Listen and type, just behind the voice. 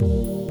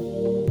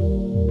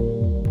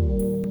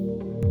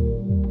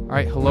All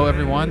right, hello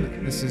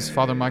everyone. This is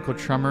Father Michael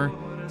Trummer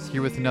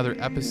here with another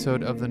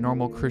episode of The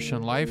Normal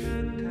Christian Life.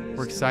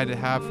 We're excited to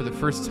have for the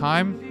first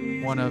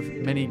time one of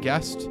many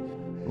guests,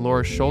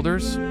 Laura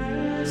Shoulders,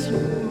 a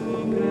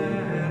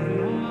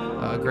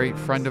great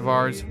friend of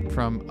ours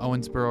from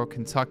Owensboro,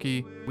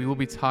 Kentucky. We will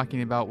be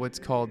talking about what's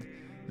called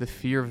the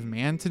fear of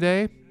man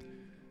today.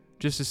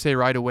 Just to say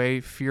right away,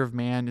 fear of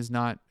man is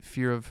not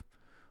fear of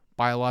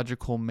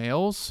biological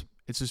males.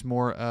 It's just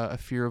more a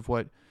fear of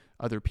what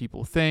other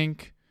people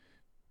think,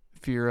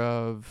 fear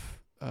of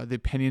the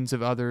opinions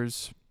of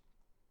others,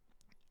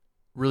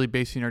 really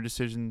basing our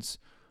decisions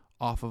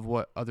off of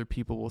what other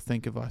people will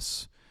think of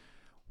us.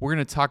 We're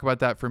going to talk about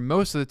that for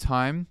most of the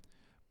time,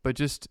 but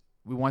just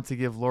we want to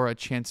give Laura a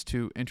chance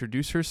to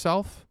introduce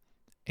herself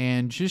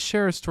and just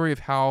share a story of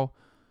how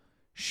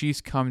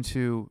she's come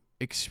to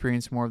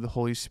experience more of the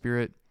Holy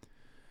Spirit.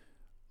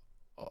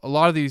 A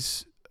lot of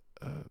this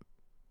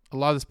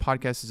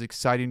podcast is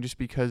exciting just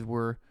because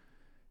we're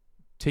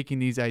taking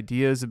these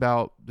ideas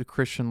about the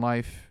Christian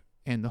life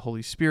and the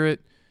Holy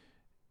Spirit,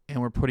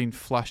 and we're putting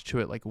flesh to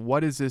it. Like,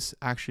 what does this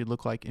actually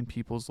look like in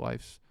people's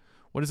lives?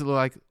 What does it look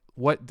like?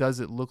 What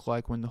does it look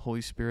like when the Holy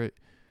Spirit,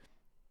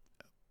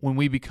 when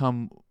we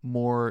become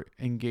more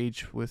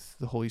engaged with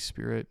the Holy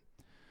Spirit?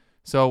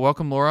 So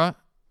welcome, Laura,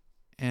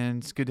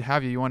 and it's good to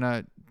have you. You want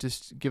to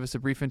just give us a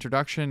brief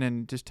introduction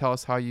and just tell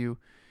us how you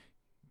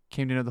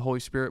came to know the Holy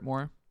Spirit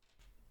more?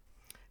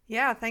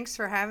 Yeah, thanks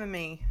for having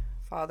me,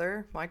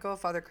 Father Michael,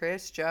 Father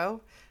Chris,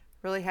 Joe.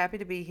 Really happy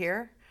to be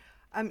here.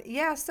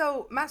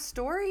 So my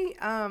story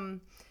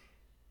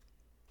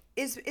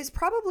is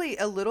probably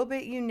a little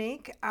bit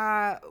unique.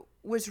 I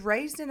was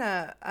raised in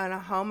a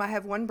home. I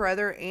have one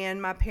brother,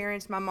 and my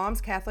mom's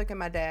Catholic and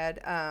my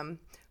dad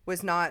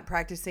was not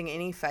practicing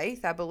any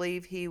faith. I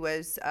believe he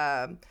was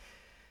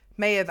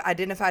may have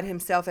identified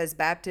himself as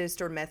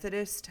Baptist or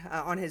Methodist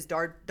on his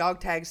dog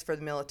tags for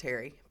the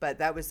military, but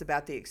that was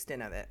about the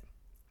extent of it.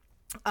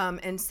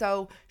 And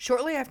so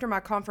shortly after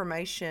my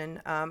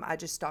confirmation, I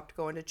just stopped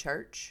going to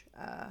church.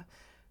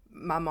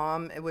 My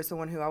mom was the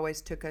one who always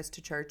took us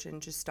to church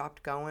and just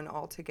stopped going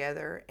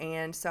altogether.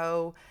 And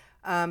so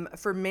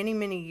for many,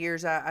 many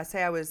years, I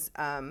say I was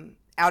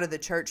out of the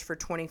church for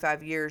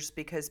 25 years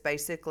because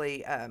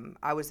basically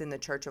I was in the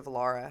Church of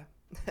Laura.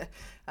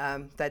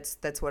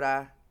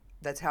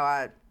 That's how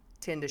I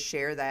tend to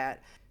share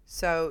that.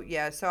 So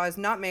I was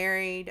not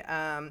married,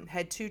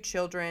 had 2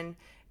 children,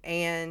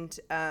 and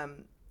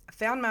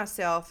found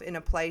myself in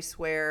a place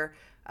where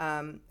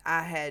I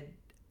had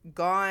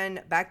gone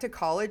back to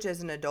college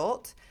as an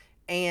adult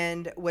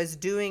and was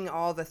doing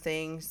all the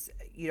things.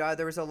 You know,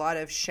 there was a lot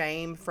of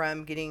shame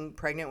from getting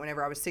pregnant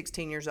whenever I was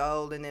 16 years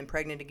old and then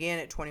pregnant again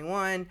at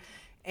 21.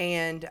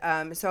 And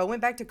so I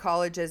went back to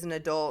college as an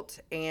adult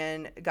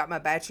and got my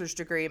bachelor's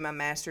degree and my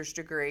master's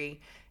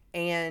degree.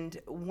 And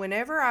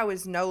whenever I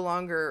was no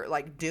longer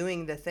like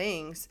doing the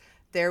things,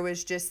 there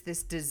was just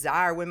this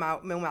desire. When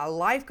my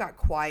life got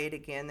quiet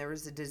again, there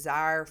was a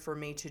desire for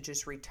me to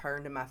just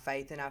return to my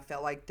faith. And I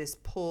felt like this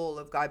pull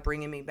of God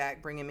bringing me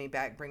back.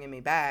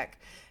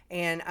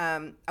 And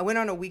I went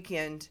on a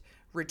weekend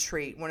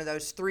retreat, one of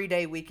those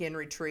 3-day weekend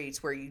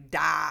retreats where you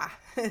die.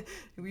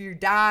 You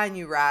die and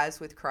you rise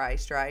with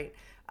Christ, right?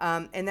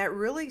 And that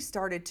really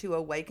started to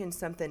awaken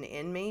something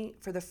in me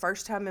for the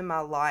first time in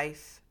my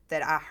life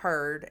that I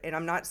heard, and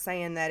I'm not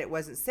saying that it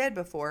wasn't said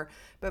before,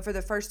 but for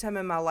the first time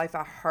in my life,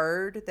 I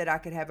heard that I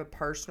could have a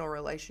personal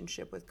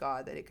relationship with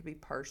God, that it could be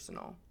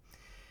personal.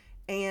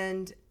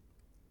 And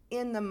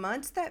in the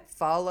months that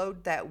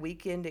followed that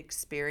weekend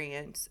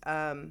experience,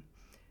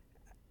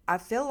 I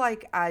feel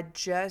like I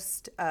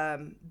just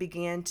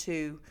began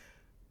to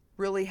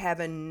really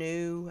have a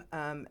new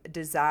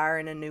desire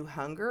and a new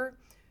hunger.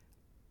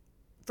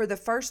 For the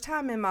first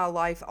time in my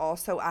life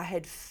also, I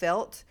had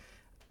felt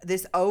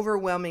this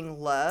overwhelming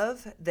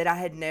love that I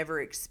had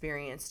never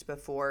experienced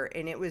before.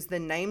 And it was the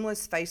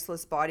nameless,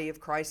 faceless body of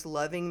Christ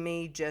loving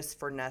me just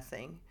for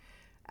nothing.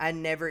 I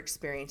never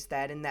experienced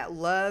that. And that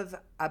love,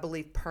 I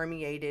believe,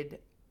 permeated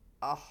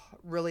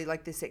really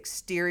like this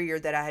exterior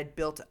that I had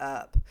built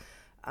up.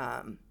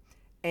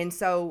 And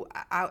so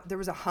there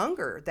was a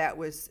hunger that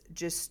was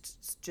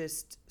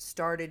just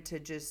started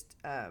to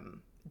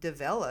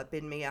develop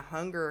in me, a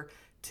hunger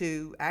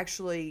to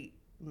actually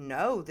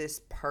know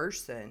this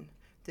person,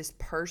 this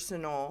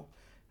personal,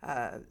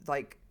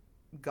 like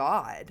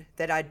God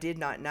that I did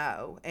not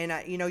know. And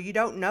you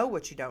don't know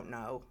what you don't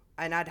know.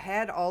 And I'd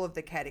had all of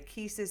the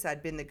catechesis,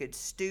 I'd been the good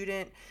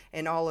student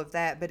and all of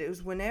that. But it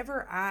was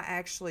whenever I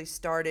actually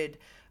started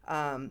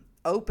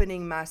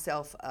opening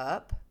myself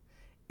up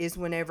is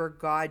whenever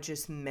God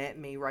just met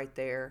me right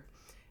there.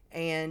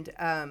 And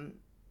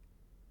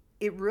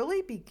it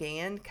really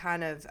began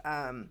kind of,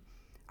 I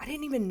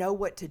didn't even know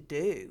what to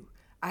do.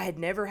 I had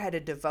never had a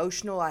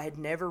devotional. I had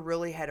never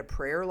really had a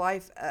prayer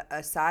life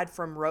aside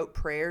from rote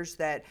prayers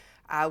that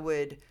I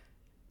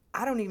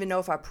don't even know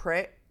if I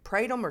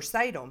prayed them or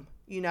said them.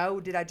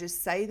 Did I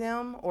just say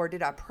them or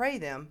did I pray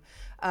them?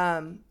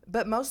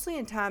 But mostly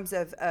in times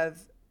of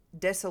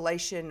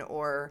desolation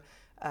or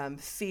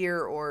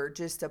fear or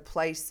just a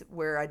place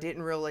where I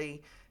didn't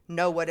really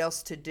know what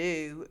else to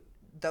do.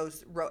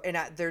 That's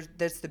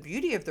the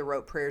beauty of the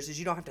rote prayers, is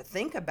you don't have to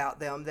think about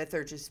them, that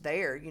they're just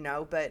there,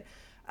 but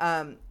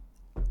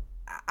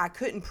I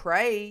couldn't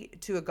pray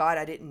to a God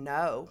I didn't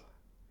know,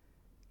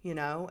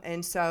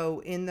 and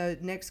so in the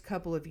next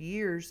couple of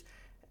years,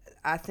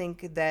 I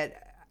think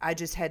that I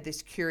just had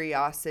this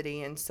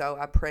curiosity, and so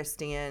I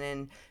pressed in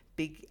and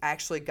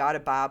actually got a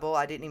Bible.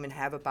 I didn't even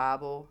have a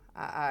Bible.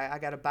 I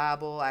got a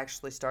Bible. I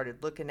actually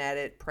started looking at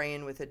it,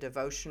 praying with a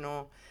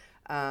devotional,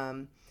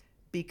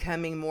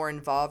 becoming more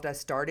involved. I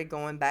started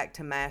going back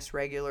to Mass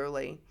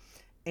regularly.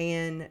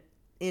 And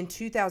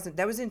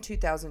that was in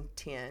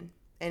 2010.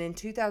 And in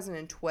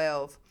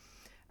 2012,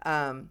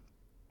 I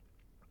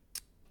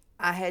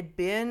had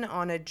been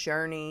on a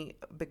journey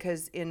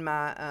because in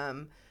my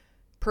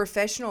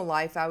professional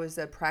life, I was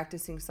a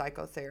practicing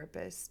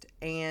psychotherapist.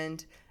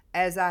 And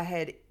as I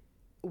had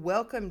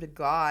welcomed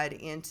God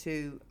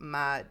into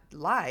my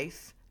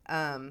life,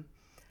 I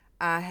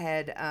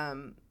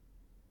had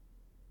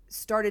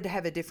started to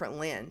have a different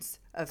lens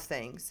of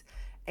things.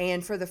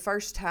 And for the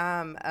first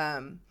time,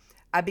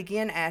 I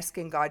began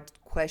asking God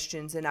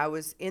questions, and I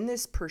was in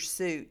this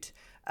pursuit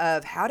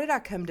of how did I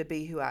come to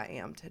be who I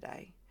am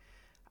today?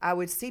 I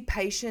would see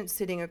patients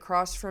sitting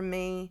across from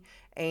me,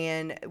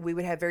 and we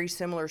would have very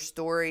similar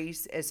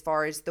stories as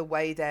far as the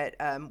way that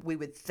we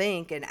would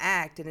think and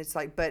act. And it's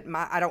like, but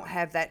I don't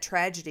have that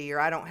tragedy,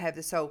 or I don't have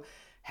this. So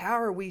how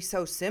are we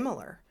so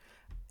similar?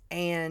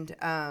 And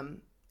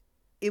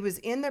it was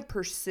in the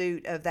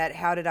pursuit of that,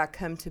 how did I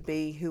come to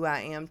be who I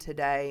am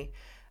today,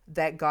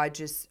 that God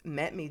just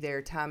met me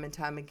there time and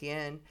time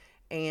again.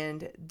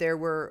 And there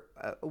were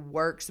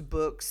works,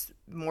 books,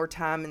 more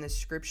time in the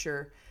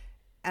scripture.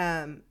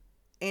 And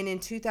in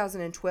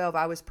 2012,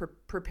 I was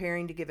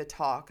preparing to give a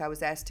talk. I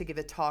was asked to give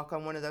a talk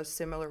on one of those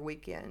similar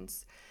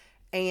weekends.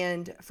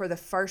 And for the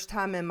first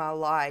time in my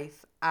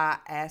life, I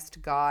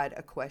asked God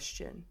a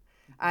question.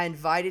 I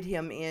invited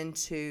him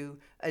into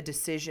a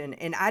decision,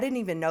 and I didn't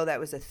even know that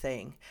was a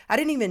thing. I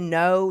didn't even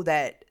know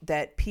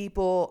that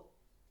people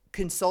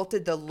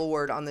consulted the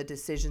Lord on the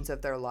decisions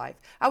of their life.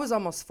 I was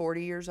almost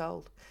 40 years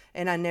old,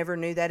 and I never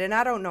knew that. And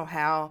I don't know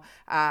how.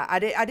 I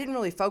didn't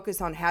really focus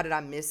on how did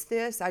I miss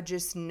this. I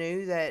just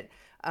knew that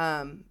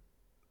I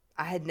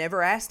had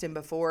never asked him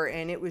before,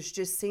 and it was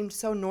just seemed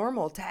so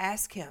normal to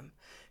ask him.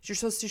 You're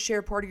supposed to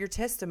share part of your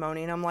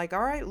testimony. And I'm like,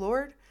 all right,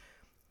 Lord,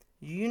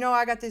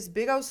 I got this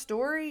big old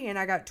story, and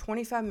I got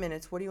 25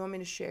 minutes. What do you want me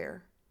to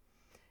share?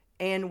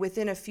 And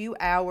within a few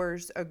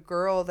hours, a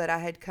girl that I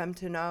had come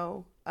to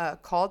know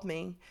called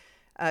me.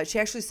 She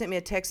actually sent me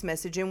a text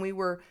message, and we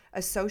were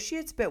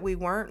associates, but we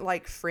weren't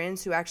like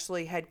friends who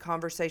actually had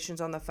conversations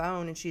on the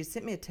phone. And she had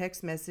sent me a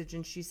text message,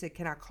 and she said,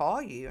 can I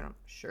call you? And I'm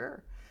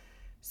sure.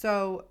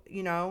 So,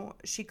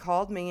 she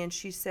called me, and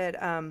she said,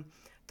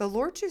 the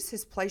Lord just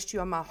has placed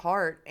you on my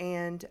heart,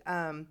 and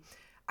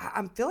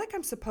I feel like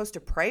I'm supposed to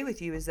pray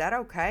with you. Is that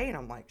okay? And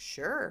I'm like,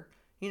 sure.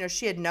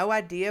 She had no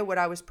idea what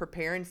I was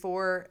preparing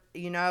for,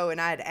 and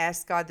I had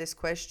asked God this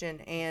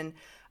question. And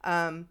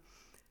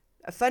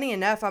funny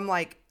enough, I'm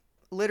like,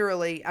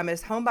 literally, I'm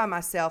at home by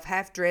myself,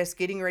 half dressed,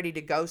 getting ready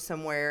to go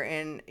somewhere.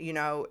 And,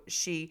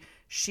 she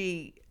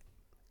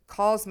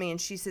calls me, and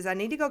she says, I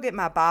need to go get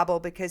my Bible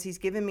because he's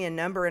given me a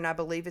number, and I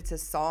believe it's a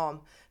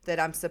psalm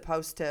that I'm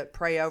supposed to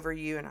pray over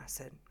you. And I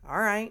said, all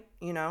right,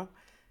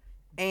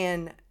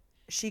 and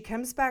she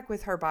comes back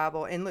with her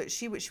Bible, and look,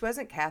 she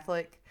wasn't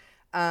Catholic,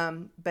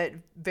 but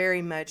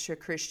very much a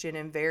Christian,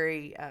 and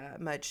very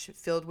much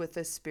filled with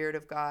the Spirit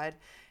of God.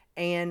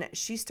 And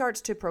she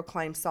starts to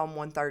proclaim Psalm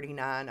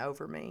 139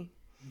 over me.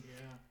 Yeah.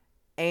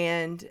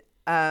 And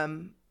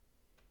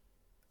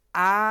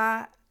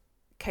I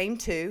came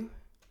to.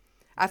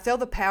 I felt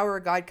the power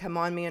of God come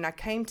on me, and I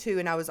came to,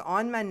 and I was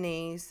on my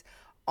knees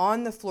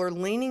on the floor,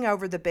 leaning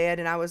over the bed,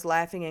 and I was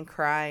laughing and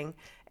crying,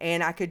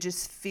 and I could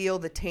just feel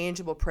the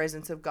tangible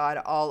presence of God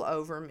all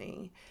over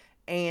me.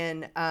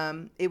 And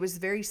it was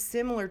very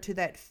similar to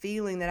that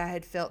feeling that I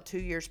had felt 2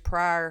 years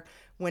prior,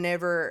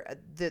 whenever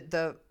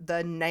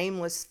the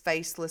nameless,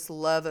 faceless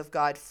love of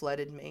God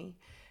flooded me.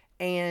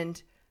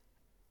 And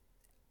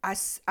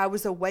I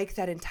was awake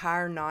that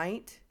entire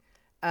night,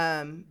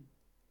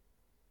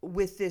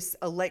 with this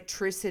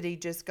electricity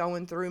just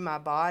going through my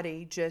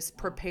body, just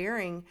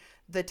preparing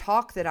the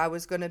talk that I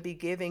was going to be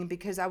giving,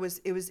 because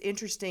it was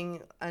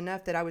interesting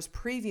enough that I was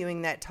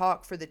previewing that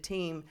talk for the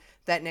team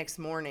that next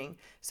morning.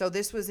 So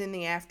this was in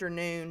the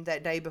afternoon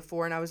that day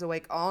before, and I was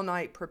awake all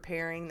night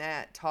preparing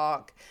that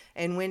talk,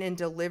 and went and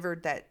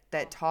delivered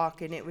that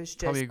talk. And it was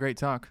just probably a great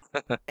talk.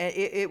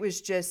 It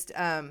was just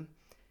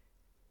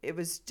it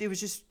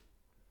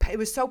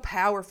was so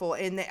powerful,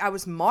 and I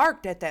was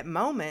marked at that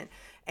moment.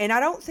 And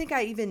I don't think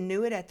I even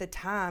knew it at the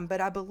time,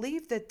 but I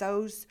believe that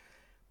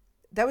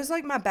that was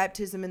like my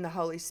baptism in the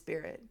Holy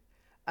Spirit.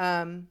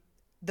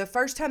 The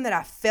first time that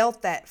I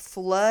felt that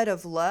flood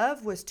of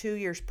love was 2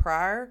 years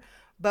prior,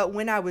 but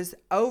when I was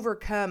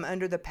overcome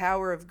under the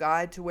power of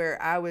God to where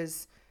I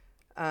was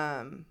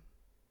a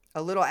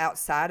little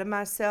outside of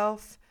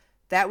myself,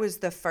 that was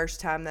the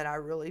first time that I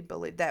really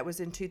believed. That was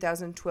in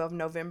 2012,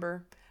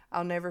 November.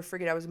 I'll never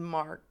forget. I was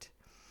marked.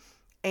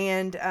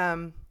 And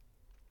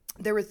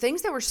there were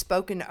things that were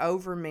spoken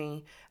over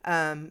me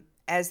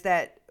as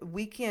that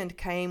weekend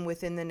came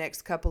within the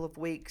next couple of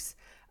weeks.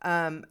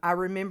 I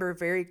remember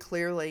very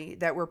clearly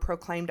that were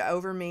proclaimed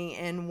over me,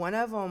 and one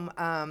of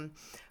them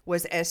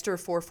was Esther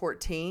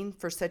 4:14,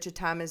 for such a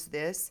time as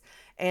this.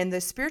 And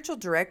the spiritual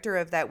director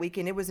of that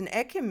weekend, it was an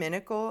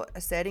ecumenical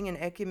setting, an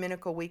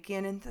ecumenical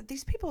weekend, and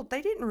these people,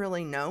 they didn't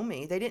really know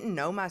me. They didn't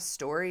know my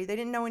story. They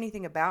didn't know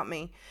anything about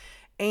me.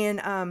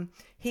 And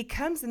he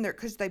comes in there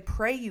because they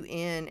pray you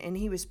in, and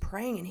he was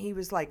praying, and he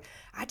was like,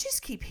 I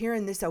just keep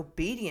hearing this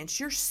obedience.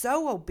 You're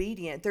so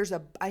obedient.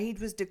 He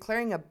was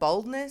declaring a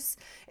boldness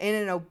and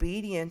an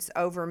obedience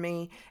over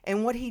me.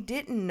 And what he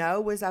didn't know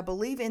was, I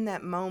believe in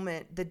that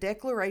moment, the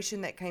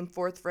declaration that came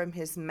forth from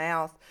his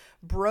mouth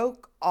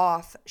broke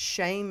off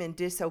shame and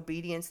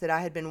disobedience that I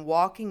had been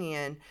walking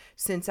in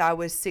since I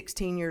was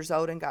 16 years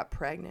old and got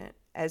pregnant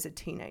as a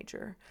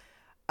teenager.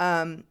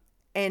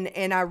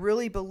 And I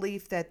really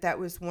believe that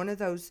was one of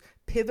those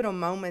pivotal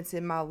moments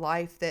in my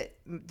life that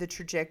the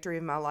trajectory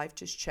of my life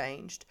just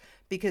changed,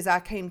 because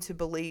I came to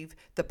believe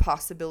the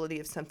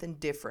possibility of something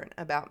different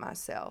about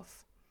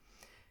myself.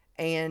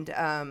 And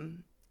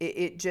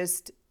it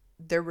just,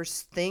 there were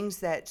things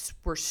that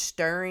were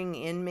stirring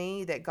in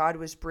me that God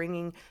was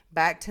bringing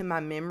back to my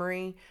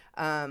memory,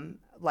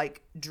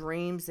 like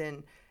dreams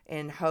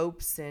and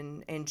hopes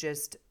and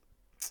just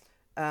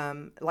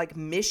like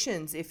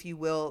missions, if you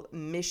will,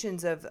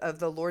 missions of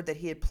the Lord that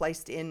he had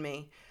placed in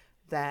me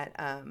that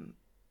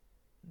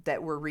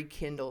were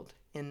rekindled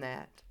in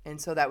that. And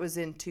so that was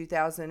in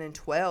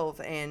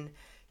 2012. And,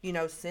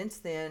 since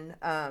then,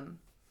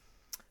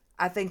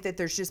 I think that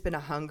there's just been a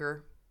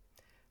hunger.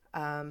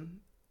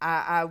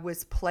 I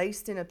was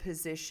placed in a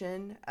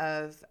position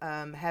of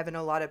having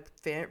a lot of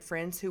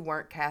friends who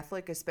weren't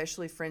Catholic,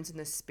 especially friends in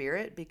the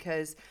Spirit,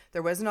 because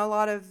there wasn't a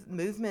lot of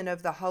movement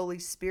of the Holy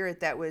Spirit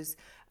that was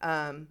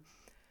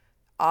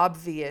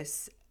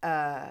obvious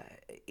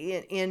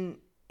in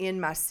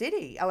my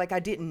city. I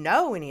didn't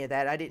know any of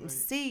that. I didn't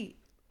see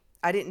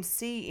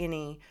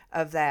any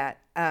of that.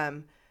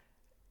 And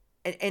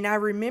I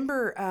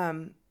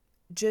remember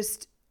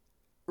just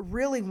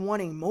really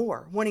wanting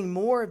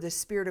more of the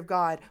Spirit of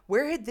God.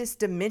 Where had this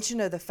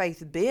dimension of the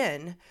faith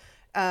been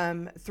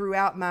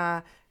throughout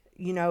my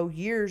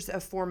years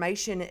of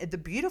formation, the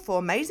beautiful,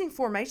 amazing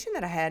formation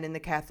that I had in the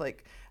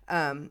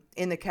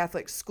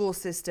Catholic school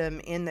system,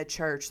 in the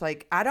church?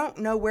 I don't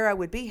know where I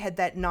would be had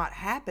that not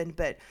happened,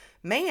 but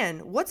man,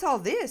 what's all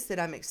this that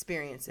I'm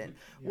experiencing?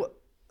 Yeah.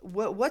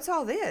 What's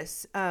all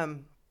this?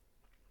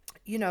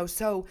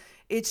 So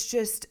it's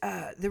just,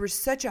 there was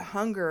such a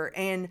hunger,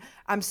 and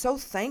I'm so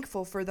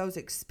thankful for those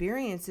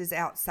experiences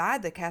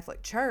outside the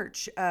Catholic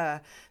Church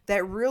that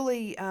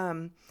really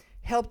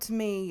helped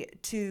me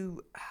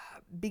to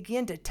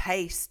begin to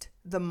taste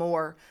the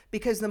more,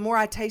 because the more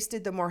I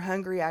tasted, the more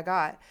hungry I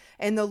got.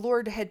 And the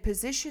Lord had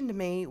positioned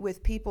me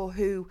with people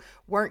who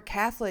weren't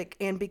Catholic,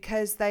 and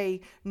because they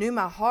knew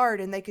my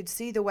heart and they could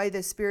see the way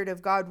the Spirit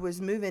of God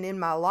was moving in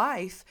my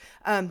life,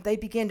 they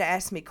began to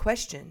ask me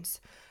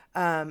questions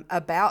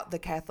about the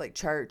Catholic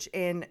Church.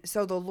 And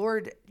so the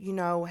Lord,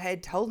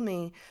 had told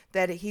me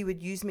that he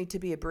would use me to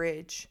be a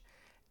bridge,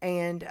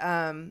 and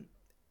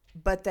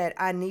but that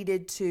I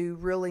needed to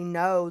really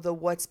know the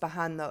what's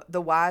behind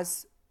the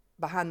whys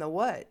behind the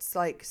what's.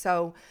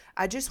 So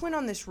I just went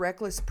on this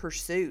reckless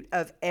pursuit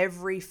of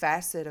every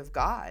facet of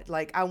God.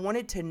 I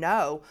wanted to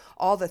know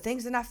all the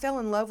things, and I fell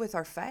in love with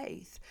our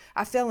faith.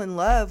 I fell in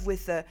love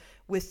with the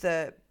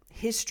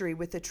history,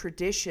 with the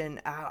tradition.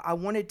 I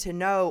wanted to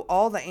know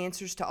all the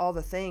answers to all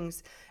the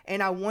things,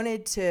 and I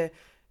wanted to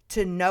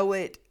know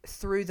it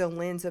through the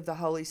lens of the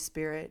Holy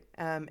Spirit,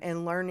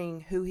 and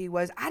learning who he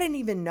was. I didn't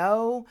even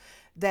know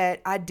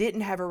that I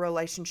didn't have a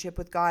relationship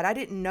with God. I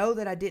didn't know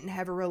that I didn't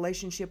have a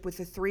relationship with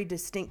the three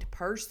distinct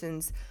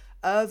persons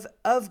of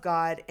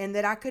God, and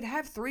that I could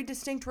have three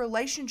distinct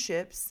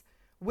relationships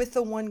with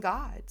the one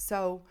God.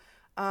 So,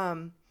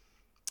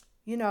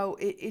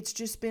 it's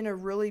just been a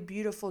really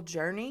beautiful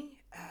journey,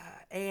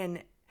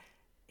 and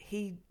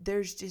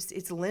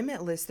it's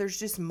limitless. There's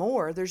just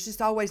more. There's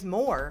just always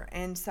more.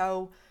 And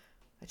so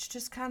it's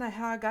just kind of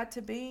how I got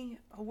to be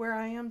where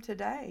I am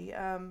today.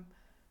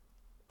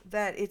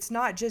 That it's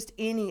not just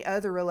any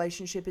other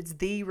relationship, it's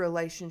the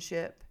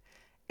relationship,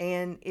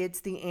 and it's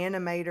the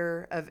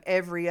animator of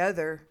every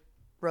other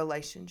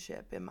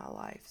relationship in my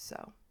life.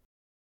 So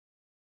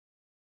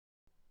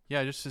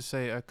yeah, just to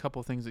say a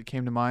couple things that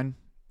came to mind,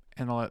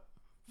 and I'll let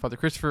Father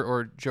Christopher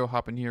or Joe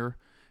hop in here,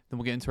 then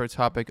we'll get into our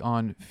topic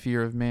on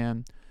fear of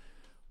man.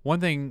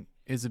 One thing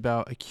is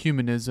about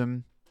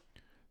ecumenism.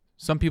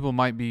 Some people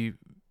might be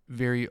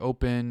very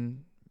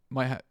open,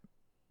 might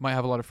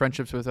have a lot of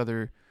friendships with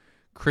other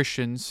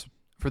Christians.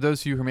 For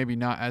those of you who are maybe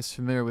not as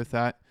familiar with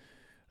that,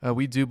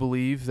 we do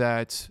believe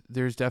that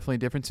there's definitely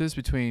differences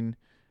between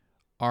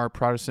our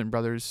Protestant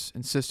brothers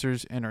and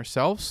sisters and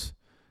ourselves,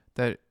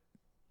 that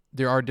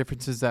there are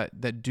differences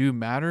that do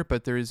matter,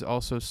 but there is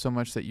also so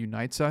much that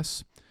unites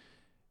us.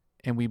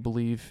 And we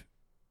believe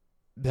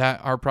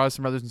that our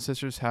Protestant brothers and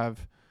sisters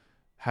have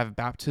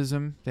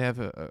baptism. They have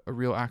a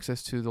real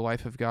access to the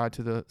life of God,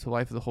 to the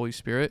life of the Holy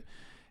Spirit.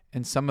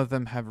 And some of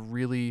them have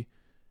really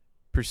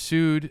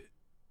pursued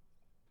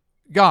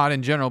God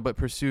in general, but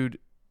pursued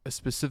a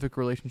specific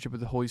relationship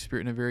with the Holy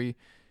Spirit in a very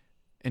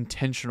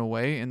intentional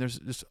way. And there's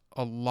just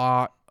a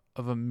lot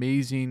of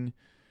amazing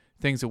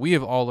things that we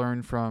have all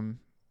learned from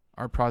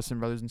our Protestant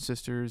brothers and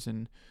sisters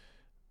and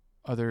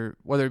other,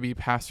 whether it be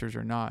pastors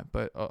or not,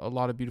 but a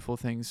lot of beautiful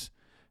things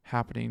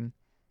happening.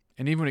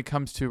 And even when it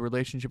comes to a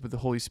relationship with the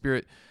Holy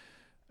Spirit,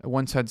 I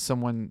once had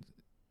someone,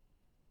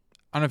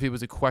 I don't know if it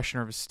was a question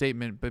or a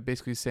statement, but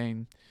basically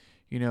saying,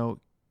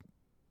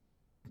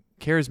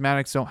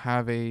 charismatics don't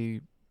have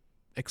a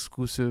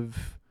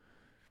exclusive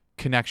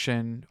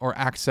connection or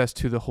access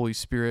to the Holy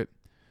Spirit.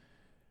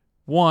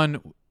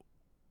 One,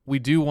 we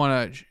do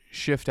want to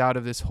shift out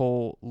of this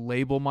whole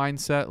label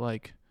mindset,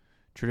 like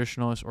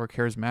traditionalist or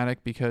charismatic,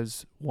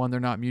 because one,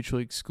 they're not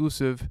mutually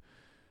exclusive.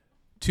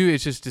 Two,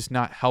 it's just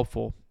not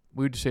helpful.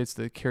 We would just say it's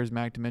the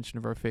charismatic dimension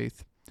of our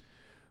faith.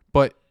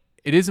 But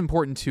it is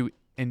important to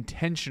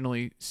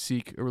intentionally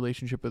seek a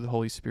relationship with the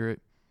Holy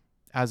Spirit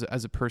as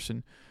a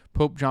person.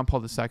 Pope John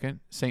Paul II,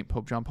 Saint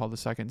Pope John Paul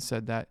II,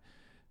 said that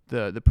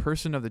the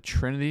person of the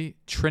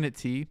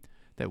Trinity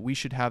that we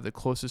should have the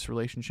closest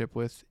relationship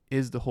with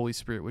is the Holy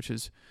Spirit, which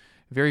is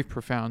very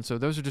profound. So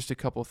those are just a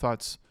couple of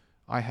thoughts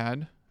I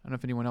had. I don't know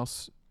if anyone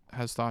else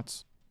has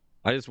thoughts.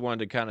 I just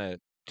wanted to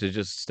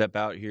just step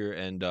out here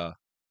and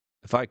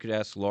if I could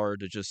ask Laura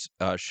to just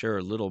share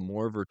a little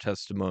more of her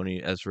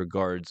testimony as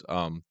regards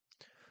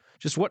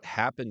just what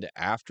happened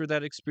after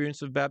that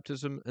experience of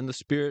baptism in the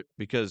Spirit,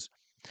 because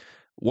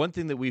one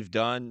thing that we've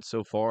done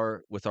so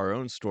far with our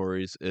own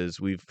stories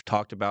is we've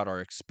talked about our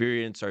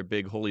experience, our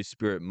big Holy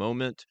Spirit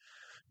moment.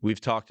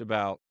 We've talked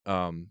about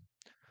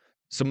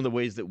some of the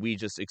ways that we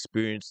just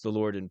experienced the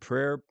Lord in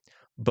prayer,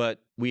 but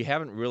we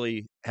haven't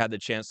really had the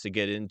chance to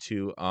get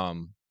into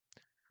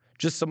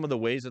just some of the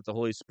ways that the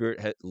Holy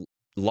Spirit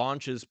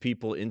launches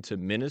people into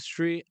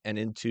ministry and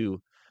into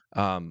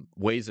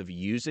ways of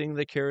using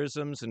the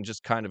charisms and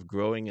just kind of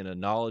growing in a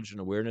knowledge and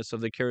awareness of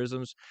the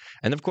charisms.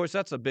 And of course,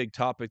 that's a big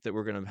topic that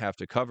we're going to have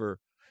to cover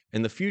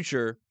in the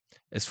future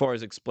as far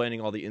as explaining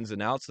all the ins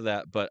and outs of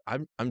that. But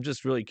I'm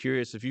just really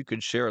curious if you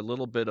could share a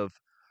little bit of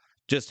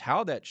just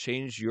how that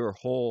changed your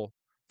whole.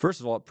 First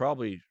of all, it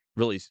probably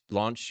really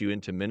launched you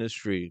into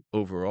ministry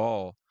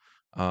overall.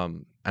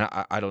 And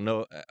I don't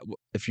know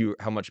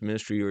how much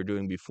ministry you were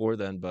doing before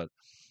then, but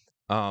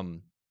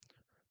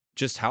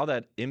just how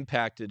that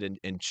impacted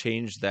and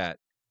changed that.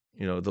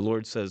 The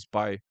Lord says,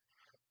 by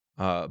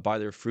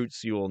their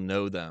fruits you will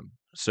know them.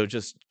 So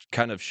just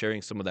kind of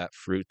sharing some of that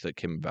fruit that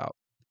came about.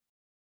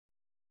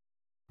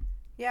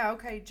 Yeah,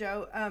 okay,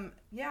 Joe.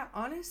 Yeah,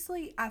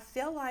 honestly, I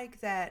feel like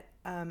that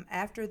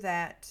after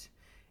that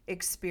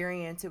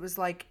experience, it was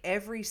like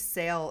every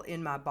cell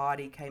in my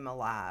body came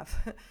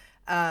alive.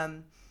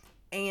 um,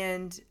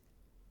 and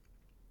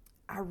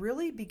I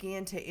really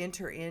began to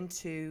enter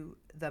into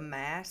the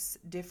Mass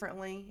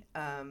differently.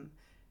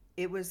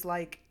 It was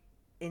like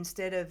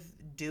instead of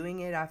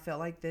doing it, I felt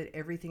like that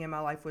everything in my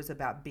life was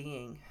about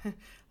being,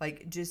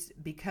 like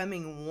just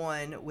becoming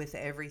one with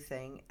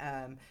everything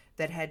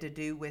that had to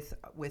do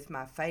with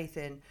my faith.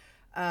 And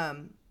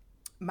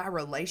my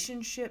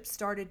relationship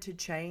started to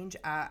change.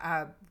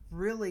 I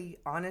really,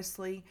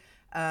 honestly,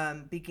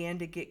 began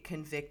to get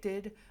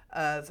convicted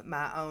of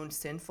my own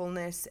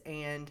sinfulness.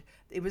 And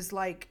it was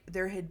like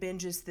there had been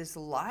just this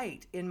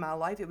light in my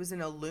life. It was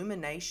an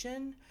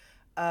illumination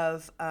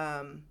of,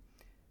 I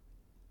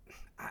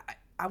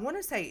want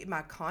to say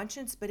my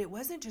conscience, but it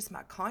wasn't just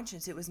my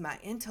conscience. It was my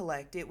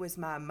intellect. It was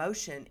my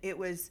emotion. It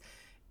was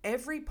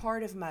every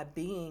part of my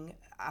being,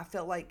 I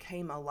felt like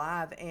came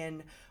alive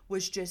and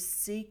was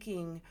just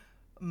seeking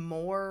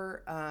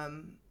more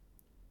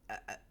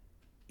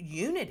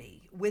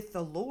unity with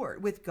the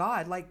Lord, with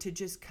God, like to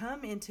just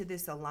come into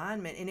this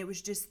alignment. And it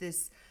was just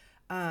this,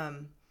 I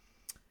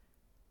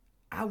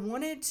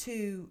wanted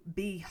to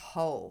be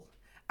whole.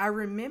 I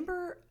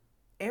remember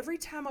every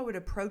time I would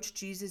approach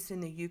Jesus in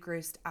the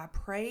Eucharist, I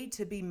prayed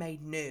to be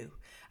made new.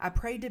 I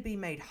prayed to be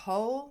made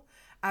whole.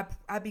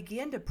 I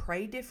began to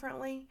pray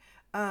differently.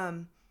 I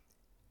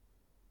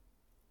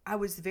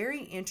was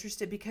very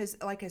interested because,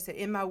 like I said,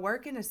 in my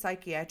work in a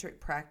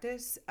psychiatric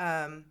practice,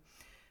 I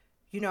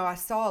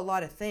saw a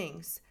lot of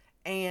things.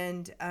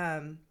 And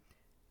I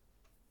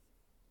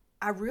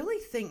really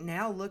think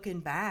now, looking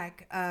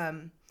back,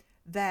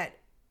 that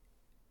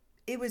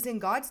it was in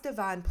God's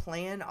divine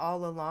plan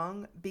all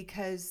along,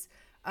 because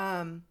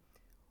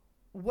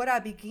what I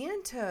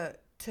began to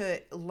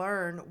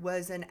learn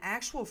was an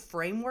actual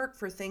framework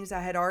for things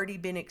I had already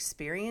been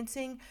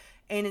experiencing.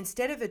 And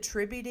instead of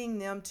attributing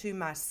them to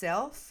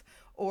myself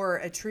or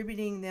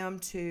attributing them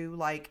to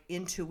like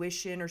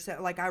intuition or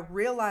something, like I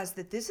realized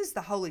that this is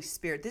the Holy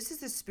Spirit. This is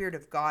the Spirit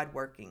of God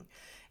working.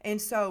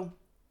 And so,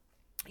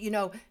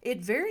 it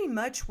very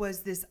much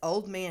was this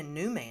old man,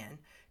 new man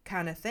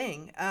kind of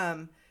thing.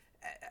 And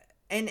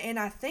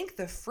I think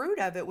the fruit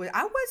of it was,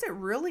 I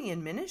wasn't really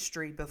in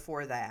ministry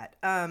before that.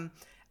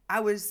 I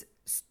was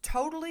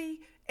totally,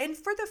 and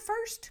for the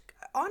first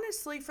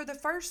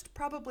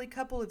probably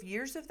couple of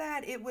years of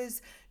that, it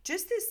was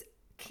just this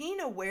keen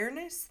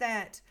awareness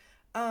that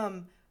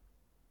I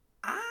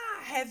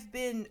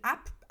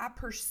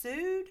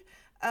pursued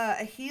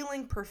a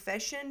healing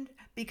profession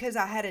because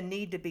I had a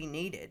need to be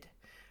needed.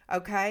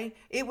 Okay?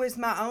 It was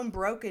my own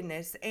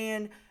brokenness,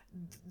 and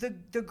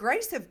the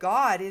grace of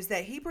God is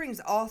that he brings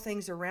all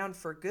things around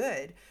for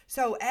good.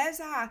 So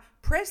as I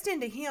pressed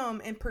into him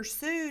and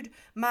pursued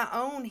my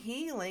own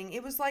healing,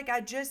 it was like I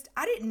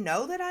didn't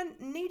know that I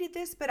needed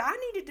this, but I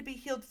needed to be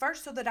healed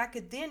first so that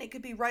it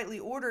could be rightly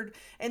ordered,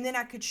 and then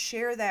I could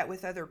share that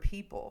with other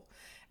people.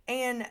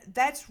 And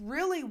that's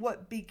really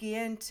what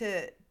began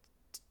to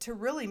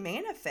really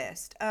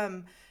manifest.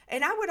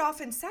 And I would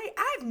often say,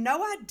 I have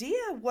no idea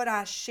what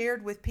I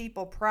shared with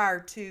people prior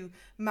to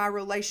my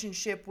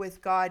relationship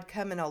with God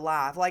coming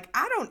alive. Like,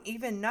 I don't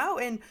even know.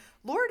 And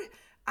Lord,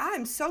 I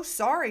am so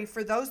sorry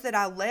for those that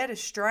I led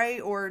astray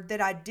or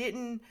that I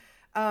didn't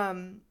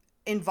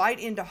invite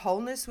into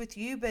wholeness with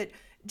you. But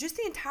just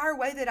the entire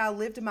way that I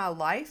lived my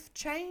life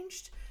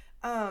changed.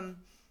 But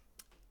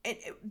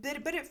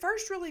it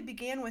first really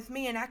began with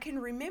me, and I can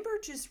remember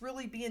just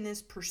really being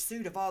this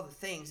pursuit of all the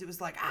things. It was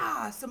like,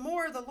 some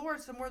more of the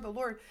Lord, some more of the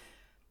Lord.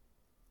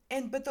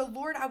 But the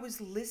Lord, I was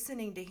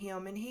listening to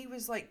him, and he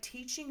was like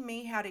teaching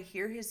me how to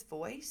hear his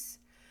voice,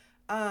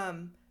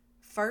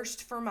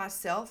 first for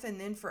myself and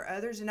then for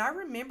others. And I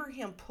remember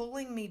him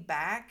pulling me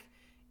back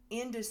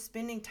into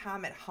spending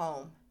time at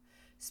home,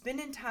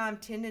 spending time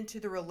tending to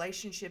the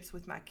relationships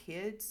with my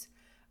kids.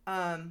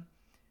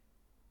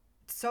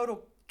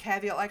 Total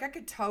caveat, like I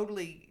could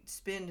totally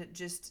spend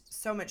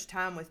just so much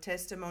time with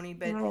testimony,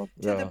 but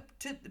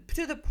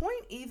to the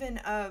point even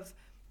of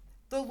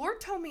the Lord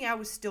told me I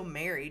was still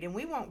married, and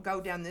we won't go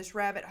down this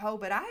rabbit hole,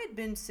 but I had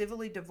been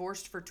civilly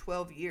divorced for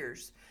 12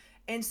 years.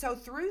 And so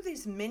through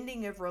this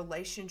mending of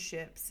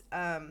relationships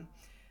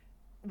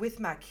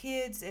with my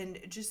kids, and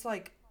just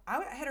like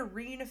I had a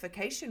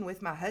reunification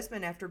with my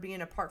husband after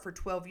being apart for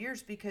 12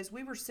 years because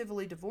we were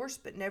civilly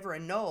divorced but never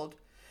annulled.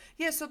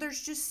 Yeah, so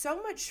there's just so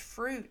much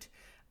fruit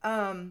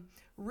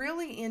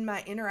really in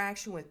my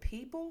interaction with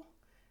people,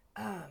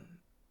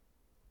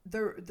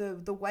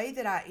 the way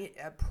that I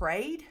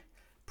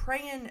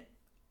praying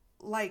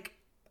like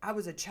I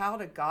was a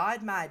child of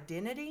God, my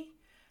identity,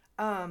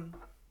 and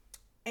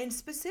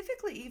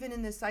specifically even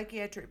in the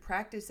psychiatric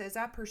practice as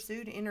I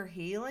pursued inner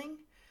healing,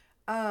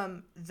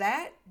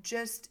 that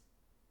just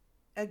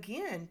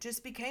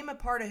became a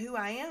part of who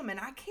I am, and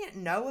I can't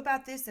know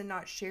about this and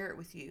not share it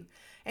with you.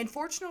 And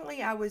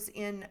fortunately, I was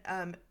in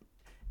a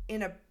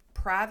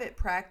private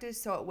practice,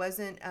 so it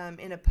wasn't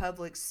in a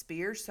public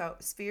sphere. So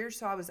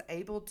I was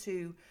able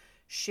to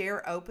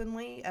share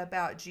openly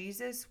about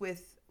Jesus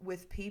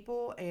with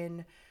people,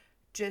 and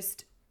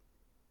just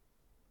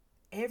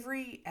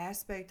every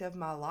aspect of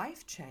my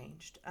life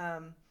changed.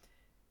 And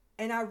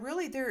I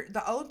really,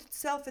 the old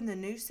self and the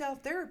new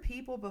self, there are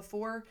people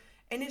before,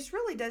 and this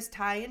really does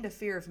tie into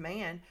fear of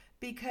man,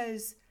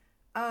 because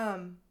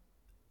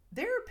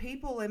there are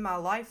people in my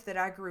life that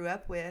I grew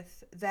up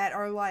with that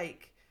are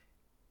like,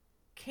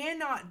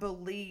 cannot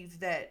believe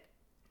that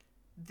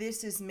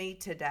this is me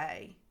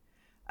today,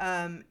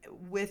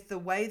 with the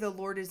way the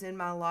Lord is in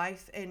my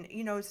life. And,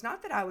 it's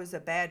not that I was a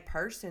bad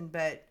person,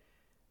 but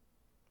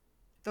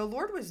the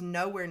Lord was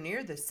nowhere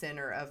near the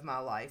center of my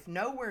life,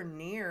 nowhere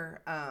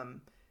near,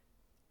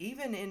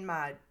 even in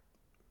my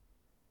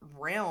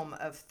realm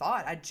of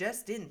thought. I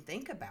just didn't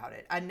think about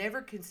it. I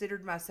never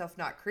considered myself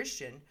not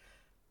Christian,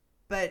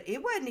 but he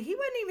wasn't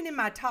even in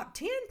my top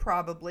 10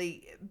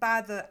 probably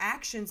by the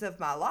actions of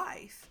my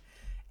life.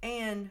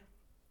 And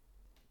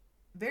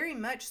very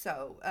much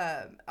so,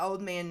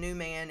 old man, new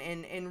man,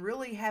 and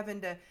really having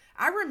to,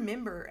 I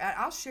remember,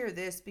 I'll share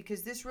this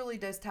because this really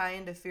does tie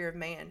into fear of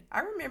man.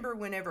 I remember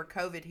whenever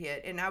COVID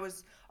hit, and I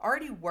was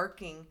already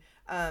working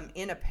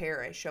in a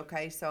parish,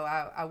 okay? So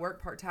I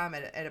work part-time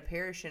at a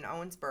parish in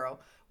Owensboro,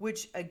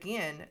 which,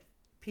 again,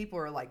 people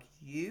are like,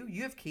 you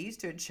have keys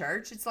to a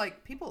church? It's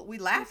like, we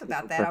laugh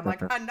about that. I'm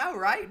like, I know,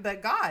 right?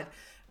 But God,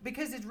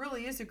 because it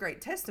really is a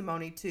great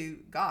testimony to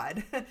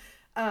God.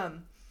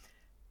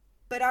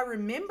 But I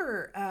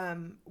remember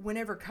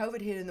whenever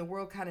COVID hit and the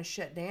world kind of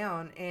shut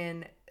down,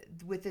 and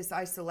with this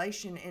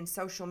isolation and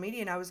social media,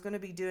 and I was going to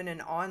be doing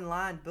an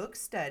online book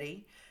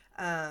study,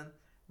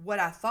 what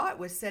I thought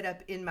was set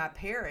up in my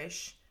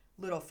parish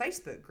little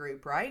Facebook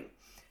group, right?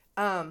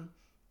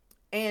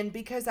 And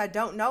because I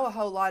don't know a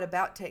whole lot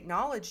about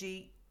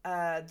technology,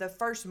 the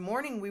first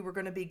morning we were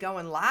going to be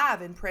going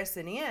live and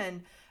pressing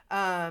in,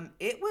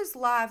 it was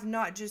live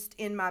not just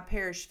in my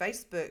parish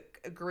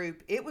Facebook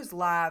group, it was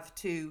live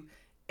to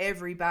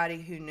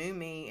everybody who knew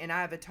me, and I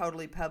have a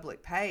totally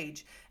public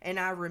page. And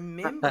I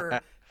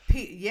remember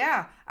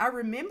I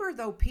remember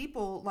though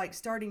people like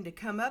starting to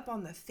come up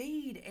on the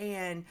feed,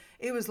 and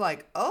it was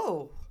like,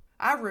 oh,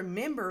 I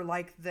remember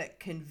like the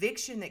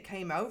conviction that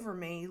came over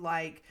me,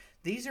 like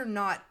These are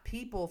not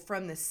people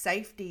from the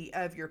safety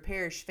of your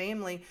parish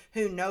family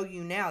who know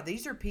you now.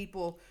 These are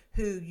people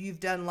who you've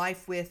done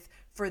life with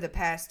for the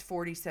past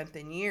 40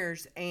 something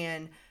years.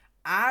 And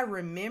I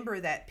remember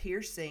that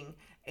piercing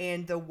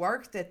and the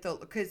work that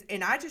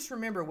and I just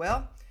remember,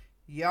 well,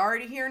 you're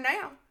already here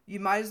now. You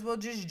might as well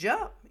just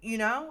jump,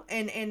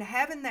 and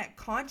having that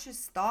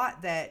conscious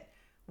thought that,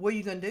 what are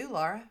you going to do,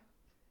 Laura?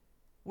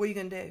 What are you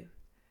going to do?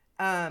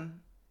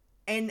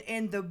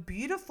 And the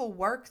beautiful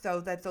work,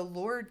 though, that the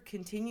Lord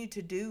continued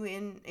to do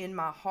in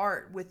my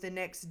heart with the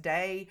next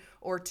day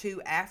or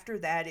two after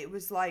that, it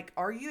was like,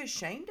 are you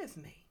ashamed of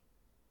me?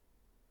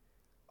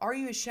 Are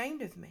you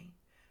ashamed of me?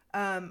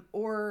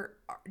 Or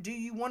do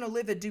you want to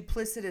live a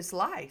duplicitous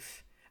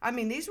life? I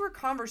mean, these were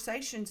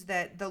conversations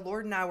that the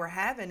Lord and I were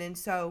having. And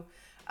so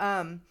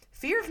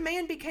fear of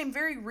man became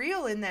very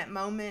real in that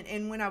moment.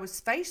 And when I was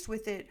faced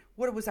with it,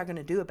 what was I going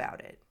to do about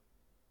it?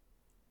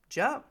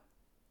 Jump.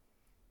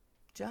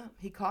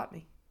 He caught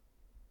me.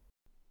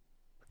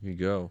 There you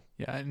go.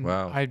 Yeah. And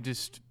Wow.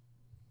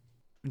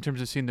 in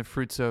terms of seeing the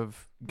fruits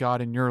of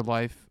God in your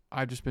life,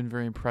 I've just been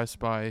very impressed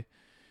by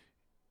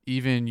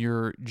even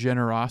your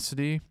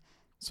generosity.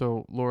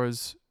 So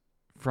Laura's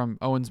from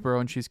Owensboro,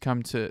 and she's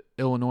come to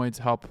Illinois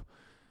to help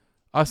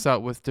us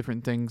out with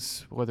different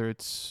things, whether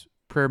it's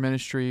prayer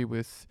ministry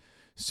with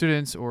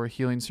students or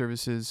healing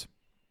services.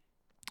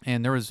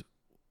 And there was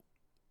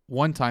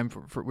one time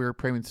we were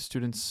praying with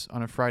students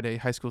on a Friday,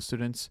 high school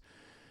students,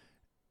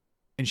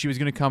 and she was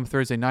going to come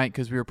Thursday night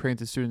because we were praying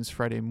with the students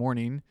Friday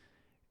morning,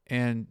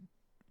 and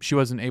she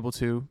wasn't able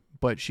to,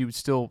 but she was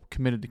still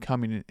committed to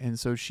coming. And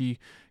so she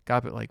got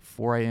up at like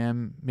 4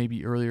 a.m.,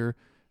 maybe earlier,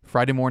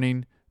 Friday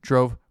morning,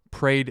 drove,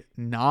 prayed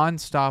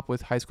nonstop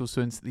with high school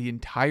students the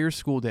entire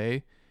school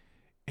day,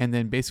 and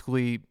then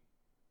basically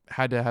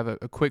had to have a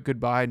quick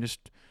goodbye and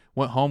just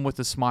went home with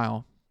a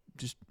smile.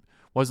 Just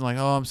wasn't like,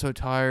 oh, I'm so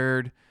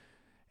tired.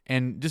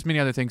 And just many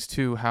other things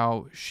too,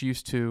 how she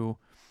used to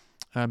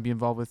be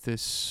involved with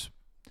this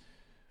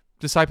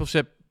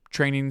discipleship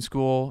training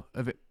school,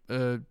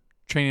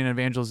 training and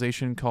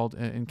evangelization called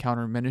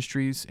Encounter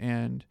Ministries.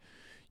 And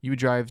you would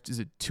drive, is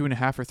it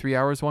 2.5 or 3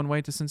 hours one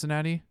way to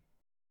Cincinnati?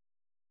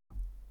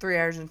 3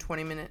 hours and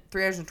 20 minutes.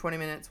 3 hours and 20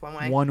 minutes one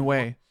way. One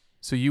way.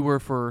 So you were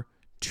for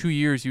 2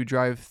 years, you would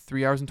drive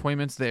 3 hours and 20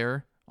 minutes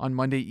there on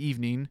Monday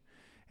evening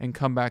and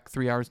come back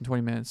 3 hours and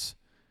 20 minutes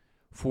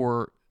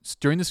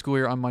during the school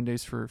year on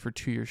Mondays for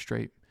 2 years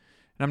straight.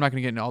 And I'm not going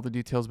to get into all the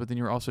details, but then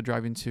you were also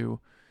driving to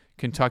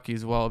Kentucky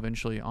as well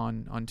eventually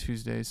on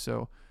Tuesdays.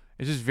 So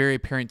it's just very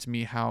apparent to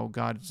me how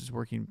God is just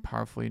working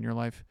powerfully in your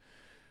life.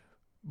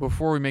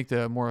 Before we make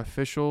the more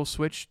official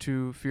switch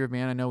to fear of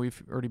man, I know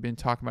we've already been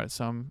talking about it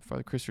some.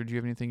 Father Christopher, do you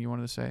have anything you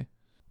wanted to say?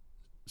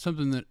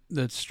 Something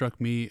that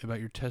struck me about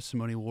your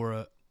testimony,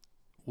 Laura,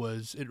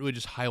 was it really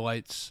just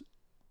highlights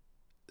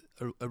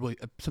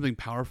something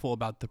powerful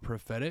about the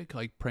prophetic,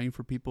 like praying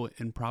for people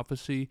in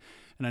prophecy.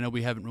 And I know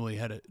we haven't really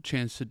had a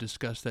chance to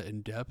discuss that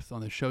in depth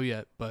on the show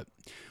yet, but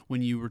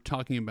when you were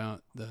talking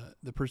about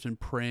the person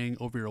praying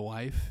over your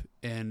life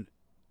and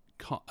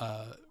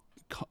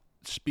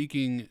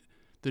speaking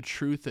the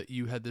truth that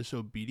you had this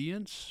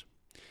obedience,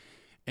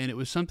 and it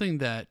was something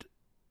that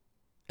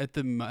at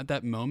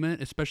that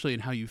moment, especially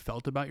in how you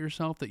felt about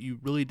yourself, that you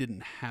really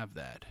didn't have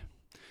that.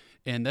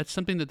 And that's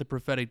something that the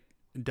prophetic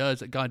does,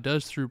 that God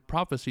does through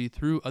prophecy,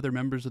 through other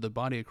members of the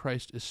body of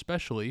Christ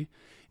especially,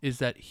 is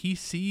that he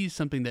sees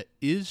something that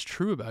is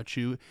true about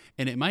you,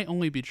 and it might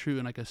only be true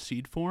in like a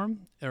seed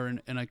form or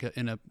in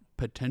a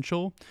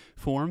potential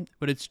form,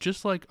 but it's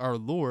just like our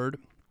Lord.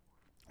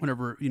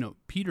 Whenever,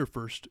 Peter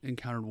first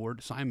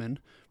encountered Simon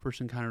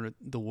first encountered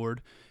the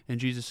Lord, and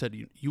Jesus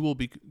said, you will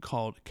be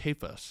called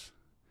Cephas,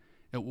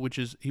 which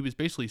is, he was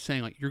basically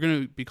saying, like, you're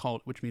going to be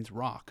called, which means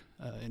rock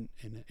in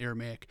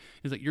Aramaic.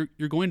 He's like, you're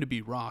going to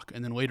be rock.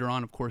 And then later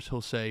on, of course,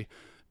 he'll say,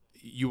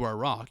 you are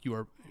rock, you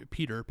are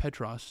Peter,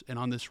 Petros, and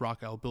on this rock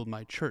I'll build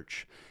my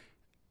church.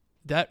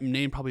 That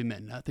name probably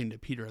meant nothing to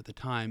Peter at the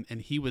time,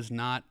 and he was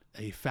not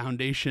a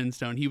foundation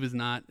stone. He was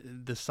not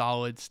the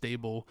solid,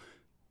 stable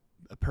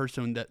a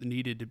person that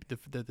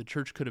that the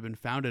church could have been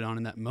founded on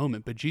in that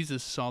moment. But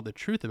Jesus saw the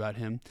truth about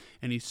him,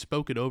 and he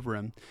spoke it over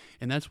him.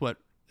 And that's what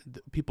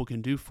people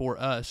can do for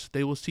us.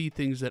 They will see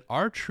things that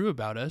are true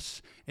about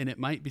us, and it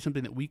might be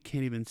something that we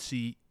can't even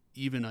see,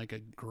 even like a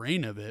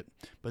grain of it,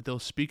 but they'll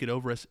speak it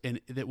over us, and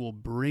that will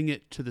bring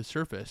it to the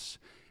surface,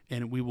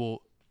 and we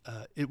will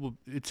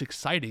it's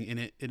exciting, and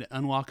it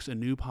unlocks a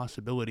new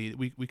possibility.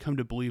 We come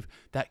to believe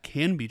that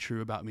can be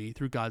true about me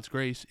through God's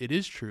grace. It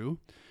is true.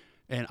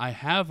 And I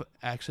have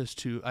access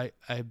to, I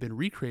have been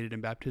recreated in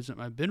baptism.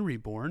 I've been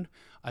reborn.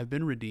 I've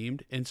been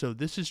redeemed. And so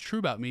this is true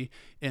about me.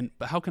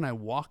 But how can I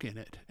walk in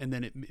it? And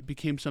then it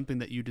became something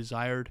that you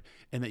desired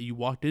and that you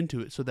walked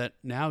into it, so that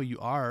now you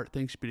are,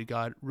 thanks be to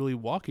God, really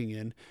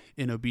walking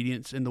in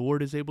obedience. And the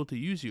Lord is able to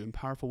use you in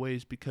powerful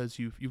ways because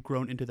you've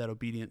grown into that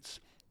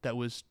obedience that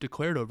was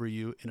declared over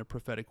you in a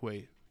prophetic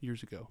way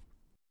years ago.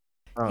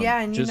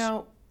 Yeah. And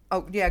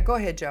oh yeah, go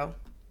ahead, Joe.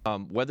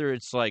 Whether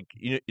it's like,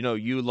 you,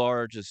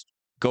 Laura, just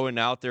going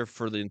out there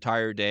for the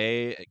entire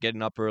day,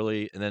 getting up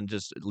early, and then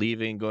just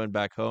leaving, going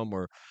back home,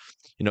 or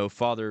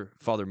Father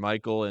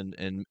Michael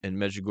and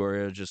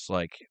Medjugorje just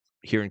like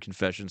hearing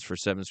confessions for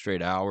 7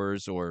 straight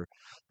hours, or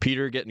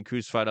Peter getting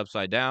crucified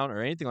upside down,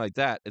 or anything like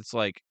that. It's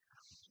like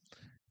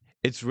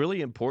it's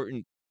really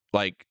important,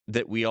 like,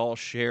 that we all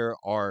share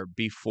our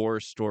before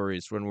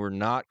stories when we're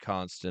not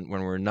constant,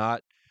 when we're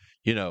not,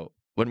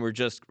 when we're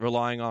just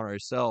relying on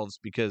ourselves,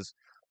 because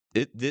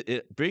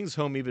it brings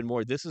home even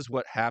more. This is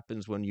what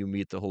happens when you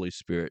meet the Holy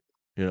Spirit.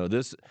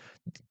 This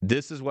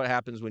is what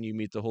happens when you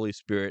meet the Holy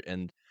Spirit,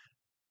 and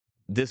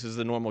this is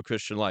the normal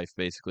Christian life,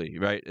 basically,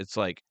 right? It's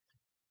like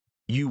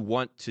you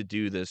want to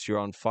do this. You're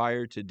on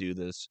fire to do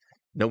this.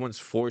 No one's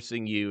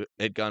forcing you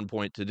at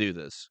gunpoint to do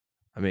this.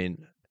 I mean,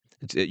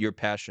 you're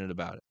passionate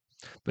about it.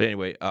 But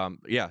anyway,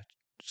 yeah,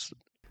 just-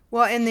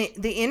 Well, and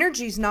the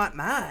energy's not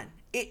mine.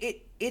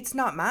 It's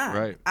not mine.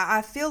 right.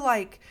 I feel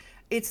like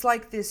it's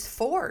like this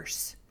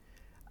force,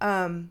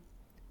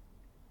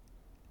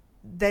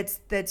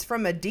 that's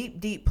from a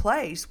deep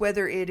place,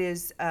 whether it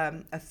is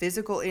a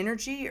physical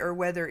energy or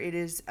whether it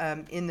is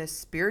in the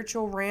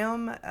spiritual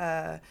realm,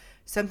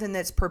 something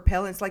that's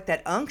propelling. It's like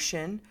that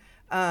unction,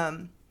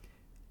 and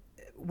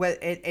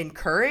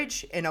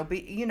courage, and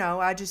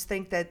I just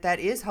think that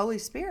is Holy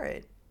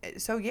Spirit.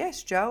 So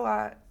yes,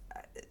 Joe,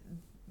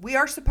 we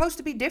are supposed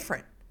to be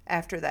different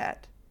after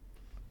that.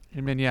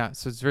 Amen. Yeah.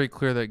 So it's very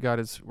clear that God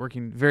is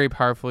working very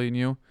powerfully in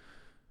you.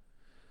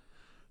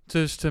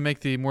 Just to make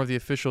the more of the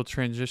official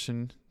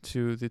transition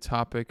to the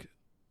topic,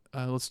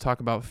 let's talk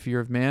about fear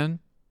of man.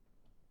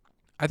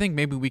 I think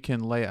maybe we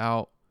can lay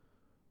out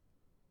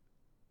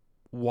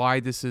why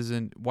this is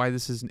an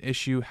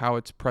issue, how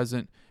it's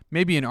present,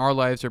 maybe in our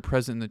lives or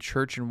present in the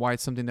church, and why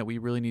it's something that we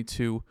really need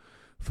to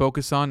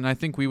focus on. And I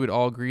think we would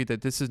all agree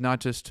that this is not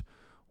just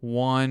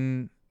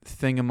one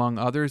thing among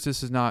others.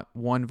 This is not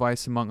one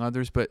vice among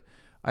others, but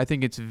I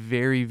think it's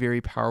very, very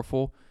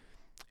powerful.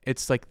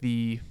 It's like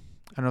I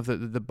don't know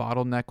if the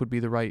bottleneck would be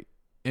the right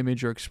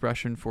image or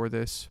expression for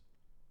this,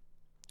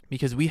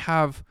 because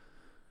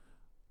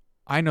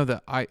I know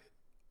that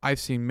I've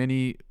seen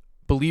many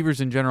believers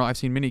in general. I've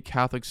seen many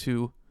Catholics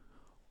who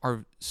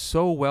are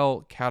so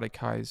well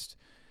catechized.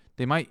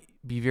 They might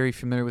be very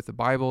familiar with the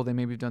Bible. They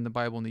maybe have done the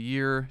Bible in the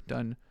year,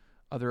 done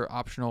other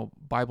optional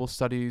Bible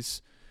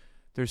studies.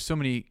 There's so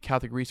many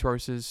Catholic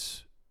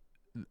resources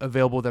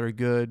available that are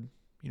good.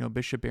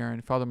 Bishop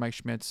Barron, Father Mike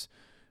Schmitz,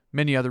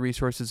 many other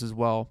resources as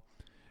well.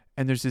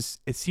 And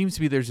it seems to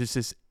be there's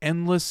this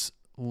endless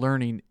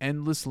learning.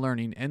 It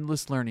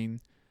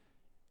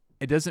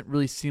doesn't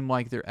really seem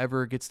like there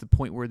ever gets to the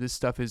point where this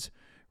stuff is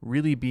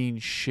really being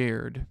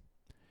shared.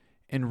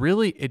 And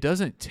really, it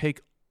doesn't take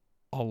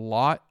a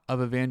lot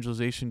of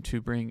evangelization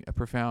to bring a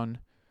profound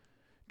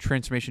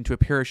transformation to a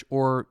parish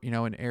or,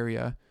 an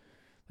area.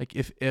 Like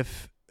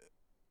if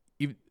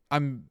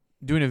I'm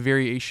doing a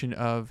variation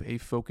of a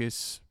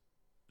focus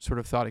sort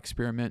of thought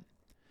experiment,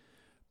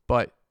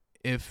 but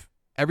if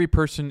every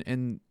person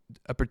in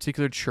a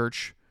particular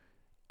church,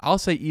 I'll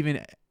say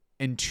even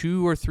in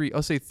 2 or 3,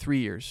 I'll say 3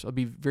 years, I'll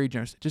be very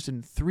generous, just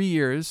in 3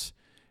 years,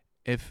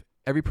 if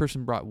every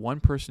person brought one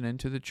person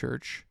into the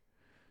church,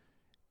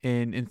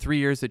 and in 3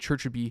 years, the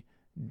church would be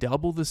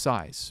double the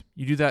size.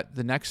 You do that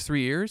the next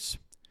 3 years,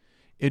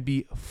 it'd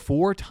be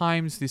 4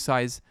 times the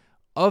size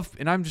of,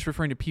 and I'm just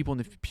referring to people in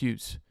the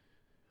pews,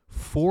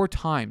 4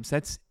 times.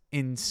 That's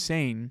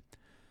insane.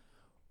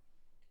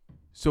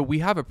 So we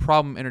have a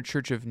problem in our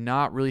church of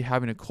not really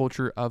having a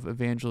culture of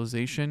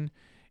evangelization,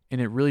 and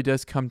it really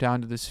does come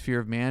down to this fear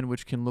of man,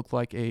 which can look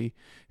like a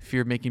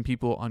fear of making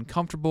people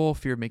uncomfortable,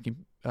 fear of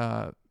making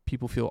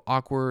people feel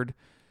awkward,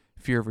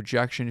 fear of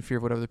rejection, fear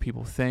of what other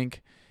people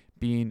think,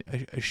 being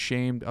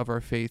ashamed of our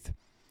faith.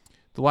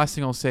 The last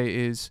thing I'll say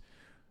is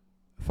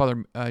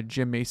Father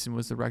Jim Mason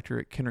was the rector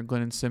at Kinder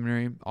Glennon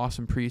Seminary,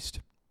 awesome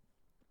priest.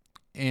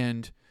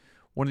 And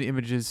one of the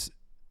images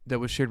that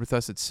was shared with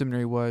us at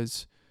seminary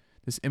was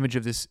this image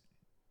of this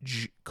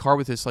car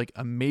with this like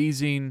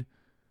amazing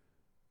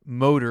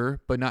motor,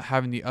 but not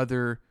having the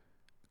other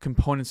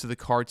components of the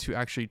car to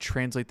actually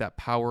translate that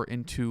power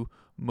into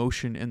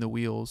motion in the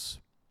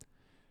wheels.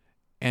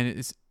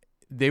 And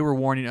they were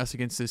warning us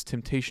against this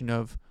temptation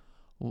of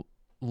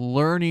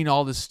learning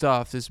all this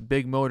stuff, this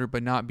big motor,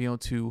 but not being able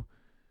to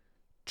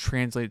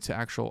translate it to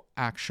actual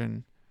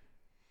action.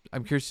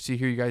 I'm curious to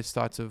hear you guys'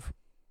 thoughts of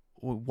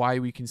why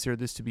we consider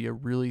this to be a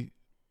really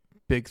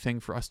big thing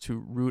for us to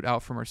root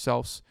out from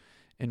ourselves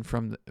and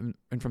from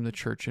the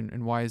church,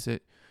 and why is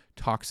it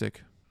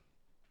toxic?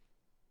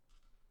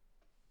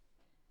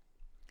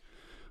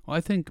 Well,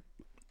 I think,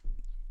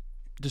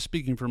 just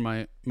speaking from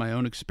my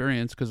own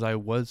experience, because I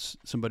was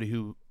somebody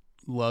who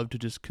loved to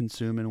just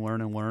consume and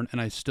learn, and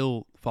I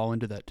still fall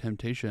into that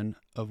temptation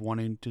of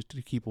wanting just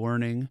to keep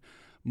learning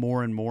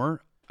more and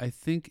more. I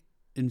think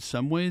in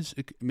some ways,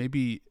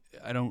 maybe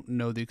I don't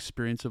know the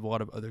experience of a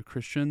lot of other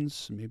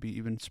Christians, maybe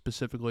even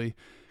specifically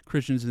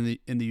Christians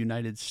in the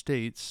United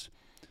States,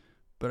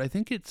 but I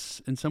think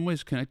it's in some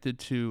ways connected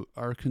to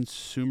our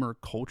consumer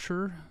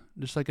culture,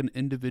 just like an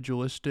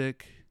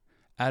individualistic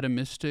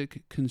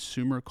atomistic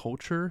consumer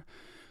culture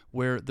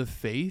where the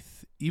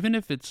faith, even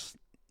if it's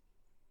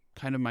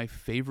kind of my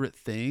favorite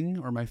thing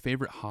or my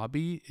favorite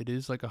hobby, it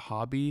is like a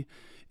hobby.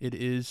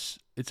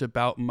 It's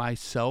about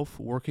myself,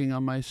 working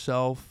on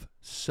myself,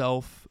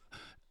 self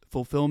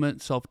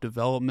fulfillment, self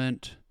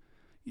development,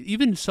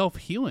 even self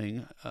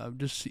healing,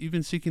 just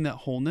even seeking that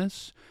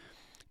wholeness.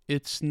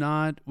 It's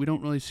not, we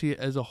don't really see it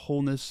as a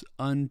wholeness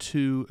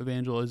unto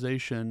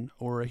evangelization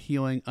or a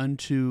healing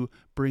unto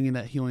bringing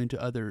that healing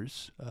to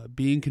others,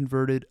 being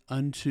converted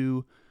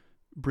unto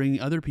bringing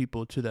other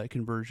people to that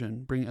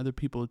conversion, bringing other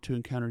people to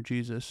encounter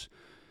Jesus.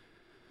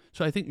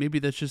 So I think maybe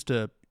that's just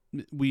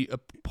we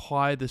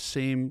apply the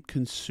same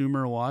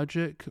consumer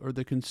logic or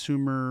the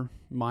consumer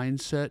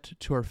mindset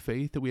to our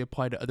faith that we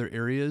apply to other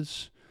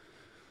areas.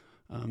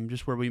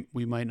 Just where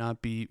we might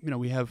not be,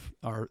 we have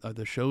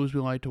the shows we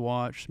like to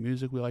watch,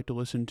 music we like to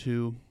listen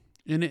to,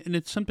 and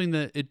it's something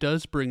that it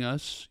does bring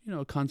us,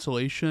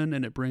 consolation,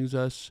 and it brings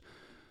us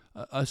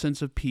a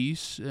sense of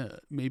peace.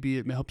 Maybe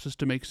it helps us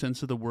to make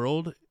sense of the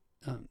world,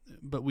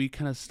 but we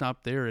kind of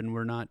stop there, and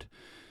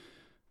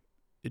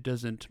it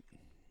doesn't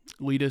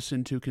lead us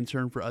into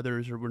concern for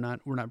others, or we're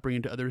not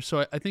bringing to others.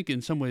 So I think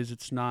in some ways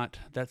it's not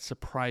that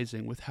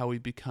surprising with how we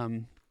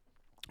become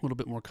a little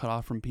bit more cut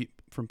off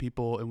from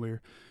people, and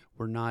we're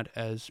not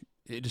as,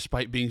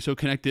 despite being so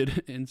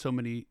connected in so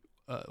many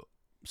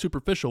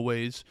superficial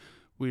ways,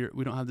 we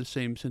don't have the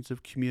same sense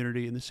of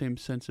community and the same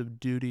sense of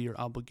duty or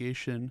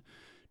obligation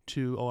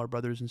to all our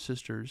brothers and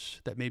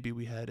sisters that maybe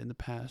we had in the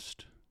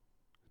past.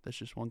 That's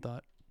just one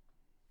thought.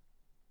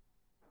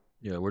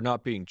 Yeah, we're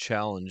not being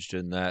challenged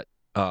in that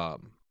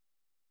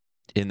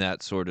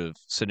sort of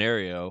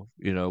scenario.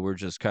 We're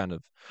just kind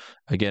of,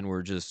 again,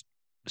 we're just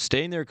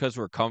staying there because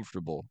we're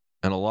comfortable.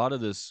 And a lot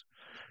of this,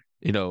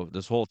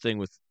 this whole thing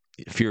with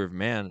fear of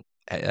man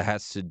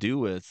has to do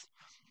with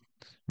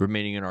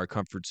remaining in our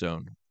comfort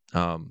zone.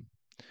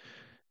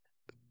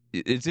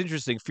 It's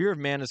interesting. Fear of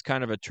man is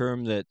kind of a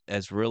term that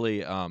has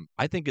really,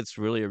 I think it's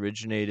really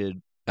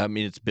originated. I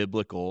mean, it's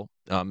biblical.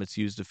 It's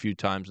used a few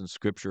times in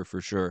Scripture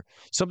for sure.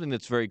 Something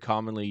that's very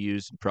commonly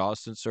used in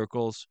Protestant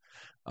circles.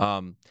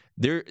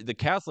 The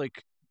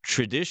Catholic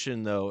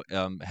tradition, though,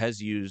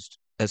 has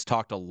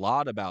talked a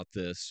lot about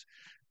this.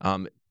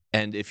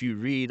 And if you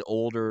read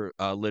older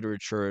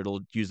literature,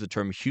 it'll use the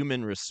term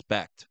human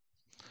respect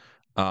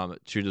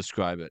to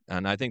describe it.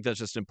 And I think that's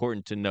just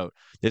important to note.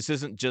 This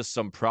isn't just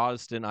some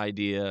Protestant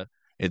idea.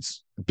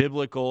 It's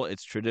biblical.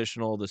 It's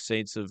traditional.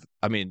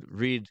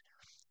 Read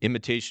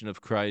Imitation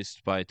of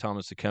Christ by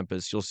Thomas à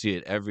Kempis. You'll see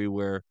it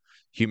everywhere.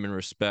 Human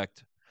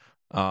respect.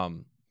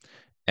 And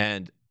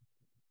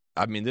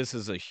I mean, this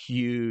is a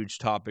huge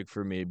topic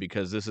for me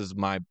because this is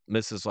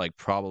like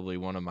probably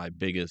one of my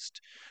biggest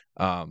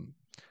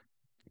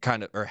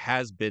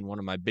has been one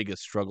of my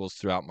biggest struggles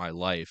throughout my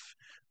life,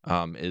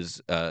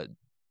 is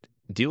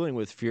dealing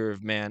with fear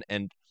of man.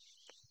 And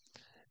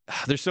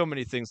there's so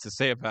many things to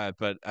say about it,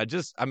 but I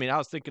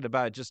was thinking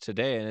about it just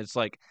today, and it's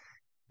like,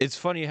 it's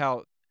funny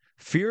how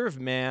fear of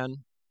man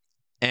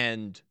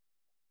and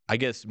I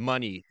guess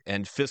money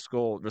and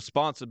fiscal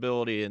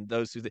responsibility and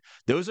those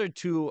are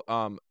two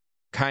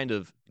kind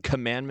of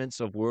commandments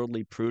of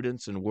worldly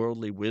prudence and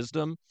worldly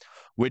wisdom,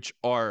 which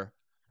are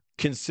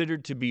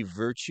considered to be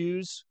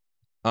virtues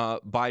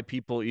by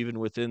people even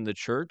within the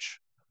church.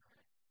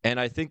 And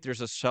I think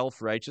there's a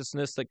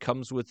self-righteousness that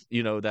comes with,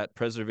 that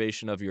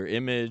preservation of your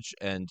image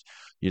and,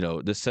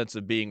 the sense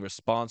of being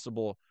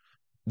responsible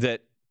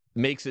that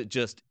makes it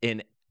just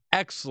an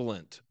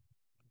excellent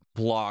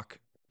block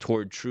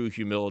toward true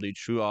humility,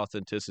 true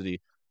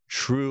authenticity,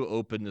 true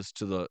openness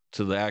to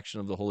the action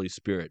of the Holy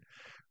Spirit.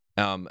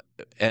 I might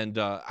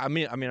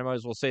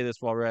as well say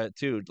this while we're at it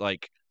too.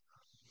 Like,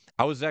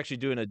 I was actually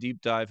doing a deep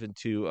dive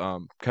into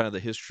kind of the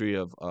history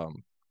of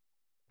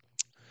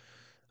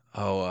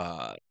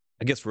I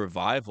guess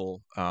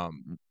revival,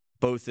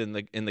 both in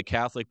the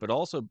Catholic, but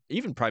also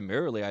even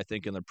primarily, I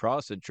think, in the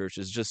Protestant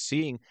churches, just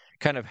seeing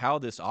kind of how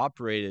this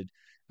operated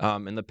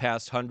in the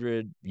past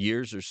 100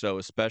 years or so,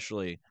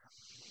 especially.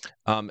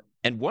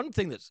 And one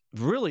thing that's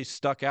really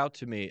stuck out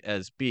to me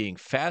as being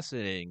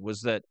fascinating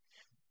was that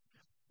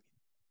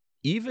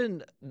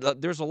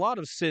there's a lot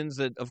of sins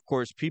that, of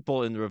course,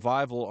 people in the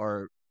revival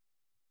are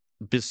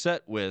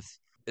beset with.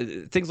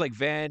 Things like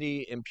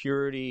vanity,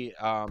 impurity,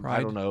 I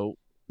Pride. don't know,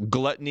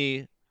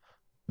 gluttony,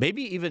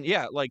 maybe even,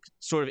 like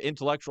sort of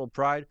intellectual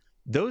pride.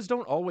 Those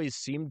don't always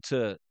seem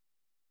to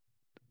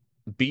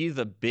be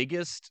the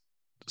biggest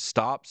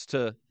stops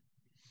to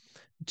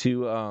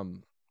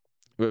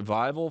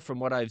revival from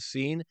what I've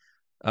seen.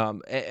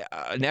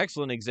 An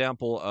excellent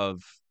example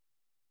of,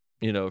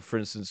 for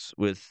instance,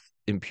 with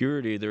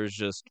impurity, there's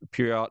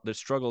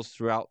struggles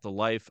throughout the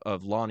life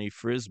of Lonnie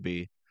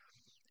Frisbee,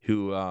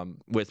 who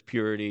with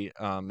purity,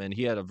 and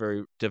he had a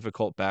very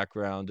difficult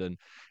background, and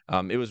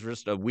it was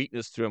just a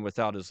weakness to him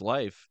without his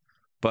life.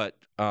 But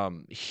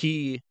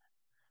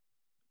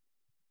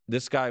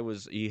this guy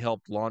he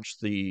helped launch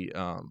the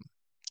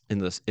in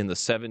the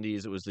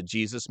 70s, it was the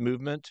Jesus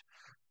movement,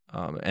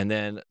 and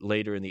then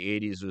later in the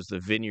 80s was the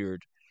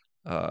Vineyard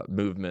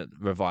movement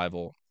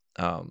revival,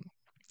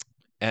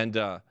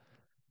 and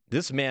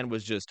this man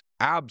was just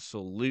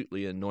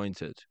absolutely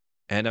anointed.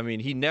 And I mean,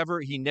 he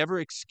never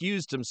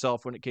excused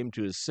himself when it came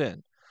to his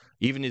sin.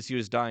 Even as he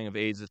was dying of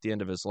AIDS at the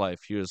end of his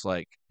life, he was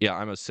like, "Yeah,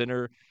 I'm a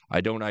sinner.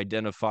 I don't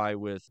identify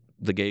with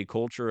the gay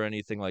culture or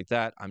anything like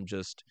that. I'm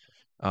just,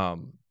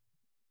 um,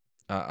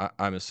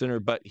 I'm a sinner."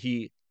 But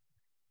he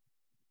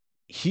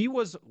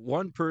was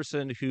one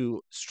person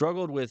who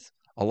struggled with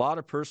a lot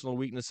of personal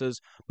weaknesses,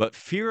 but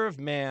fear of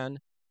man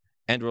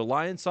and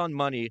reliance on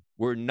money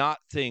were not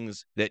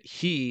things that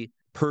he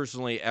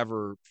personally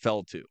ever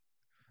fell to.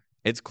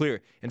 It's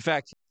clear. In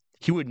fact,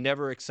 he would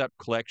never accept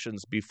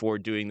collections before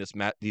doing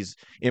these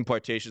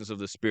impartations of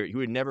the Spirit. He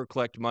would never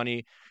collect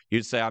money. He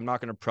would say, "I'm not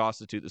going to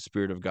prostitute the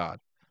Spirit of God."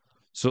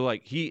 So,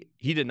 like, he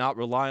did not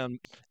rely on,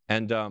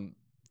 and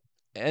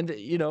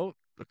a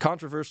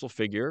controversial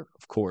figure,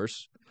 of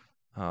course.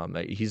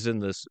 He's in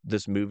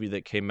this movie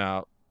that came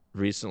out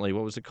recently.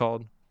 What was it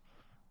called?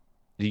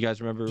 Do you guys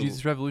remember?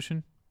 Jesus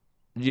Revolution.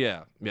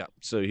 Yeah, yeah.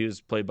 So he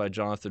was played by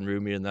Jonathan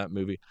Rumi in that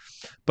movie.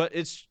 But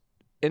it's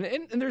and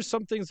there's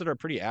some things that are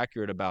pretty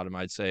accurate about him,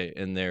 I'd say,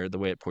 in there, the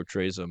way it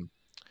portrays him.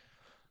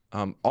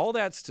 All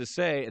that's to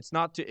say, it's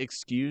not to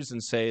excuse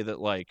and say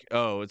that, like,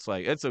 oh, it's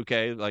like it's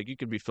okay, like you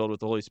can be filled with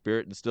the Holy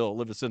Spirit and still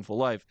live a sinful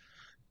life.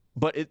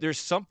 But there's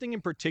something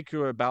in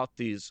particular about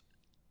these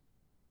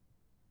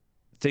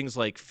things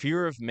like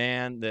fear of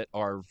man that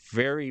are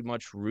very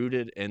much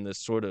rooted in this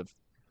sort of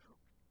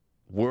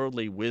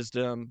worldly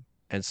wisdom,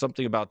 and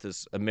something about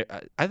this,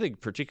 I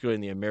think, particularly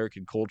in the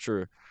American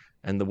culture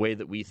and the way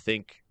that we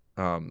think,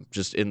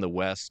 just in the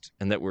West,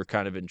 and that we're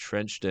kind of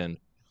entrenched in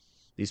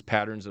these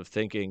patterns of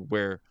thinking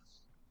where,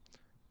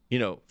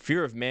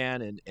 fear of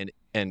man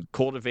and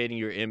cultivating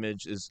your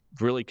image is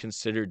really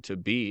considered to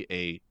be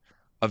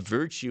a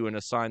virtue and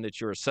a sign that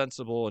you're a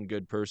sensible and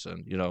good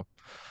person.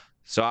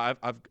 So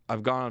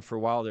I've gone on for a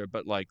while there,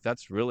 but like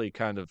that's really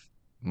kind of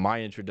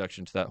my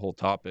introduction to that whole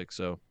topic.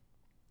 So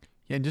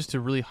Yeah, and just to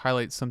really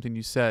highlight something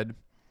you said,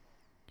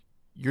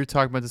 you're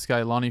talking about this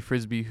guy, Lonnie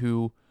Frisbee,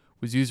 who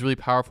was used really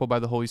powerful by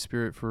the Holy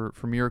Spirit for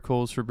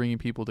miracles, for bringing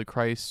people to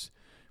Christ,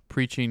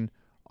 preaching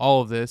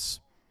all of this,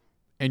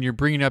 and you're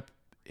bringing up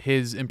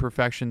his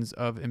imperfections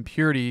of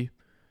impurity,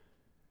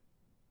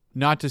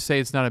 not to say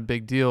it's not a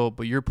big deal,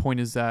 but your point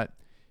is that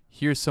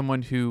here's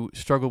someone who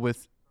struggled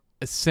with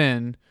a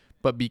sin,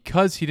 but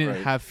because he didn't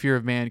Right. have fear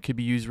of man, could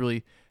be used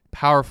really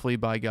powerfully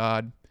by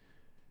God.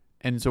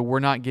 And so we're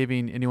not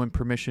giving anyone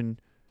permission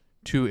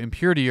to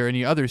impurity or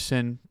any other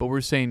sin, but we're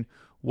saying,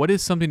 what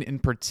is something in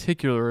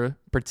particular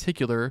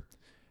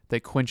that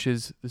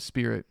quenches the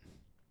spirit?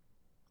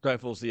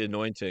 stifles the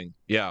anointing.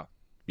 Yeah,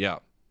 yeah.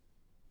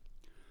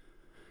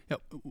 Yeah,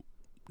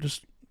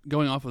 just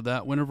going off of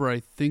that, whenever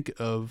I think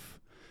of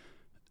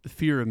the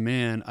fear of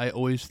man, I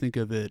always think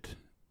of it,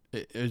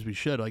 as we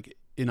should, like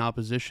in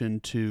opposition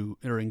to,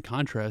 or in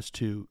contrast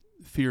to,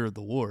 fear of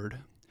the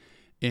Lord.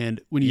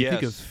 And when you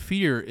think of Yes.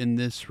 fear in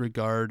this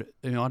regard,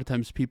 a lot of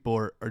times people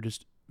are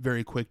just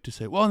very quick to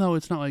say, well, no,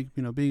 it's not like,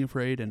 being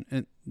afraid,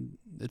 and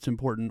it's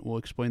important. We'll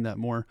explain that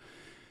more.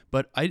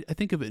 But I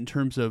think of it in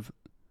terms of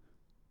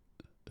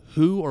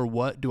who or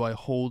what do I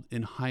hold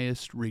in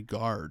highest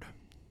regard?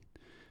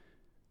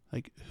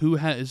 Like, who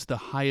has the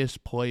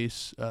highest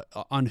place,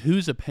 on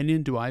whose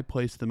opinion do I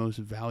place the most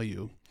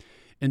value?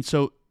 And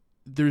so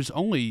there's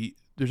only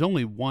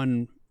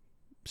one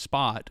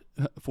spot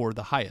for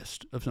the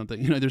highest of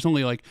something. There's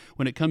only, like,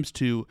 when it comes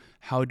to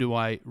how do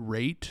I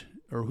rate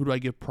or who do I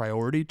give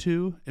priority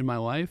to in my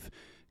life,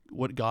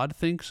 what God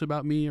thinks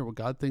about me or what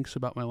God thinks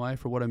about my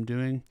life or what I'm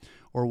doing,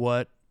 or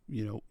what,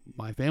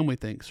 my family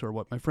thinks or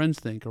what my friends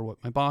think or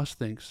what my boss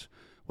thinks,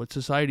 what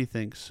society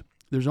thinks.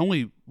 There's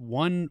only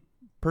one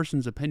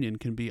person's opinion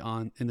can be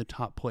in the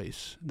top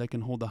place, that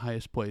can hold the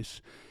highest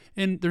place.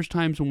 And there's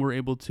times when we're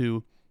able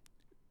to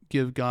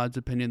give God's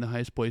opinion the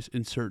highest place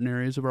in certain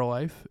areas of our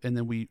life, and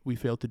then we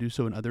fail to do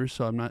so in others.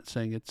 So I'm not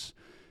saying it's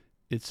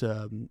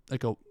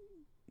like a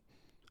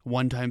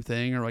one-time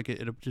thing, or like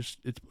it's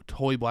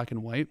totally black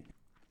and white.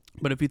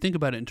 But if you think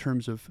about it in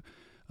terms of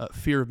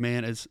fear of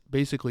man as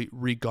basically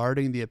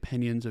regarding the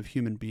opinions of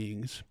human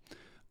beings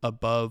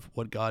above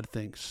what God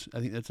thinks, I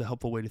think that's a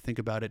helpful way to think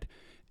about it.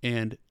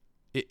 And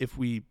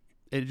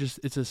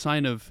it's a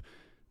sign of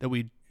that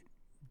we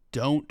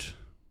don't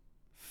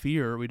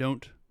fear, we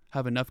don't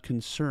have enough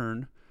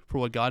concern for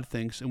what God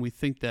thinks, and we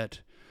think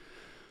that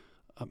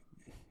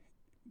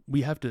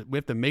we have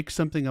to make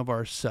something of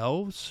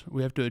ourselves.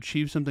 We have to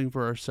achieve something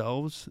for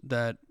ourselves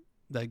that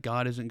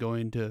God isn't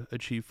going to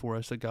achieve for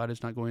us, that God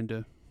is not going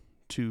to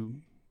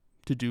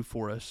do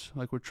for us.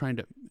 Like, we're trying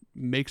to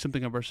make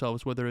something of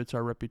ourselves, whether it's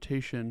our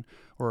reputation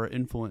or our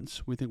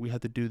influence. We think we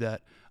have to do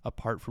that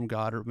apart from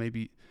God, or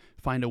maybe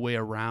find a way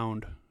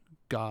around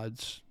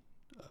God's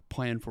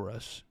plan for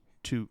us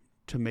to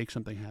make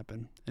something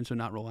happen, and so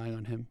not relying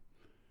on him.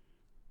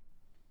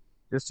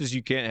 Just as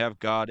you can't have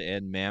God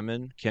and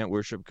mammon, can't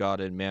worship God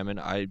and mammon,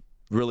 I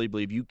really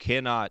believe you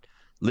cannot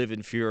live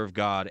in fear of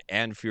God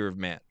and fear of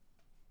man.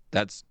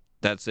 That's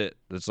it.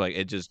 It's like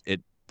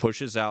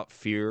pushes out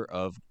fear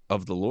of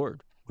the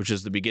Lord, which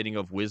is the beginning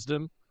of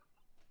wisdom.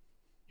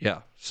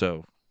 Yeah.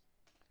 So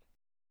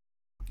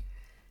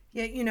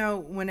Yeah,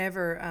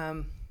 whenever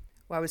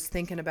I was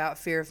thinking about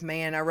fear of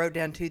man, I wrote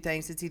down two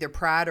things. It's either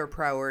pride or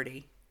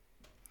priority.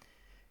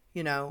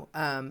 You know,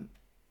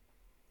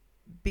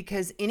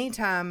 because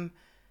anytime,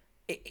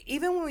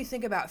 even when we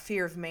think about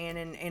fear of man,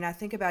 and I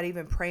think about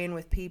even praying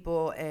with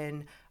people,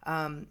 and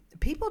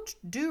people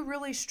do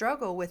really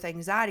struggle with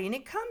anxiety, and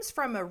it comes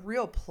from a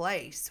real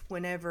place.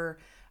 Whenever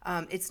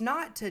it's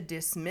not to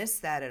dismiss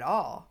that at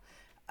all,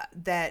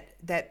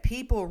 that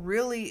people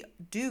really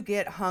do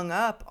get hung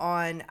up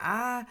on.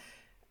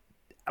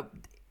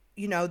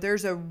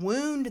 There's a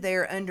wound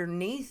there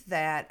underneath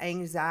that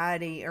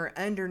anxiety, or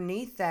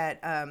underneath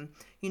that,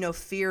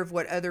 fear of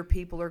what other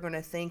people are going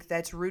to think,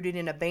 that's rooted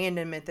in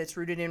abandonment, that's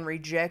rooted in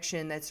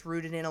rejection, that's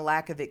rooted in a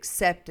lack of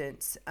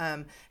acceptance.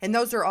 And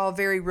those are all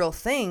very real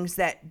things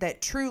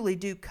that truly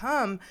do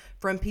come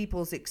from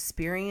people's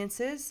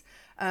experiences.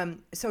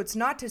 So it's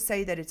not to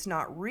say that it's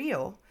not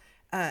real,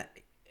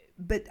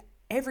 but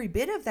every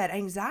bit of that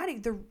anxiety,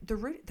 the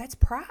root, that's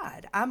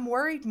pride. I'm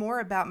worried more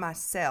about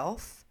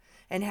myself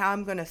and how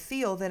I'm going to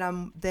feel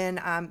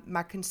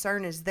my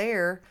concern is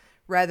there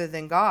rather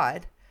than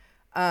God,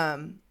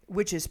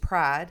 which is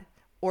pride,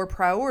 or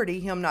priority,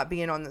 him not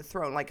being on the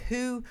throne. Like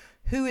who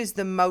is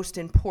the most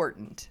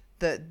important?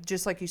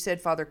 Just like you said,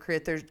 Father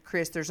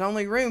Chris, there's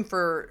only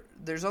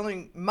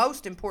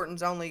most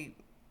important's only,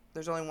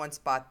 there's only one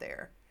spot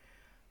there.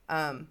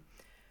 And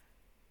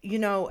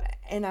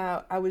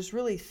I was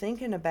really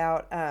thinking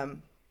about,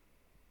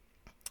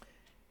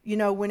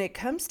 when it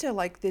comes to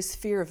like this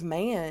fear of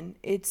man,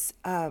 it's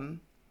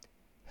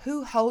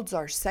who holds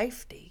our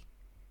safety?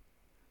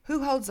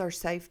 Who holds our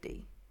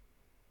safety?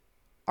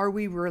 Are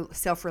we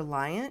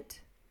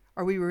self-reliant?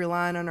 Are we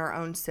relying on our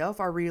own self?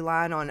 Are we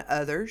relying on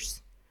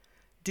others?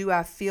 Do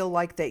I feel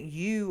like that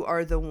you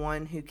are the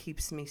one who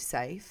keeps me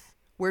safe?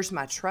 Where's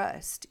my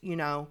trust?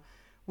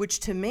 Which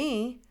to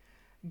me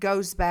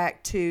goes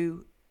back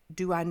to,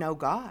 do I know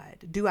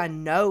God? Do I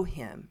know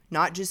him?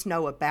 Not just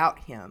know about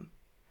him.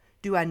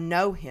 Do I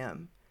know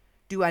him?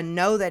 Do I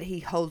know that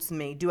he holds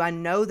me? Do I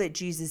know that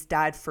Jesus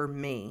died for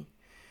me?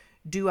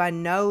 Do I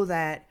know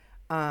that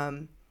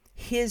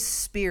his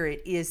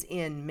spirit is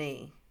in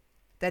me?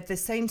 That the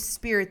same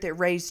spirit that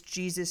raised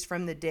Jesus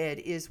from the dead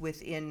is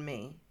within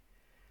me?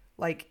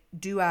 Like,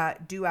 do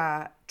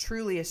I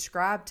truly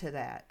ascribe to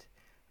that?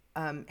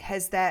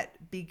 Has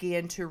that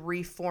began to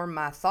reform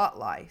my thought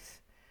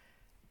life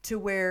to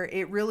where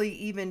it really,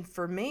 even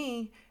for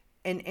me,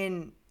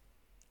 and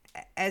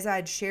as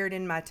I'd shared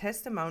in my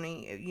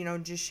testimony,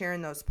 just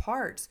sharing those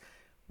parts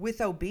with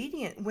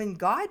obedience, when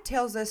God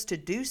tells us to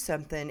do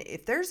something,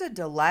 if there's a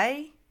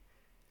delay,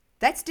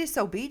 that's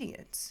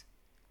disobedience.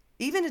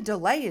 Even a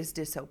delay is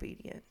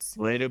disobedience.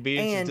 delayed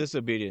obedience is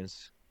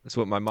disobedience. That's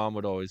what my mom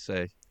would always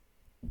say.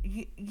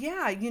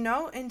 Yeah,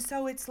 and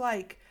so it's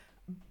like,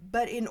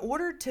 but in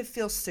order to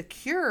feel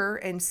secure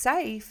and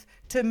safe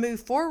to move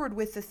forward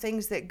with the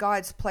things that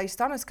God's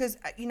placed on us, because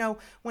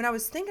when I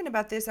was thinking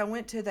about this, I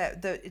went to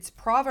it's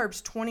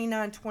Proverbs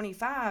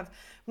 29:25,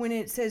 when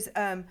it says,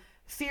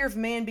 fear of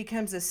man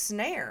becomes a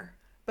snare,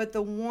 but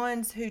the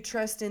ones who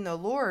trust in the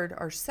Lord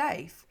are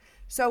safe.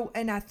 So,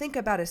 and I think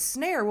about a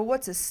snare. Well,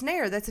 what's a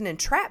snare? That's an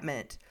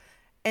entrapment,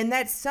 and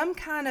that's some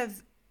kind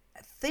of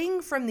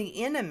thing from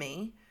the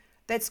enemy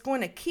that's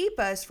going to keep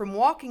us from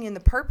walking in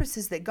the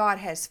purposes that God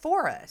has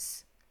for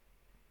us.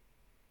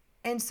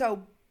 And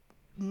so,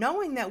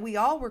 knowing that we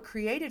all were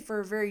created for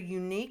a very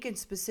unique and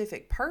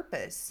specific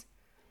purpose,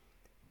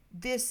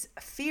 this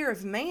fear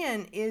of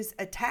man is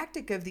a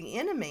tactic of the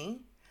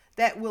enemy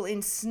that will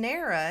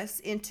ensnare us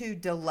into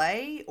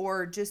delay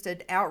or just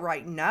an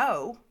outright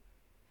no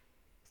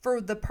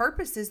for the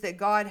purposes that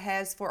God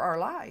has for our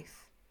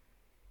life.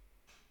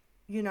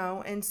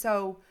 And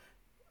so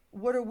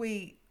what are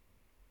we,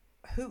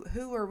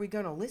 who are we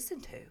going to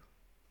listen to?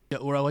 Yeah,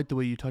 or I like the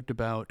way you talked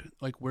about,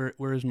 like,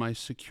 where is my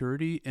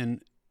security?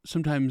 And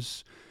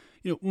sometimes,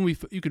 when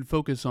you can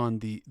focus on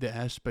the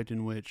aspect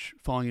in which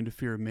falling into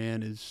fear of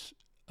man is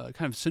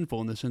kind of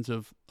sinful, in the sense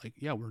of, like,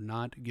 yeah, we're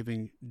not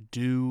giving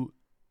due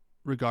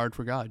regard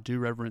for God, due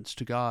reverence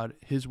to God,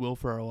 his will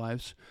for our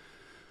lives.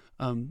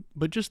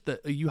 But just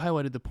that you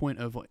highlighted the point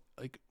of,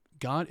 like,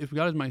 God, if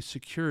God is my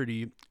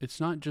security, it's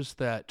not just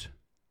that.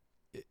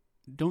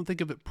 Don't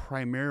think of it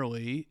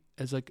primarily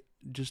as like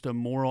just a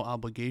moral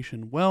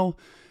obligation. Well,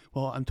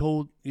 I'm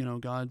told,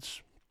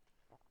 God's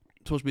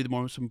supposed to be the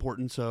most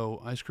important,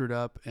 so I screwed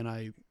up and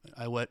I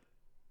let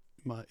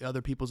my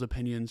other people's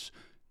opinions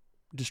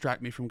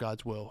distract me from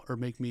God's will, or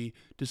make me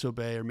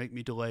disobey, or make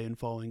me delay in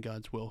following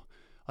God's will.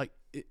 Like,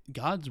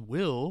 God's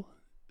will,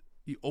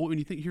 when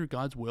you hear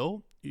God's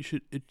will,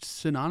 it's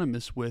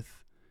synonymous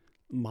with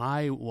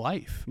my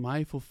life,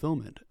 my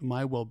fulfillment,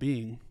 my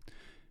well-being.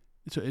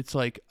 So it's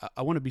like,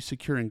 I want to be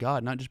secure in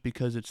God, not just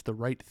because it's the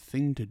right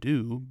thing to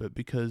do, but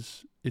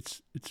because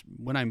it's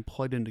when I'm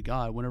plugged into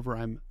God, whenever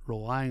I'm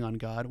relying on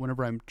God,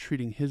 whenever I'm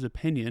treating his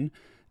opinion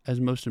as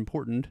most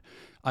important,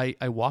 I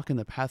walk in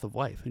the path of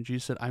life. And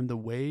Jesus said, I'm the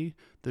way,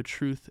 the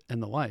truth,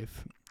 and the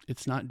life.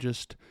 It's not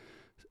just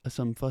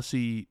some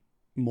fussy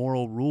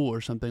moral rule or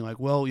something like,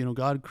 well,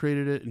 God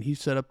created it and he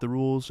set up the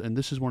rules, and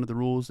this is one of the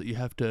rules that you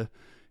have to,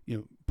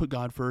 put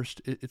God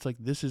first. It's like,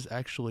 this is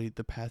actually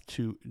the path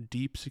to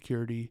deep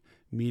security,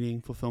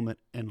 meaning, fulfillment,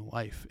 and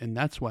life. And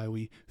that's why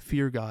we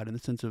fear God, in the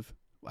sense of,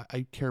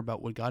 I care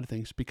about what God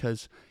thinks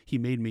because he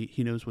made me.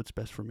 He knows what's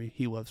best for me.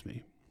 He loves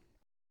me.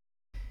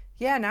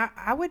 Yeah, and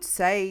I would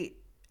say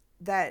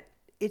that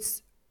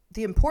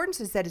the importance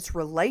is that it's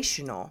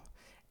relational.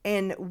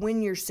 And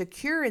when you're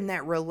secure in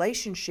that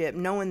relationship,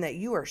 knowing that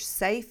you are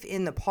safe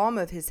in the palm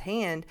of his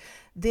hand,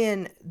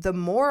 then the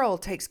moral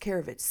takes care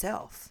of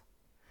itself.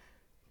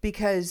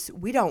 Because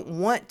we don't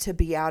want to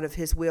be out of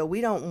his will.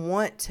 We don't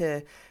want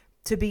to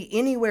be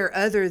anywhere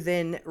other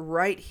than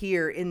right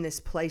here in this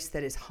place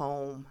that is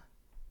home.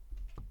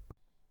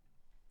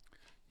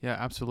 Yeah,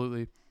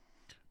 absolutely.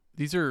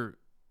 These are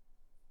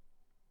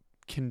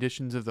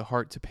conditions of the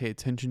heart to pay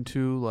attention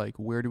to, like,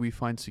 where do we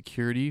find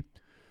security?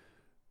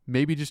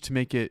 Maybe just to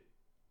make it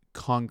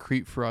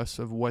concrete for us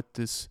of what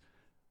this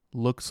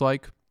looks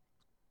like,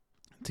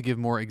 to give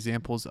more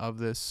examples of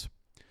this.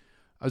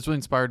 I was really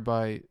inspired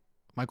by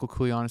Michael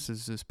Koulianis.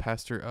 Is this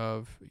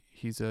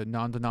he's a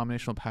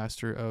non-denominational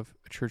pastor of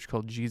a church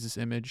called Jesus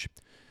Image.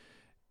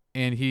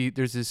 And he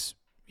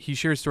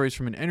shares stories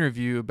from an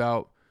interview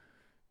about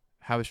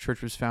how his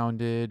church was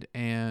founded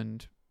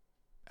and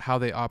how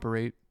they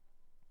operate.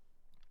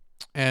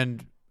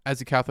 And as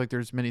a Catholic,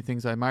 there's many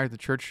things I admire at the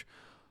church.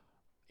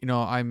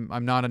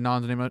 I'm not a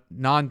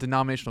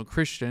non-denominational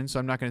Christian, so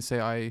I'm not going to say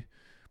I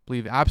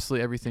believe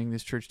absolutely everything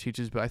this church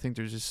teaches, but I think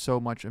there's just so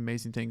much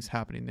amazing things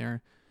happening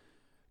there.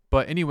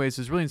 But anyways,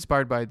 I was really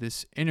inspired by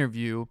this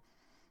interview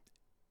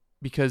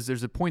because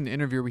there's a point in the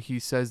interview where he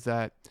says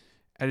that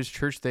at his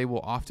church, they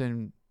will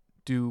often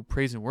do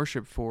praise and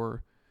worship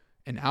for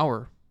an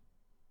hour.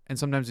 And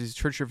sometimes these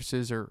church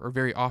services are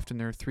very often,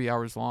 they're 3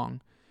 hours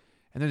long.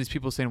 And then these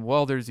people saying,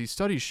 well, there's these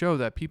studies show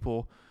that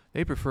people,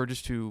 they prefer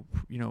just to,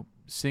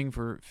 sing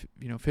for,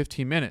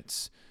 15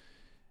 minutes.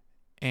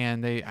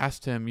 And they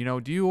asked him,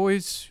 do you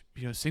always,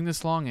 sing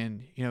this long?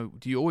 And,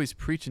 do you always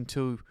preach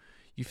until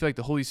you feel like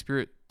the Holy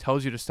Spirit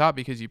tells you to stop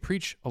because you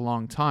preach a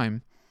long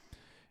time?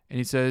 And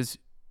he says,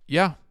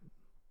 yeah,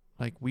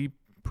 like we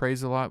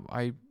praise a lot.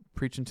 I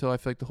preach until I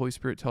feel like the Holy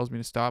Spirit tells me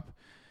to stop.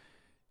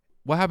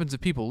 What happens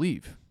if people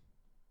leave?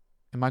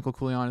 And Michael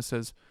Koulianis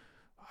says,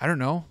 I don't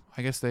know.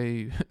 I guess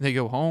they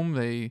go home,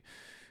 they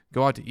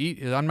go out to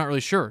eat. I'm not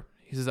really sure.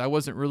 He says, I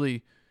wasn't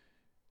really,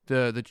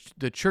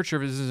 the church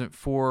service isn't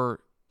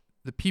for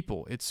the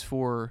people. It's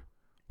for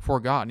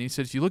God. And he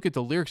says, you look at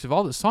the lyrics of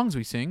all the songs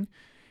we sing.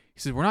 He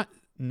says,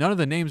 none of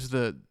the names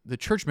of the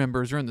church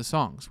members are in the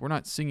songs. We're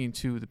not singing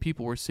to the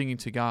people. We're singing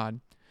to God.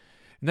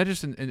 And that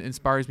just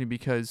inspires me,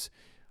 because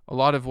a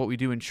lot of what we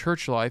do in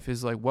church life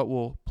is like what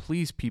will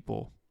please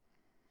people,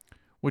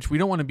 which we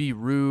don't want to be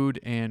rude,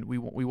 and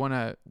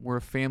we're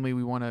a family.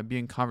 We want to be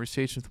in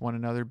conversation with one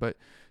another. But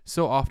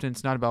so often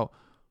it's not about,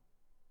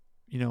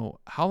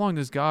 how long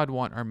does God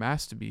want our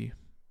Mass to be?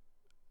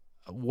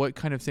 What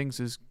kind of things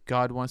does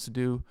God wants to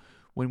do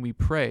when we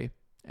pray?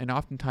 And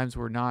oftentimes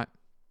we're not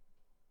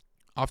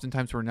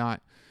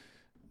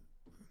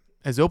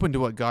as open to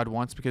what God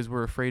wants because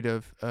we're afraid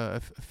of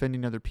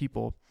offending other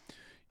people.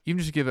 Even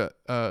just to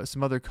give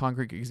some other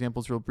concrete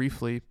examples real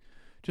briefly,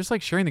 just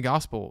like sharing the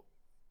gospel.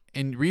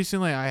 And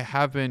recently I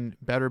have been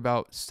better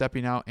about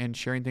stepping out and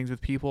sharing things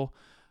with people.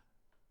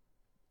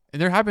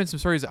 And there have been some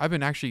stories that I've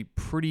been actually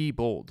pretty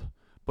bold.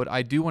 But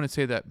I do want to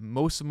say that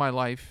most of my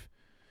life,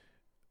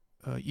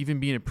 even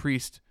being a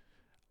priest,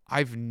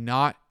 I've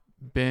not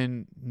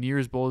been near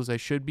as bold as I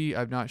should be.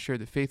 I've not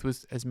shared the faith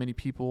with as many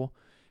people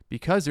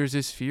because there's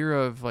this fear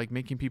of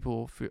making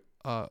people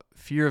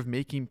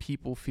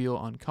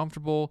feel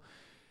uncomfortable,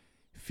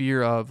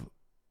 fear of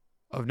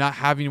not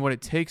having what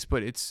it takes,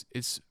 but it's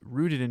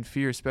rooted in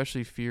fear,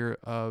 especially fear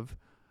of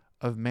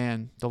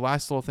man. The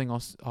last little thing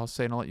I'll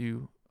say, and I'll let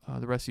you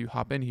the rest of you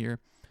hop in here.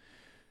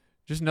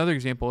 Just another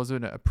example is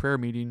in a prayer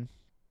meeting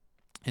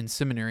in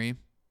seminary.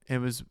 It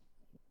was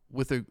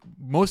with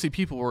mostly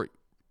people were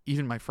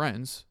even my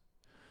friends,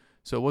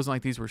 so it wasn't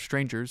like these were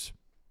strangers.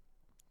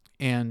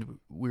 And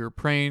we were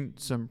praying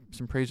some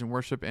praise and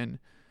worship, and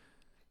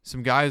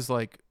some guys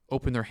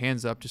opened their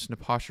hands up just in a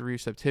posture of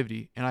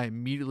receptivity, and I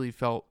immediately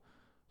felt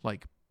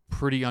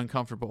pretty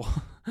uncomfortable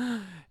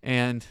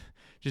and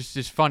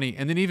just funny.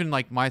 And then even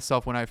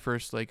myself, when I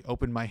first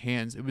opened my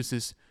hands, it was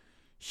this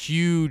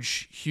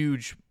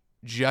huge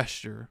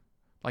gesture,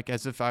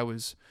 as if I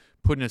was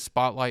put in a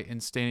spotlight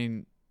and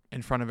standing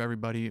in front of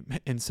everybody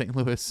in St.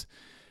 Louis.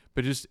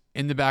 But just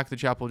in the back of the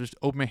chapel, just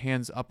open my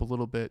hands up a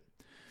little bit.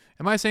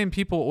 Am I saying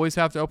people always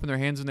have to open their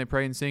hands when they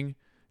pray and sing?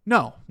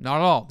 No, not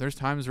at all. There's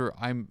times where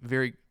I'm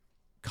very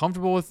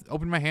comfortable with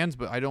opening my hands,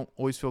 but I don't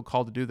always feel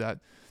called to do that.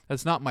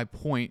 That's not my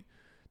point.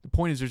 The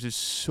point is there's just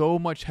so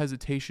much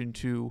hesitation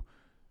to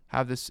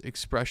have this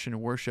expression of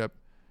worship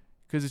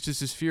because it's just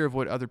this fear of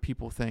what other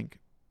people think.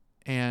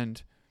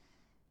 And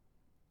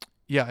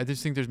yeah, I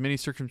just think there's many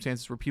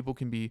circumstances where people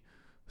can be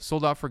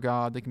sold out for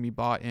God, they can be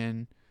bought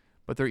in,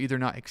 but they're either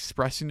not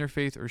expressing their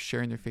faith or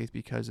sharing their faith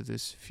because of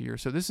this fear.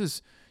 So this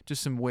is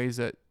just some ways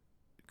that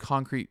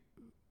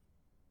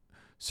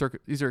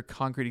these are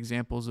concrete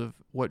examples of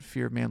what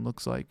fear of man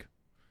looks like.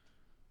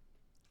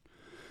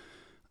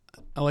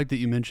 I like that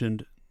you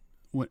mentioned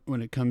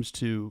when it comes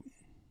to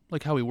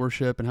like how we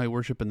worship and how we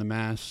worship in the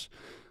Mass,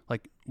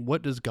 like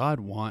what does God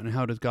want and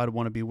how does God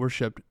want to be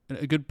worshiped?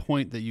 A good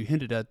point that you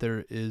hinted at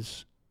there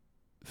is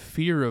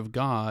fear of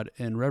God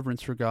and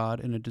reverence for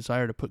God and a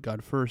desire to put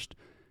God first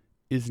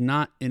is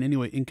not in any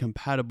way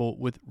incompatible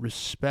with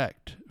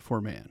respect for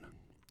man.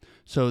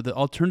 So the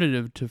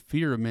alternative to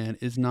fear of man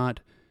is not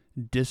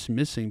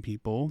dismissing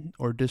people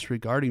or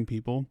disregarding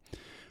people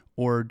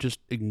or just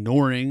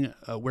ignoring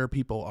where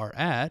people are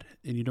at,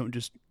 and you don't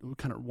just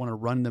kind of want to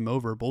run them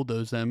over,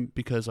 bulldoze them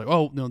because like,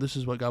 oh, no, this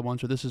is what God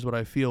wants or this is what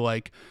I feel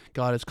like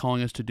God is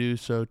calling us to do,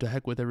 so to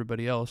heck with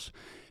everybody else.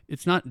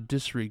 It's not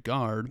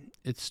disregard.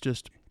 It's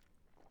just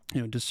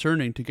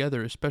discerning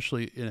together,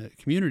 especially in a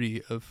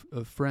community of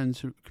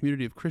friends,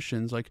 community of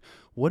Christians, like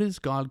what is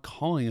God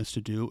calling us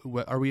to do?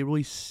 Are we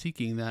really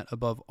seeking that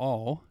above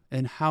all?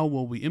 And how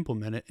will we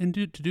implement it? And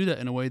to do that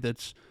in a way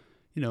that's,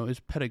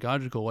 is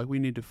pedagogical. Like we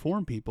need to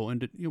form people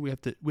and we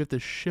have to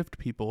shift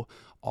people,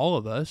 all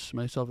of us,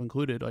 myself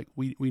included, like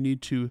we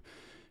need to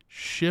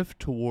shift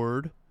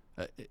toward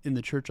in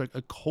the church, like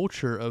a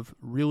culture of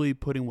really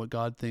putting what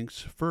God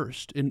thinks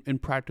first in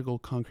practical,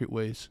 concrete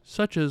ways,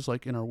 such as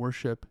like in our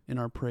worship, in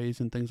our praise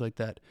and things like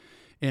that.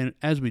 And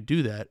as we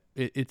do that,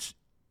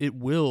 it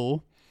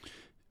will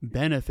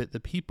benefit the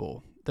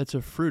people. That's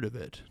a fruit of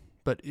it.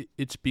 But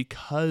it's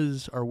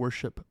because our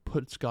worship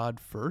puts God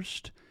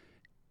first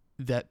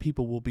that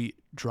people will be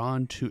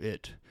drawn to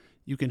it.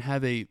 You can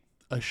have a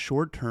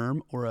short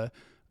term or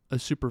a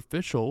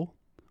superficial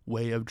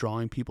way of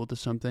drawing people to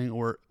something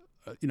or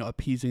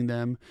appeasing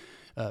them,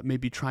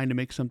 maybe trying to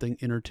make something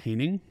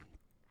entertaining.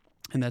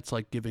 And that's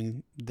like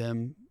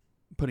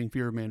putting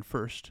fear of man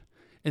first.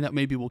 And that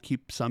maybe will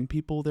keep some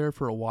people there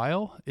for a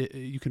while.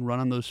 You can run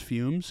on those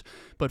fumes,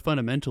 but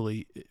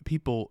fundamentally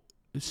people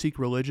seek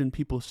religion,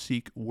 people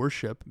seek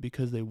worship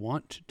because they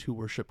want to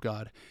worship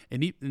God.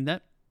 And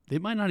that they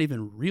might not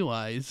even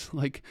realize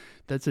like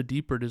that's a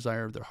deeper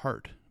desire of their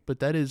heart, but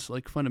that is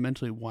like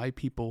fundamentally why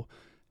people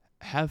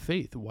have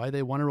faith, why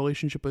they want a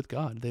relationship with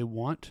God. They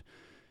want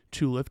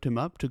to lift him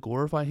up, to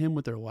glorify him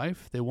with their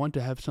life. They want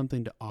to have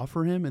something to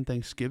offer him in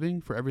thanksgiving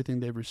for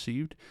everything they've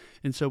received.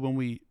 And so when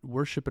we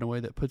worship in a way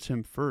that puts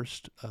him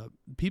first,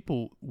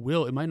 people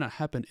will, it might not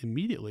happen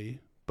immediately,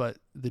 but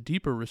the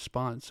deeper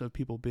response of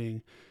people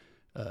being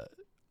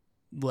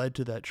led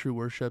to that true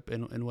worship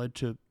and led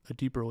to a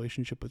deeper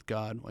relationship with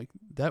God, like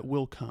that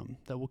will come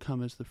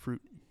as the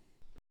fruit.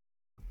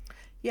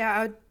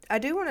 Yeah, I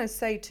do want to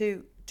say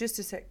too, just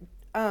a sec,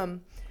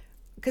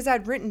 because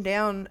I'd written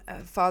down,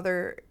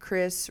 Father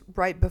Chris,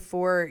 right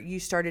before you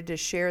started to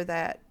share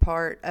that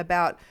part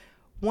about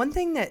one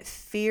thing that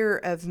fear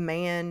of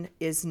man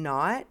is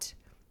not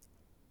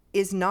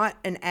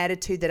an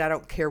attitude that I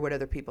don't care what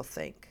other people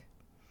think.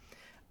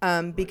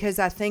 Because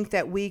I think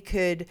that we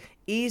could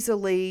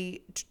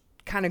easily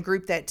kind of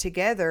group that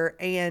together.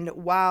 And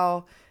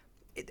while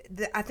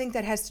I think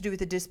that has to do with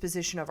the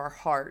disposition of our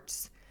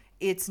hearts,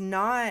 it's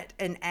not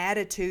an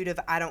attitude of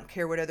I don't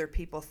care what other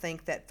people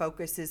think that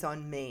focuses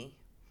on me.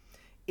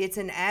 It's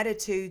an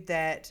attitude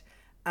that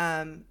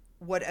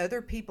what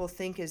other people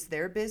think is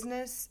their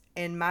business,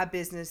 and my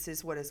business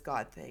is what does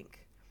God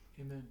think.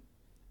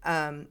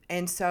 Amen.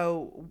 And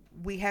so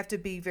we have to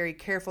be very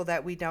careful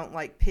that we don't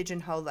like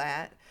pigeonhole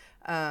that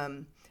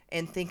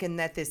and thinking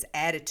that this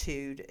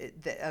attitude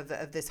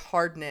of this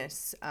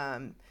hardness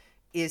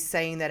is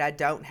saying that I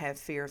don't have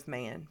fear of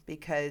man,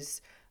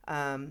 because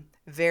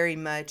very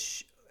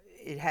much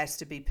it has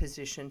to be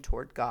positioned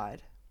toward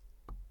God.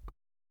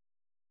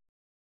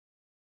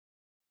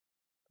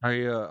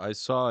 I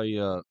saw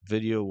a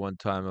video one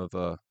time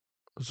of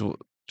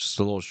just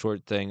a little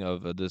short thing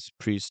of this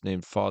priest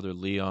named Father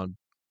Leon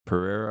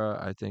Pereira,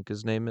 I think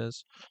his name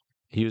is.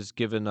 He was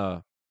given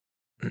a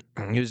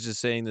he was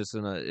just saying this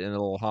in a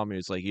little homily.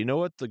 It's like, you know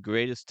what the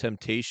greatest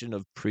temptation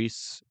of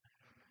priests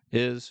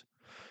is?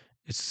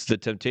 It's the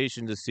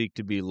temptation to seek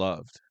to be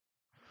loved.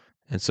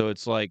 And so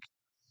it's like,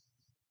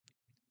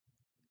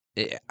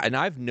 and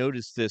I've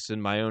noticed this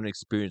in my own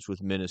experience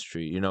with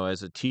ministry,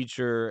 as a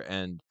teacher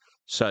and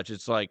such.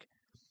 It's like,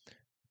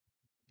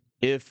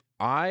 if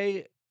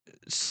I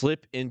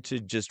slip into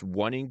just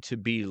wanting to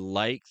be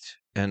liked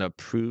and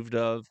approved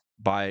of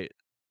by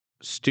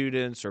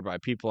students or by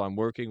people I'm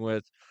working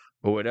with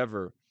or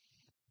whatever,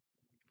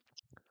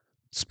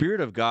 Spirit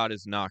of God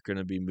is not going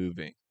to be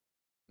moving.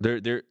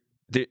 It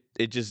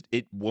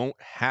won't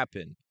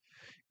happen.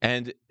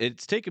 And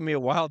it's taken me a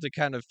while to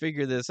kind of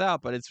figure this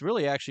out, but it's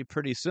really actually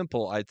pretty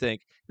simple, I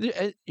think.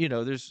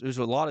 There's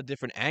a lot of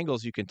different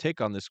angles you can take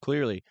on this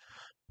clearly,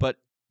 but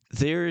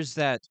there's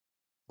that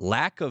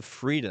lack of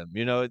freedom.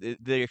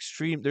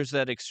 There's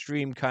that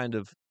extreme kind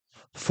of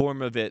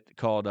form of it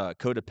called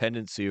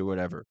codependency or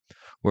whatever,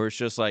 where it's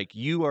just like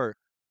you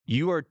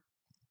you are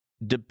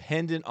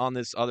dependent on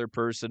this other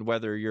person,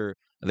 whether you're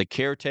the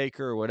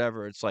caretaker or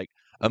whatever. It's like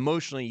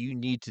emotionally you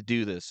need to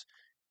do this.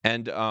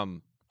 And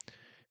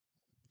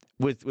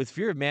with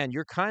fear of man,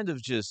 you're kind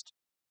of just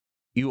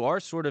you are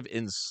sort of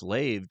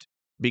enslaved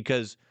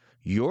because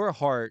your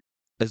heart,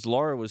 as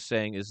Laura was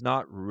saying, is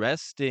not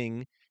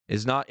resting,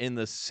 is not in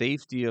the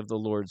safety of the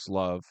Lord's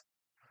love.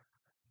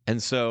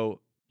 And so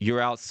you're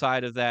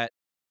outside of that,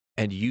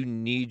 and you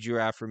need your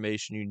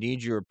affirmation, you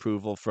need your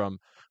approval from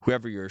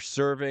whoever you're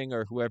serving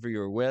or whoever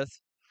you're with.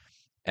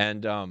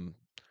 And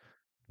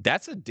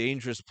that's a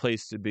dangerous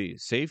place to be.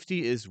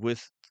 Safety is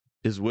with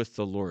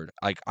the Lord.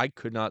 Like, I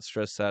could not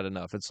stress that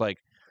enough. It's like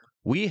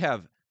we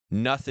have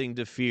nothing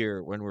to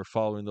fear when we're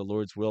following the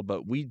Lord's will,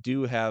 but we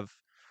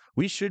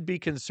should be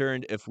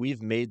concerned if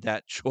we've made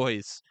that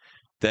choice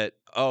that,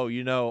 oh,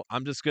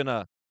 I'm just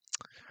gonna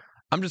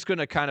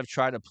kind of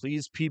try to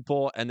please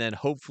people, and then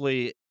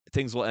hopefully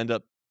things will end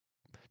up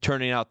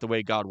turning out the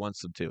way God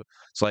wants them to.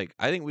 It's like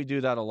I think we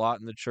do that a lot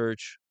in the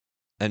church,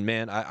 and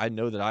man, I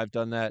know that I've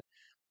done that,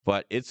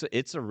 but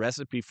it's a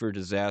recipe for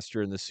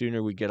disaster, and the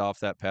sooner we get off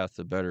that path,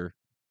 the better.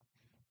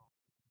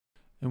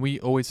 And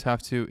we always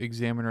have to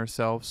examine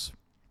ourselves.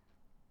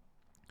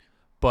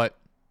 But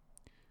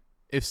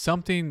if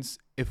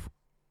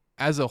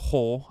as a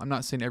whole, I'm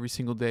not saying every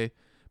single day,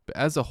 but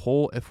as a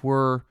whole, if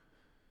we're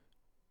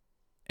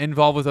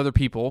involved with other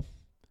people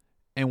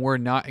and we're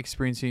not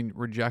experiencing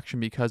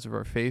rejection because of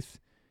our faith,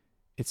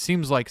 it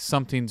seems like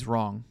something's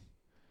wrong,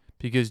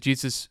 because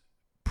Jesus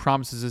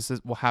promises us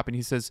this will happen.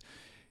 He says,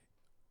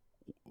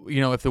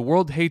 if the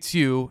world hates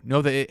you,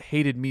 know that it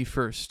hated me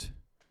first.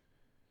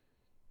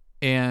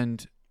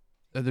 And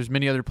there's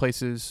many other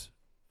places,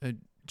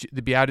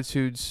 the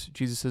Beatitudes,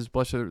 Jesus says,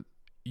 blessed are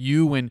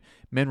you when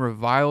men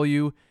revile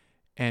you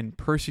and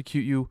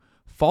persecute you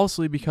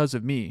falsely because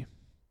of me.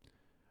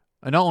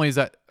 And not only is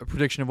that a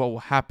prediction of what will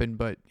happen,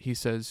 but he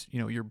says,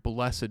 you're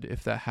blessed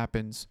if that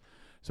happens.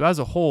 So as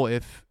a whole,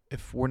 if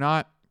we're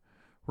not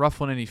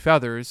ruffling any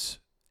feathers,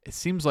 it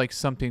seems like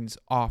something's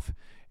off.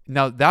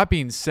 Now, that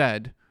being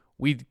said,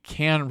 we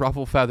can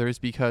ruffle feathers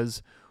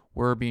because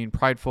we're being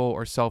prideful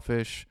or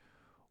selfish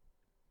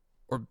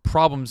or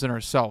problems in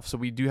ourselves. So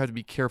we do have to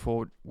be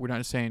careful. We're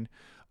not saying,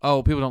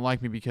 oh, people don't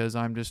like me because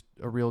I'm just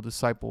a real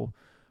disciple.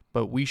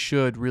 But we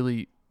should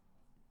really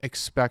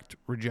expect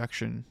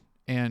rejection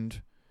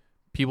and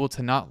people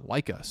to not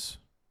like us.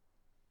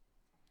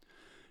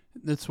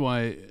 That's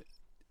why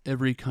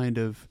every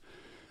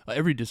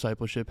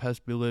discipleship has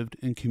to be lived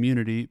in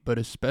community, but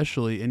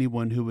especially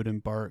anyone who would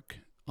embark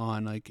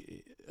on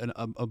like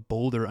a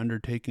bolder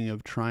undertaking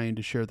of trying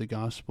to share the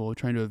gospel,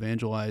 trying to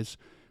evangelize,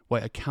 why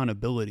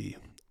accountability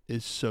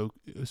is so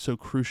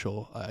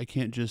crucial. I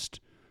can't just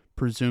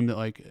presume that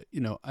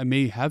I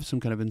may have some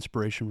kind of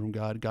inspiration from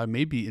God. God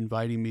may be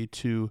inviting me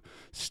to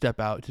step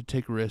out, to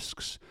take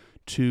risks,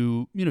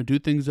 to do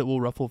things that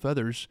will ruffle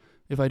feathers.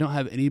 If I don't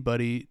have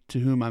anybody to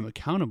whom I'm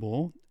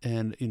accountable,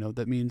 and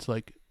that means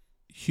like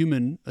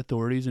human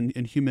authorities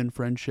and human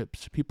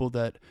friendships, people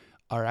that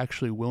are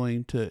actually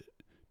willing to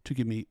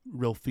give me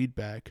real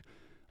feedback,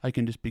 I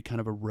can just be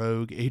kind of a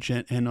rogue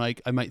agent, and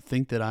I might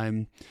think that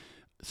I'm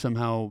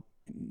somehow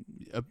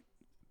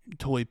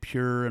totally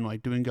pure and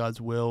like doing God's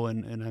will,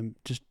 and I'm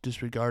just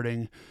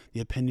disregarding the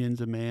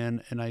opinions of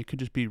man, and I could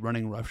just be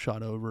running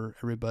roughshod over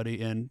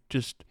everybody and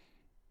just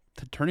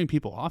turning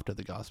people off to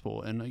the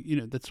gospel. And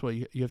that's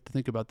why you have to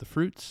think about the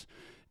fruits,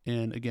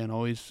 and again,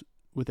 always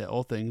with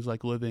all things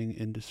like living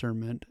in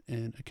discernment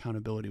and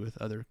accountability with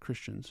other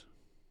Christians.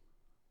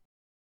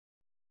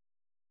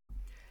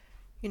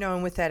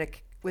 And with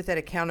that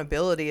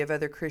accountability of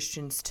other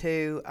Christians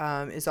too,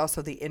 is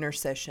also the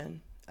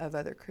intercession of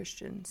other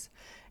Christians,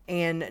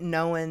 and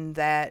knowing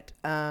that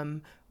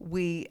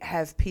we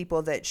have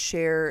people that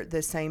share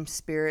the same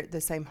spirit,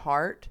 the same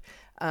heart,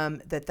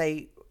 that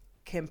they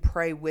can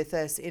pray with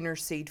us,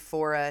 intercede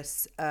for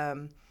us,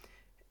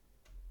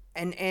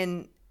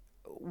 and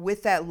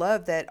with that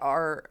love that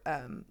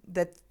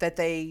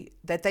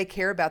they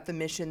care about the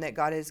mission that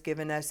God has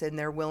given us, and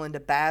they're willing to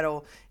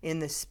battle in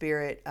the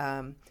spirit.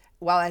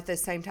 While at the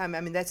same time,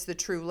 that's the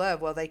true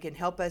love. Well, they can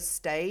help us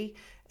stay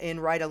in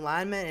right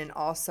alignment and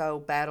also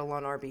battle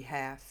on our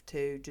behalf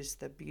too. Just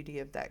the beauty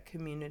of that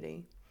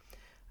community.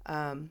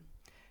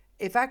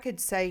 If I could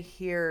say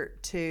here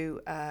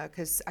too,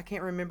 because I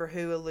can't remember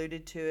who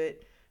alluded to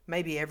it,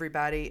 maybe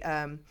everybody,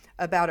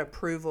 about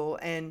approval,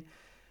 and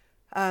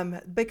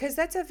because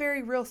that's a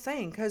very real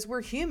thing, because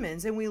we're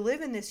humans and we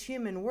live in this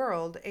human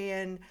world,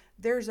 and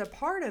there's a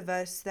part of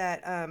us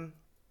that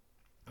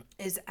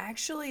is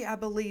actually, I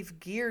believe,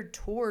 geared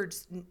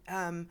towards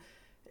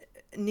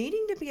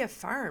needing to be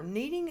affirmed,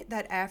 needing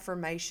that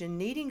affirmation,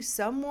 needing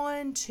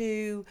someone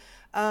to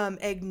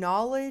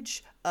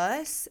acknowledge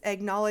us,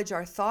 acknowledge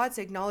our thoughts,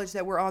 acknowledge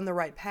that we're on the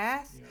right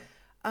path.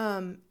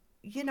 Yeah.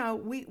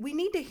 We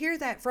need to hear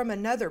that from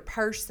another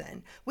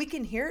person. We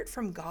can hear it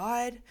from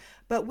God,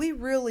 but we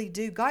really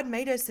do. God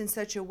made us in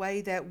such a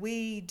way that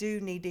we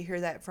do need to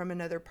hear that from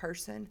another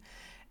person.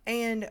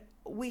 And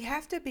we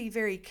have to be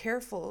very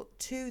careful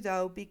too,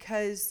 though,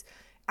 because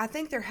I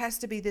think there has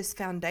to be this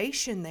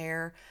foundation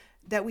there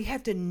that we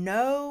have to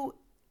know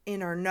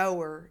in our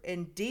knower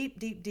and deep,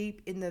 deep,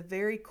 deep in the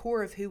very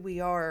core of who we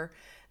are,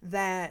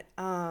 that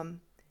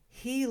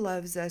he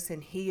loves us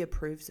and he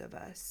approves of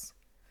us.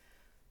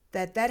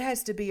 That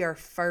has to be our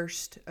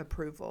first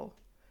approval,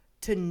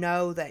 to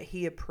know that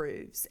he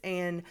approves,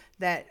 and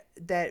that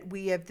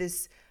we have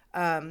this,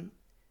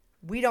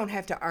 we don't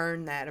have to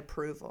earn that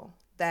approval.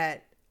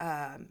 That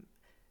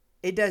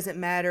it doesn't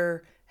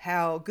matter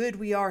how good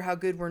we are, how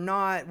good we're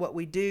not, what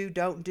we do,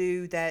 don't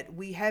do, that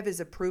we have his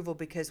approval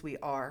because we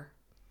are.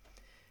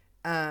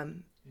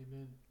 Amen.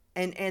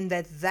 And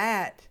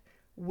that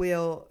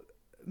will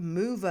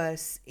move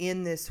us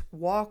in this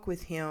walk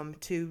with him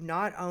to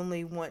not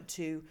only want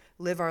to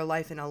live our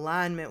life in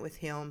alignment with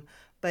him,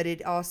 but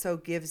it also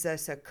gives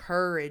us a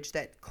courage,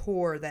 that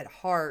core, that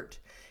heart,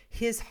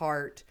 his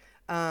heart,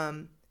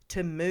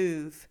 to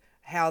move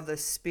how the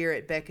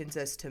Spirit beckons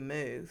us to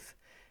move.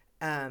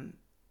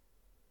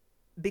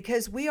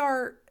 Because we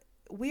are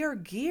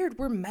geared,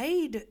 we're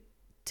made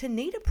to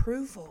need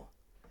approval.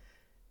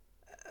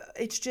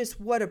 It's just,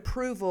 what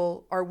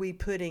approval are we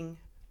putting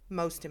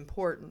most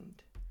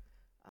important?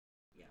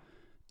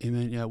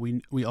 Amen. Yeah,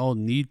 we all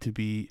need to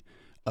be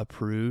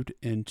approved,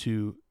 and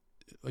to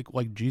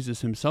like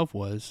Jesus himself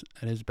was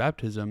at his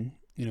baptism.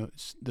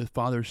 It's the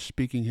Father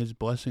speaking his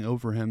blessing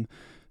over him.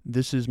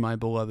 This is my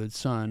beloved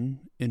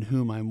Son, in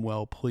whom I'm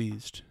well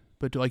pleased.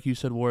 But like you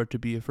said, Laura, to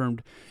be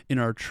affirmed in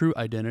our true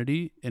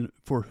identity and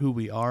for who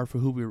we are, for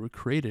who we were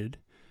created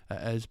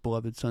as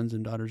beloved sons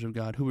and daughters of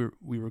God, who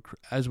we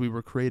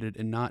were created,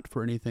 and not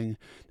for anything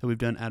that we've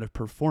done out of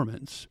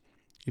performance.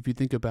 If you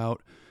think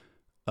about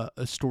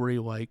a story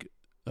like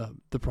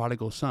the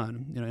prodigal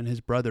son, and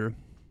his brother,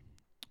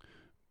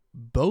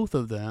 both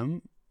of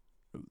them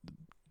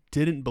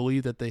didn't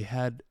believe that they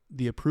had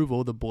the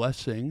approval, the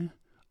blessing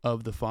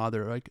of the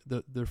father, like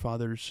their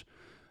father's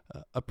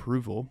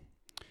approval,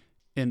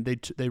 and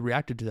they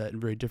reacted to that in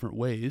very different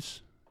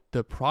ways.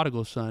 The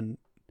prodigal son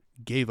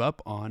gave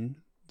up on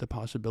the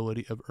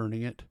possibility of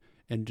earning it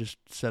and just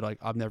said, like,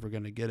 I'm never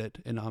going to get it,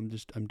 and I'm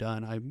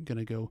done. I'm going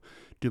to go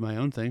do my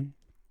own thing.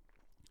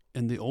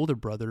 And the older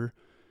brother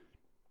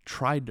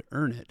tried to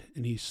earn it,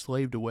 and he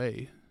slaved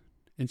away.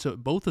 And so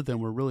both of them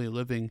were really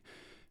living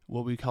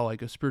what we call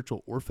like a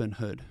spiritual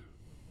orphanhood.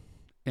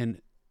 And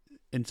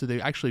so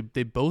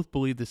they both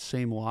believe the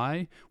same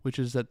lie, which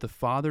is that the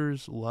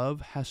Father's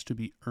love has to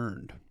be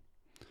earned.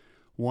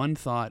 One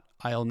thought,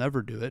 I'll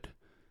never do it.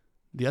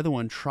 The other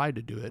one tried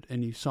to do it,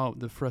 and you saw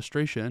the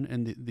frustration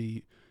and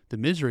the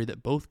misery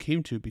that both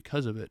came to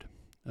because of it.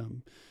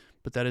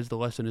 But that is the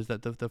lesson, is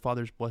that the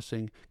Father's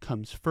blessing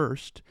comes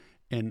first,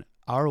 and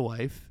our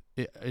life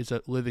is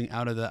living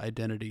out of that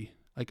identity.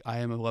 Like, I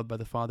am loved by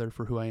the Father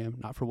for who I am,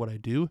 not for what I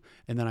do,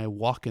 and then I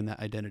walk in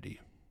that identity.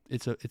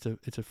 It's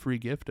a free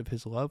gift of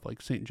his love,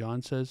 like St.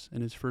 John says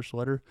in his first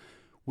letter.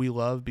 We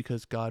love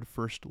because God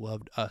first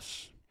loved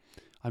us.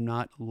 I'm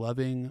not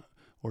loving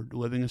or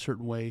living a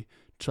certain way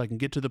so I can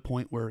get to the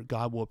point where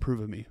God will approve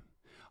of me.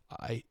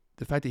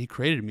 The fact that he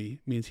created me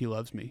means he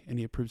loves me and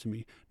he approves of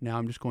me. Now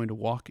I'm just going to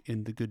walk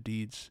in the good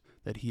deeds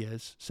that he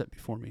has set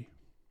before me.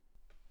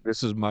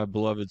 This is my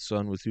beloved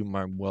Son with whom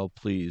I'm well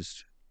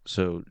pleased.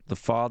 So the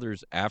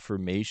Father's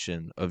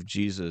affirmation of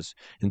Jesus,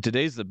 and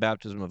today's the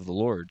baptism of the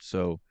Lord.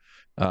 So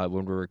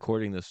when we're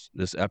recording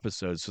this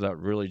episode, so that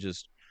really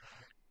just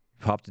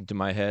popped into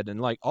my head. And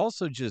like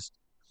also just,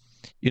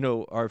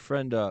 our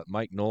friend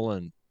Mike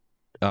Nolan,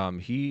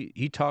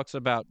 he talks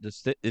about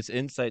this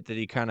insight that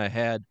he kind of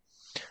had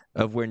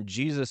of when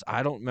Jesus,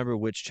 I don't remember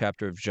which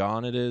chapter of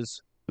John it is,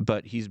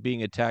 but he's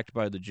being attacked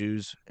by the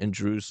Jews in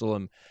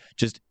Jerusalem.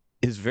 Just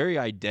his very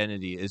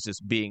identity is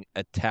just being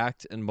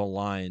attacked and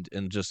maligned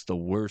in just the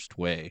worst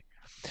way.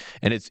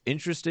 And it's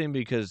interesting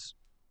because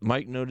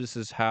Mike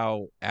notices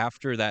how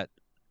after that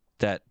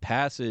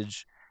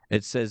passage,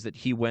 it says that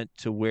he went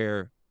to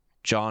where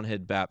John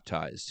had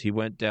baptized. He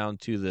went down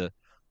to the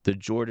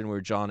Jordan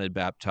where John had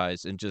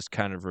baptized and just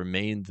kind of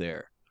remained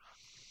there.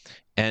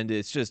 And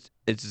it's just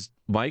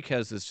Mike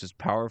has this just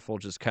powerful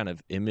just kind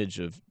of image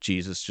of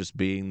Jesus just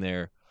being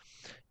there.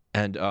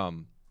 And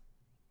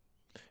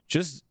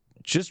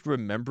just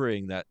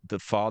remembering that the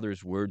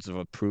Father's words of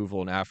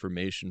approval and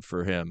affirmation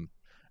for him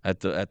at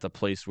the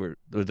place where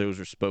those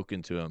were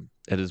spoken to him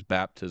at his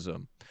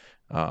baptism,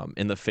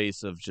 in the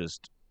face of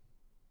just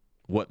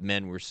what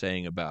men were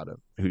saying about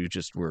him, who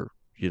just were,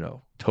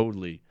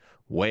 totally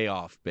way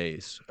off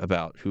base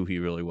about who he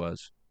really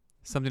was.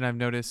 Something I've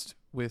noticed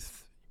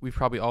we've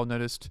probably all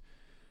noticed,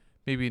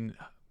 maybe in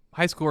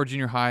high school or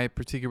junior high,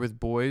 particularly with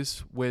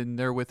boys, when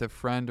they're with a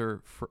friend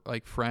or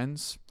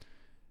friends,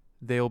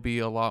 they'll be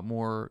a lot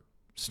more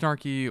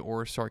snarky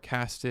or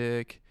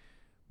sarcastic,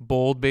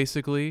 bold,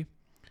 basically.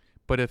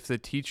 But if the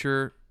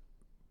teacher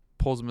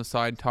pulls them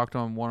aside and talks to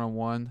them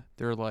one-on-one,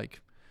 they're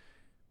like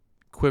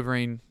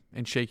quivering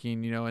and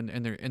shaking,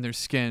 in their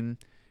skin,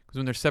 because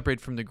when they're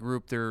separated from the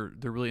group, they're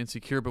really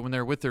insecure. But when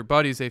they're with their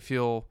buddies, they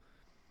feel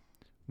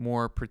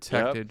more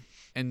protected. Yep.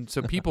 And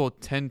so people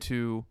tend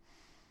to,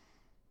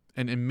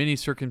 and in many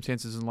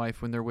circumstances in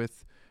life, when they're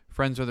with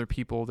friends with other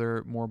people,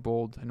 they're more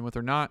bold, and when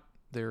they're not,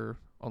 they're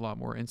a lot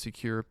more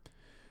insecure.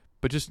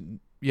 But just,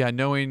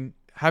 knowing,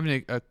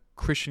 having a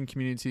Christian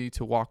community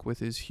to walk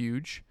with is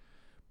huge.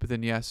 But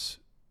then, yes,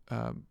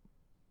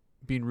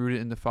 being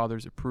rooted in the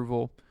Father's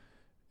approval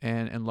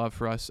and love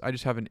for us. I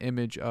just have an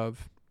image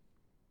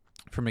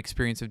from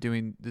experience of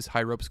doing this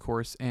high ropes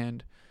course,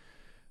 and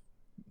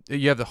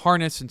you have the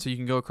harness, and so you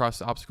can go across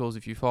the obstacles.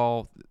 If you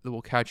fall, it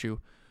will catch you.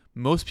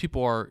 Most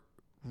people are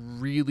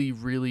really,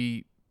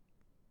 really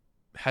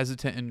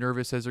hesitant and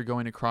nervous as they're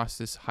going across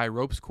this high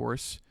ropes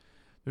course.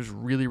 They're just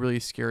really, really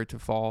scared to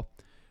fall.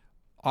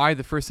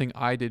 The first thing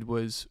I did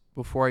was,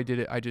 before I did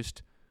it, I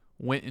just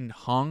went and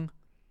hung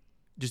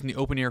just in the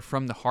open air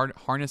from the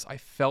harness. I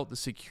felt the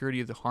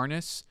security of the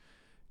harness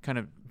kind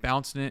of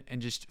bouncing it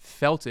and just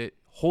felt it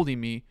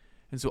holding me.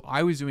 And so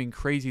I was doing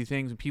crazy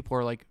things, and people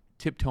are like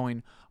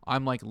tiptoeing.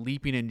 I'm like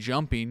leaping and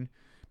jumping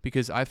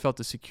because I felt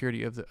the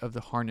security of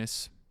the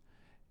harness.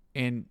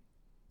 And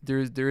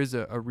there is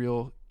a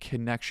real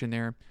connection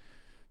there.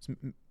 So,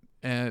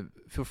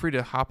 feel free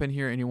to hop in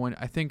here, anyone.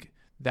 I think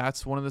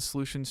that's one of the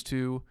solutions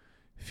to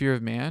fear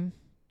of man,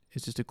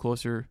 is just a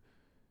closer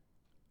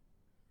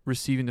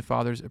receiving the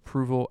Father's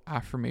approval,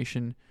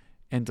 affirmation,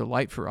 and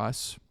delight for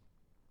us.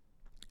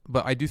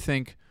 But I do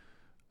think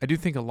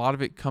a lot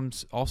of it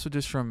comes also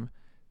just from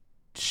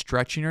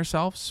stretching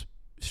ourselves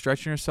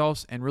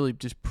and really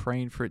just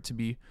praying for it to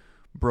be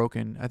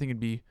broken. I think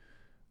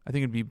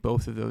it'd be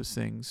both of those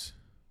things.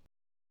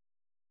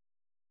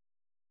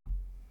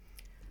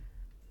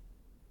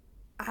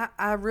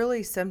 I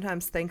really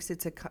sometimes think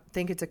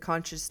it's a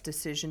conscious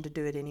decision to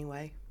do it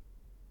anyway.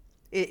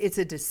 It's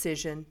a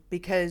decision,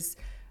 because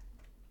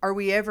are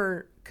we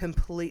ever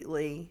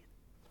completely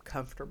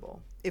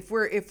comfortable? If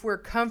we're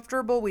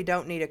comfortable, we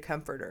don't need a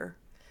comforter.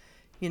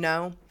 You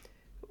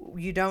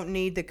don't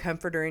need the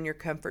comforter in your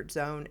comfort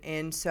zone.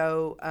 And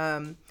so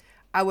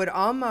I would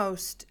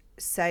almost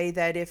say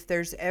that if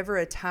there's ever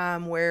a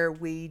time where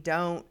we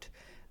don't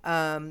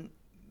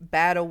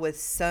battle with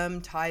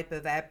some type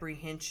of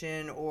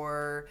apprehension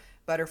or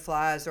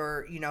butterflies,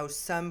 or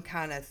some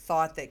kind of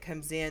thought that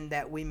comes in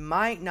that we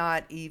might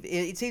not even,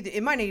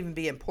 it might not even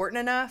be important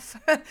enough.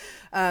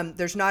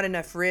 There's not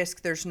enough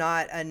risk, there's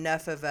not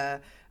enough of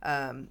a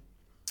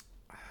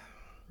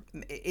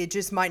it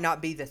just might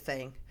not be the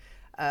thing,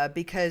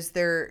 because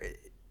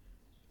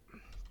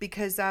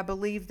I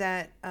believe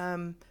that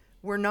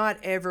we're not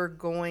ever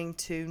going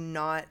to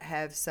not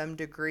have some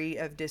degree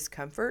of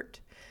discomfort.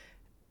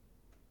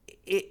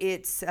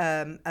 It's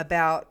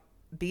about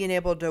being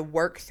able to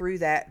work through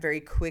that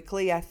very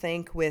quickly, I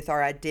think, with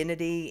our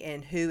identity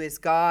and who is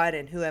God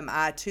and who am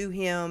I to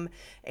Him,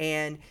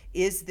 and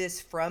is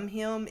this from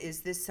Him?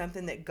 Is this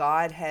something that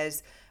God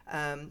has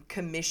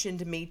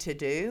commissioned me to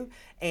do?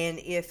 And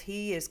if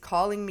He is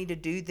calling me to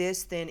do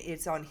this, then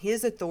it's on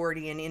His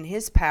authority and in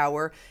His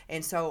power,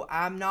 and so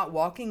I'm not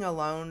walking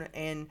alone,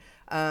 and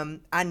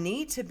I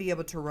need to be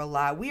able to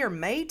rely. We are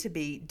made to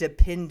be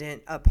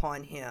dependent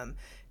upon Him,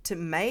 to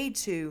need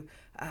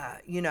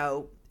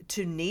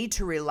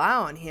to rely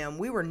on Him.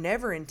 We were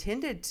never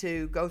intended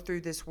to go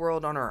through this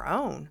world on our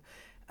own.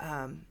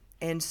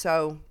 And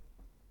so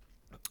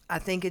I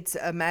think it's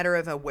a matter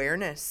of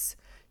awareness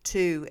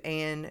too,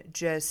 and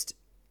just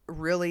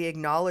really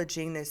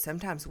acknowledging that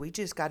sometimes we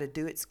just got to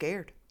do it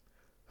scared.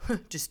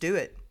 Just do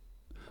it.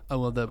 I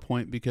love that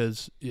point,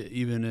 because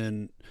even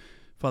in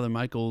Father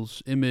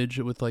Michael's image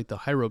with like the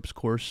high ropes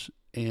course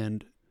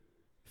and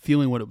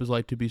feeling what it was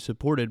like to be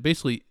supported,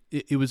 basically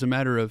it was a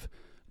matter of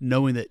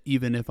knowing that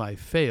even if I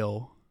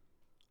fail,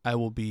 I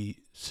will be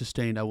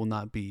sustained. I will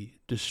not be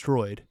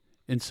destroyed.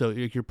 And so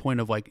your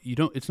point of like,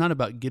 it's not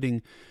about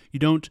you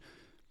don't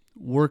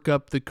work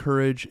up the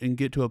courage and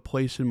get to a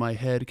place in my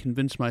head,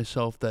 convince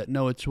myself that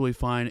no, it's really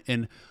fine.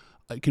 And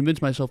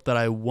convince myself that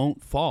I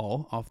won't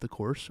fall off the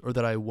course, or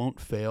that I won't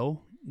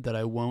fail, that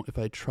I won't, if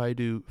I try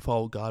to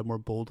follow God more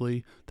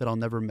boldly, that I'll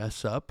never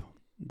mess up,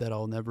 that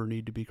I'll never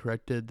need to be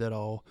corrected, that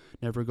I'll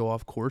never go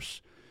off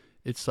course.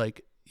 It's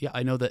like,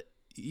 I know that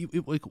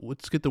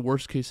let's get the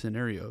worst case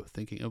scenario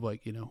thinking of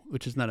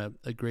which is not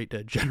a great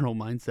general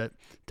mindset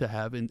to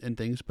have in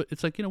things, but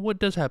it's like, what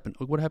does happen?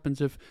 What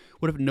happens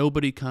what if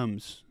nobody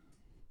comes?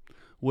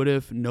 What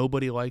if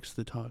nobody likes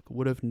the talk?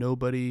 What if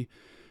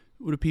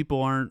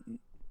people aren't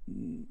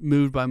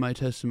moved by my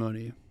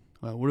testimony?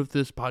 What if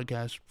this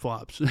podcast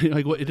flops?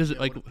 What it doesn't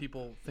What if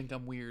people think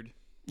I'm weird?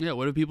 Yeah,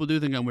 what if people do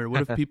think I'm weird?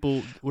 What if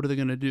people, what are they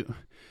going to do?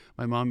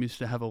 My mom used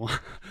to have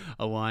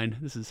a line,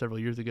 this is several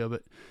years ago,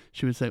 but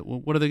she would say, well,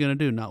 what are they going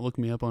to do? Not look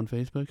me up on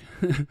Facebook?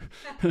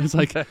 It's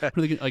like, what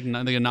are they,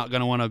 they're not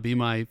going to want to be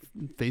my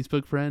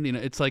Facebook friend?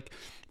 It's like,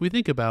 we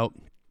think about,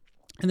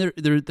 and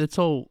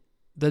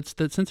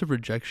that sense of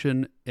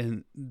rejection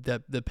and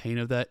that the pain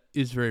of that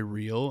is very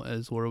real,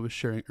 as Laura was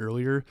sharing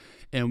earlier.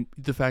 And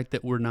the fact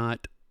that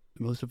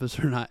most of us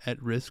are not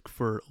at risk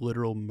for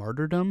literal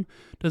martyrdom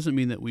doesn't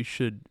mean that we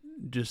should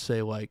just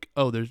say like,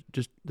 oh, there's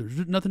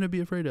nothing to be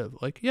afraid of.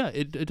 Like, yeah,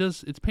 it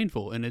does. It's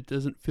painful and it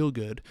doesn't feel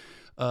good.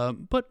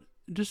 But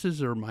just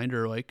as a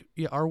reminder, like,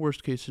 yeah, our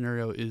worst case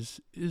scenario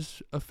is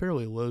a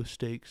fairly low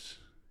stakes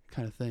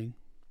kind of thing.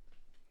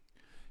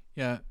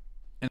 Yeah,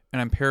 and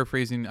I'm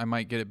paraphrasing. I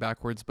might get it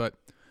backwards, but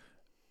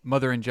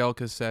Mother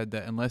Angelica said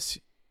that unless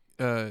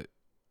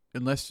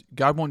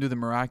God won't do the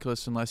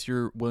miraculous unless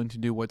you're willing to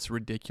do what's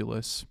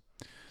ridiculous.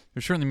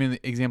 There's certainly many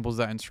examples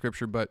of that in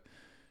Scripture, but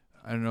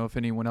I don't know if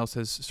anyone else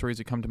has stories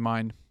that come to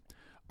mind.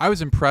 I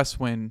was impressed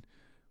when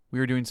we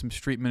were doing some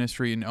street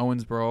ministry in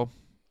Owensboro,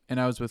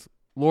 and I was with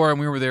Laura, and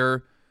we were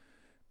there,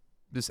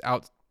 this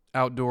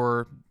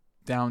outdoor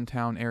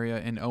downtown area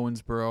in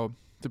Owensboro,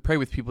 to pray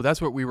with people.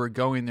 That's what we were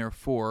going there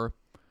for.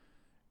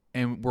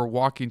 And we're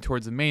walking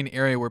towards the main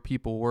area where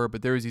people were,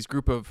 but there was these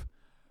group of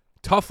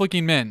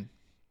tough-looking men,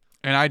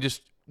 and I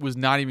just was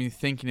not even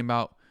thinking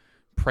about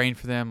praying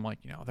for them. Like,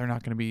 they're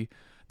not going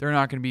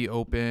to be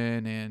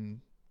open, and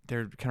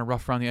they're kind of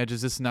rough around the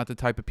edges. This is not the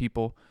type of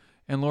people.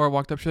 And Laura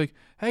walked up. She's like,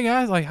 "Hey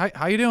guys, like,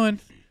 how you doing?"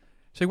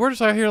 She's like, "We're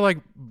just out here like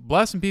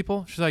blessing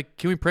people." She's like,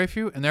 "Can we pray for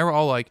you?" And they were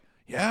all like,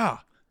 "Yeah,"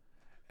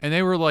 and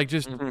they were like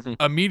just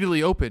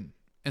immediately open.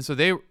 And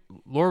so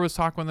Laura was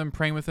talking with them,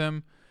 praying with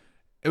them.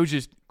 It was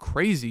just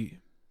crazy.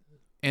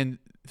 And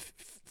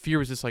fear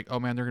was just like, oh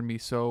man, they're going to be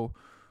so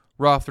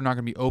rough. They're not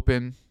going to be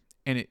open.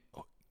 And it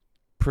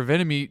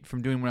prevented me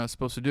from doing what I was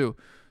supposed to do.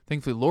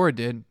 Thankfully, Laura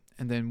did.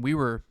 And then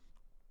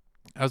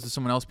I was with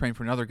someone else praying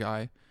for another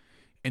guy.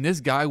 And this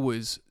guy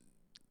was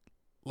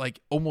like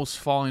almost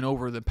falling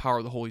over the power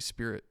of the Holy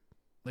Spirit.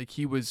 Like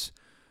the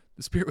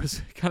Spirit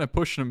was kind of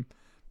pushing him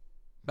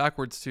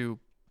backwards to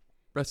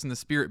rest in the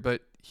Spirit.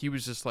 But he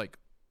was just like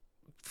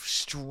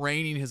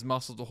straining his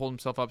muscles to hold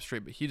himself up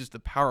straight, but the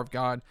power of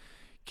God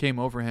came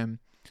over him.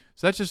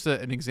 So that's just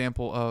an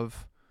example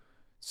of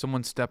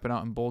someone stepping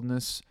out in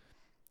boldness.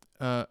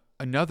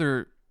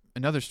 Another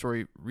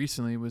story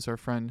recently was our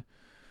friend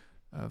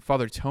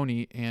Father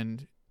Tony,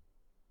 and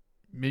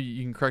maybe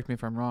you can correct me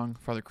if I'm wrong,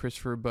 Father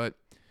Christopher, but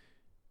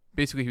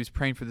basically he was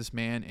praying for this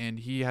man, and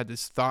he had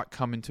this thought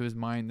come into his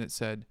mind that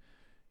said,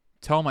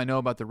 "Tell him I know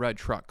about the red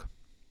truck."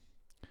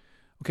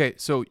 Okay,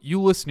 so you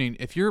listening,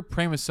 if you're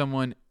praying with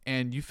someone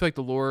and you feel like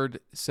the Lord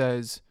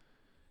says,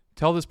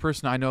 "Tell this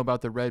person I know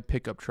about the red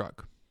pickup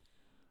truck,"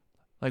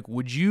 like,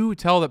 would you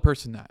tell that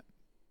person that?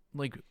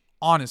 Like,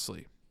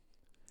 honestly.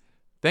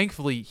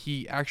 Thankfully,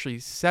 he actually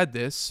said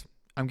this.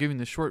 I'm giving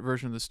the short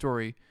version of the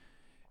story.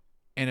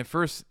 And at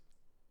first,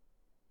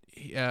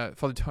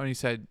 Father Tony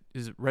said,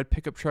 "Is it red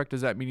pickup truck?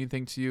 Does that mean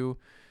anything to you?"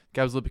 The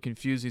guy was a little bit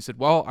confused. He said,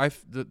 "Well,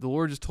 the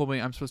Lord just told me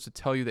I'm supposed to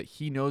tell you that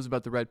he knows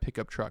about the red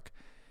pickup truck."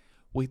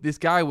 Well, this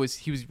guy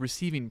was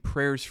receiving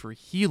prayers for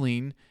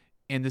healing,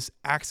 and this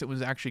accident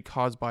was actually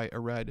caused by a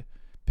red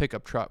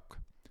pickup truck.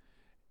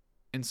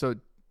 And so,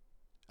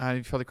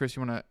 Father Chris,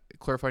 you want to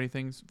clarify any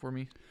things for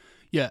me?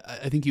 Yeah,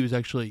 I think he was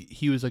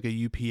like a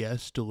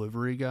UPS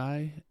delivery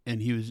guy,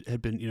 and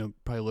had been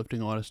probably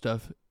lifting a lot of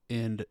stuff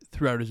and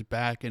threw out his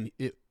back, and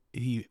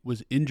he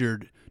was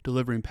injured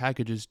delivering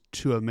packages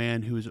to a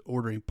man who was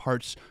ordering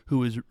parts, who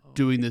was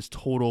doing this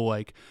total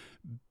like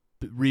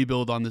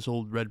rebuild on this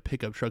old red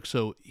pickup truck.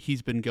 So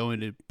he's been going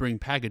to bring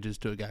packages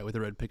to a guy with a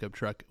red pickup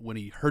truck when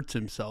he hurts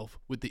himself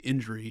with the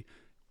injury,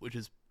 which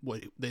is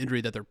the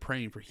injury that they're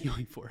praying for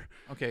healing for.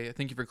 Okay,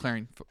 thank you for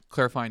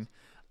clarifying.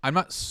 I'm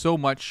not so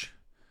much,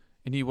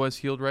 and he was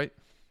healed, right?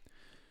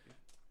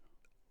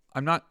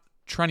 I'm not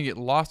trying to get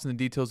lost in the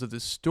details of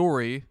this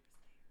story,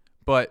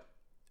 but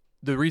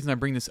the reason I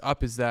bring this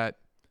up is that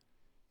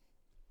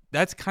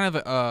that's kind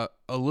of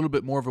a little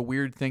bit more of a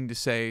weird thing to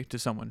say to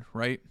someone,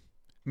 right?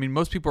 I mean,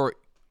 most people are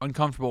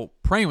uncomfortable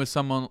praying with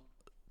someone,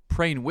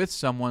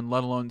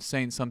 let alone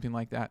saying something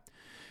like that.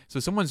 So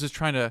if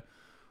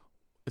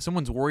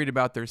someone's worried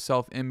about their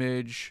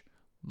self-image,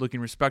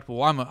 looking respectable,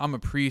 well, I'm a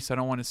priest, I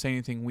don't want to say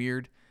anything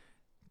weird,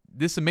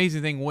 this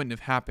amazing thing wouldn't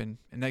have happened.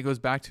 And that goes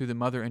back to the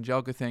Mother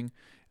Angelica thing.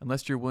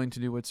 Unless you're willing to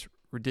do what's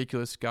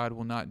ridiculous, God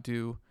will not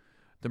do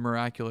the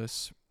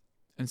miraculous.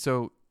 And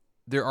so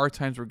there are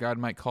times where God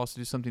might call us to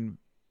do something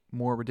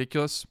more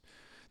ridiculous.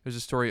 There's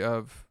a story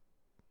of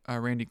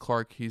Randy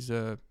Clark. He's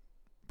a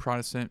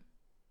Protestant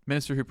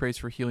minister who prays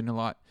for healing a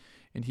lot.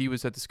 And he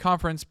was at this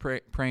conference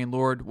praying,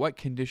 "Lord, what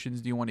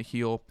conditions do you want to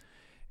heal?"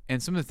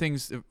 And some of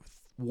the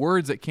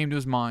words that came to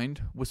his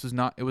mind, it was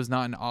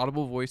not an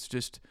audible voice,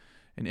 just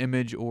an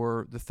image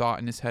or the thought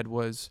in his head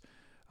was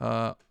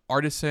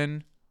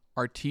artisan,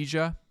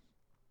 artesia,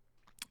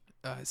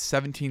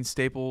 17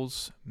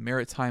 staples,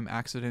 maritime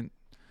accident,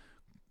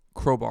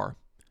 crowbar.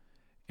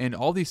 And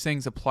all these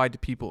things applied to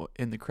people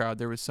in the crowd.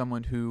 There was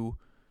someone who,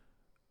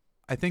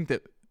 I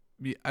don't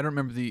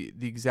remember the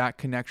exact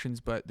connections,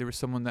 but there was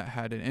someone that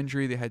had an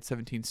injury. They had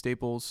 17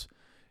 staples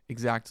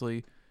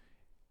exactly.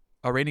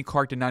 Randy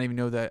Clark did not even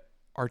know that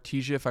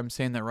Artesia, if I'm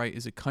saying that right,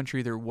 is a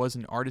country. There was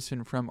an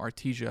artisan from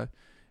Artesia.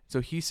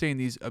 So he's saying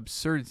these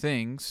absurd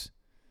things,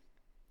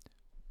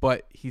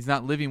 but he's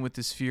not living with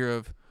this fear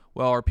of,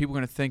 well, are people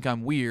going to think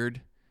I'm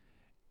weird?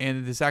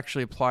 And this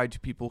actually applied to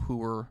people who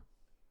were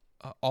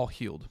all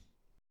healed.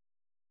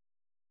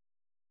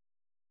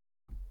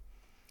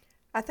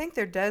 I think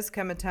there does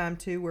come a time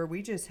too where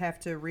we just have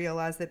to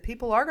realize that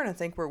people are going to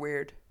think we're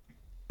weird.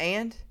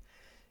 And,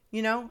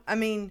 I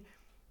mean,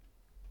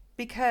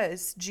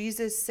 because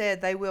Jesus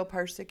said they will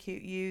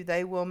persecute you,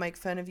 they will make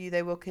fun of you,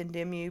 they will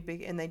condemn you,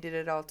 and they did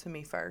it all to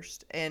me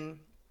first. And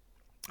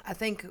I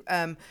think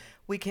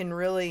we can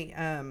really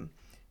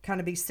kind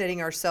of be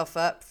setting ourselves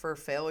up for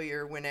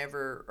failure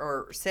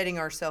or setting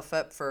ourselves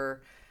up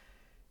for,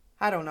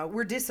 I don't know,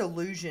 we're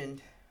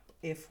disillusioned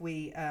if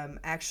we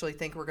actually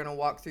think we're going to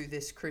walk through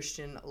this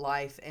Christian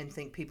life and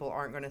think people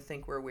aren't going to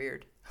think we're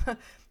weird.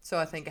 So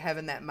I think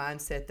having that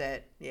mindset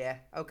that, yeah,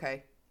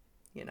 okay,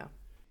 Yeah,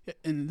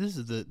 and this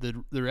is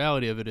the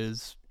reality of it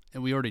is,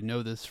 and we already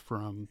know this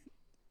from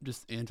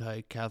just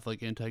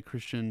anti-Catholic,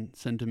 anti-Christian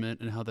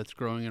sentiment and how that's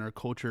growing in our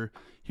culture.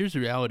 Here's the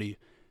reality.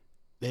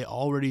 They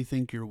already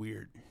think you're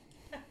weird.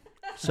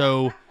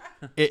 So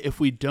if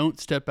we don't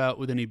step out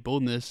with any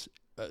boldness,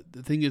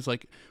 the thing is,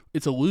 like,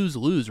 it's a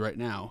lose-lose right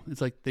now.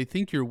 It's like they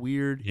think you're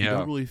weird. Yeah. You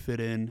don't really fit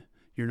in.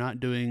 You're not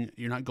going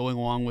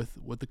along with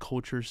what the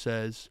culture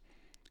says,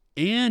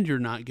 and you're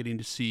not getting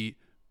to see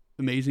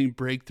amazing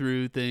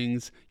breakthrough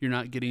things. You're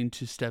not getting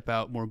to step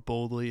out more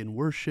boldly in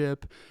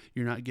worship.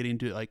 You're not getting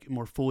to, like,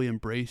 more fully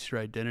embrace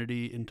your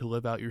identity and to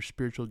live out your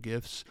spiritual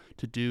gifts,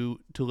 to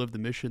live the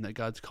mission that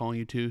God's calling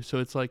you to. So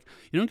it's like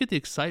you don't get the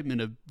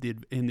excitement of the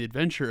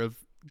adventure of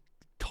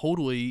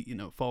totally,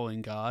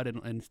 following God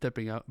and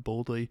stepping out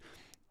boldly,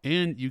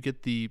 and you're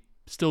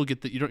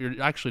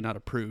you're actually not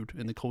approved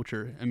in the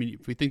culture. I mean,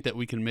 if we think that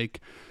we can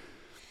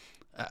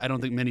I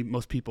don't think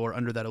most people are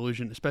under that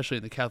illusion, especially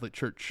in the Catholic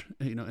Church,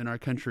 in our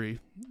country.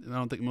 I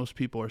don't think most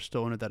people are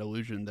still under that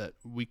illusion that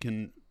we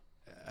can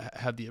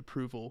have the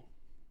approval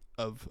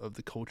of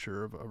the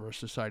culture of our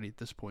society at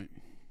this point.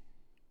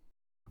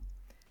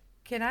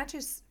 Can I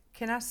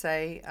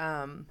say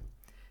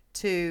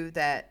too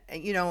that,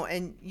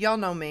 and y'all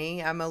know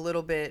me, I'm a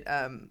little bit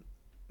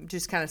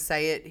just kind of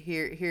say it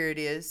here it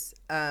is,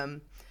 but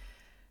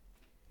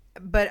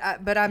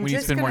I'm we need to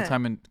just spend gonna, more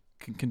time in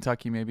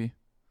Kentucky, maybe.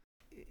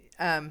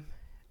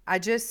 I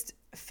just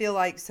feel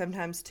like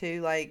sometimes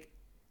too, like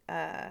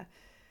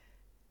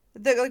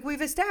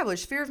we've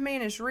established, fear of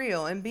man is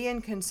real, and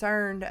being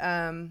concerned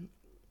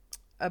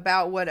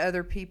about what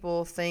other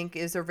people think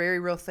is a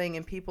very real thing,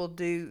 and people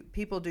do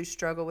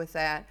struggle with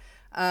that.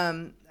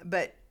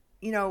 But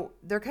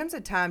there comes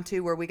a time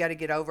too where we got to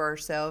get over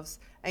ourselves.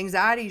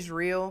 Anxiety's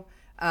real.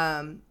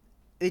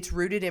 It's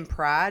rooted in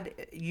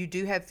pride. You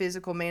do have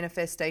physical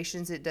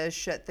manifestations. It does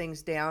shut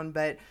things down,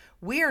 but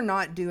we are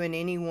not doing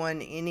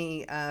anyone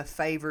any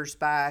favors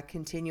by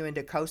continuing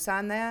to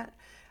co-sign that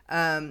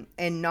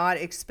and not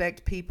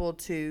expect people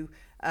to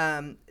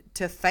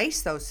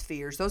face those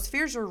fears. Those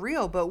fears are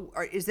real, but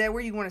is that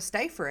where you want to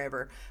stay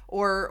forever?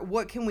 Or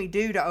what can we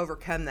do to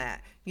overcome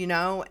that?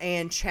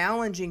 And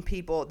challenging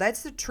people.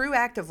 That's the true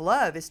act of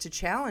love, is to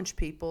challenge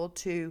people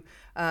to,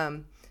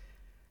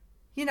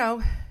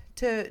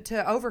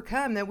 to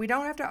overcome that. We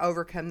don't have to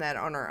overcome that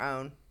on our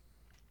own.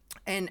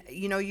 And,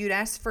 you'd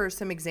ask for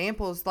some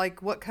examples.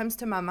 Like, what comes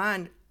to my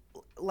mind,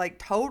 like,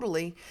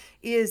 totally,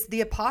 is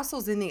the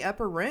apostles in the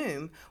upper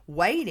room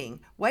waiting,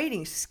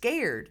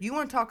 scared. You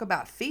want to talk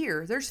about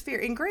fear? There's fear.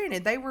 And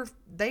granted,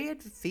 they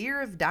had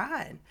fear of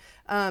dying.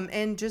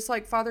 And just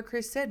like Father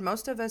Chris said,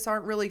 most of us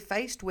aren't really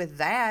faced with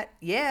that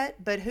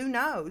yet, but who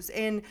knows?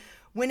 And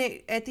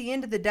at the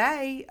end of the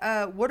day,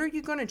 what are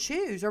you going to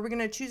choose? Are we going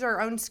to choose our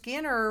own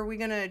skin, or are we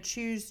going to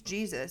choose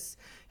Jesus,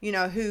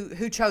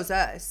 who chose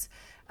us?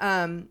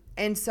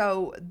 And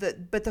so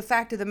but the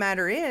fact of the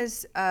matter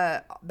is,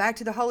 back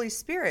to the Holy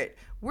Spirit,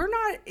 we're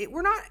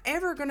not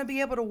ever going to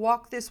be able to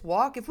walk this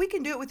walk. If we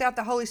can do it without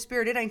the Holy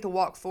Spirit, it ain't the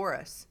walk for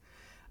us.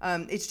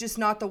 It's just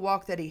not the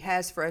walk that He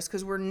has for us,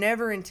 because we're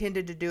never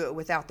intended to do it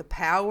without the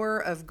power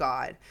of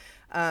God.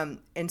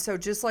 And so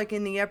just like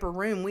in the upper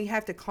room, we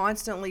have to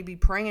constantly be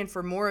praying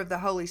for more of the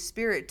Holy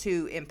Spirit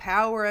to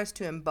empower us,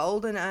 to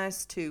embolden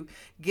us, to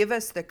give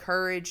us the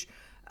courage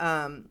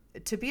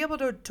to be able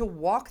to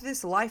walk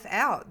this life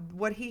out,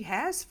 what He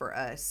has for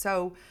us.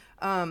 So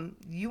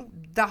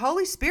the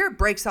Holy Spirit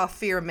breaks off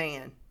fear of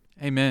man.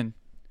 Amen.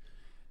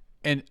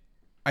 And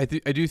I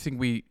do think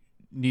we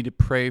need to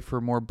pray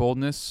for more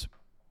boldness.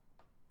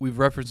 We've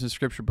referenced the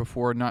scripture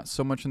before, not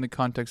so much in the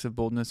context of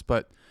boldness,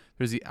 but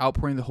there's the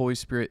outpouring of the Holy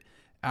Spirit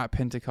at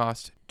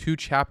Pentecost. 2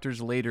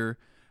 chapters later,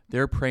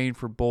 they're praying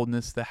for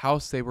boldness. The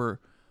house they were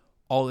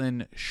all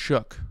in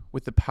shook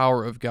with the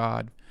power of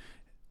God.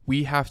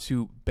 We have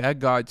to beg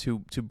God to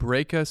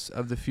break us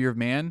of the fear of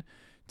man,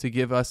 to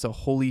give us a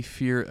holy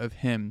fear of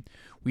Him.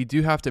 We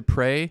do have to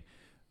pray.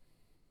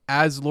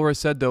 As Laura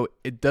said, though,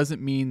 it doesn't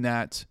mean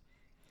that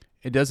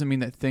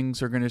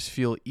things are going to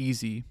feel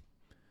easy,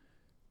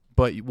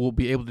 but we'll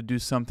be able to do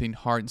something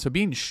hard. And so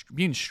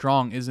being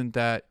strong isn't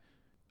that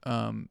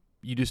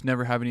you just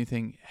never have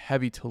anything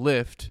heavy to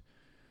lift,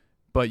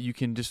 but you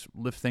can just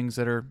lift things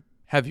that are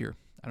heavier.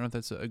 I don't know if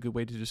that's a good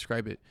way to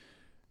describe it.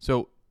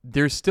 So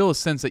there's still a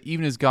sense that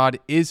even as God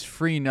is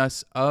freeing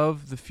us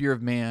of the fear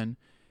of man,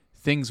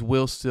 things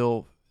will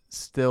still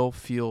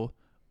feel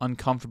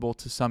uncomfortable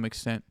to some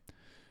extent.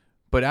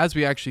 But as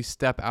we actually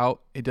step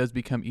out, it does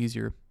become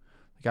easier.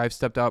 Like I've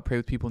stepped out, prayed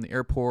with people in the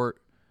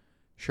airport,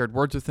 shared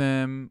words with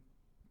them,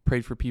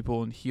 prayed for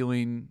people in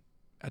healing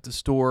at the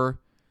store.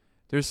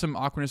 There's some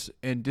awkwardness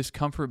and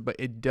discomfort, but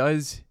it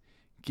does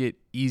get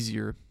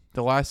easier.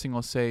 The last thing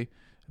I'll say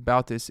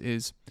about this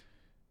is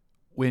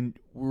when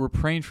we're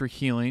praying for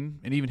healing,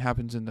 it even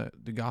happens in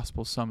the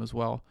gospel some as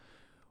well.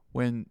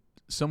 When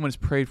someone's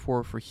prayed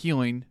for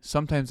healing,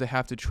 sometimes they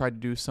have to try to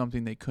do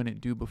something they couldn't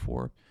do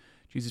before.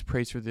 Jesus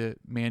prays for the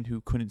man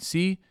who couldn't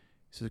see. He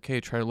says, okay,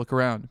 try to look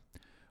around.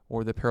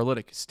 Or the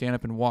paralytic, stand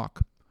up and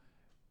walk.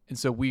 And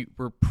so we're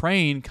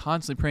praying,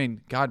 constantly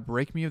praying, God,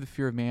 break me of the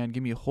fear of man.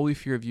 Give me a holy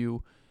fear of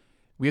you.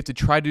 We have to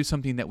try to do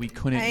something that we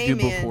couldn't do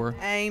before.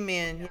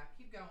 Amen. Yeah,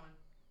 keep going.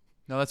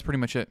 No, that's pretty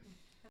much it.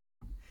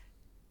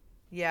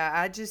 Yeah,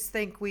 I just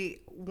think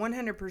we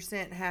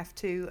 100% have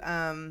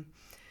to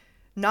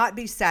not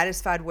be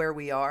satisfied where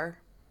we are.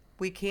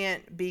 We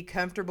can't be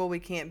comfortable. We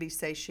can't be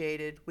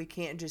satiated. We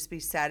can't just be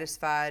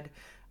satisfied.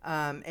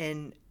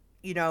 And,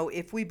 you know,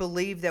 if we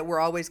believe that we're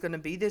always going to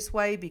be this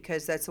way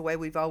because that's the way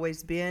we've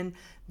always been,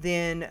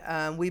 then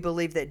we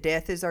believe that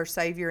death is our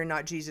Savior and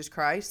not Jesus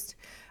Christ,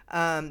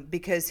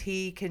 because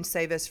He can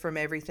save us from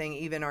everything,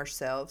 even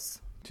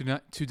ourselves.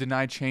 To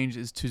deny change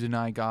is to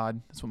deny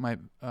God. That's what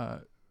my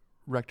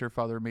rector,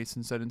 Father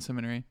Mason, said in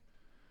seminary.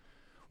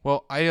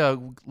 Well, I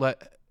don't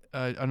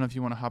know if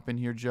you want to hop in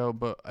here, Joe,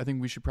 but I think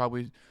we should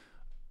probably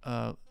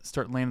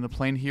start landing the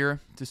plane here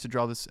just to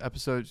draw this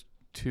episode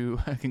to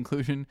a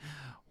conclusion.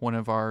 One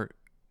of our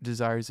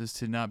desires is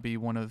to not be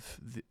one of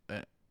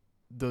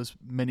those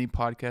many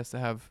podcasts that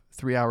have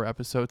 3-hour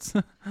episodes.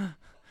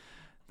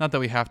 Not that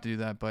we have to do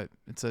that, but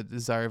it's a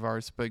desire of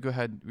ours. But go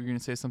ahead. Were you going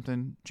to say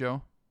something,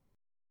 Joe?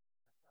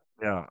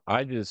 Yeah,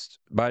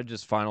 my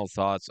final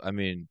thoughts. I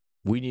mean,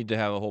 we need to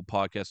have a whole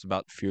podcast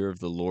about fear of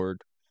the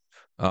Lord,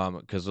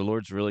 because the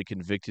Lord's really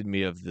convicted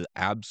me of the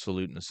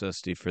absolute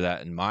necessity for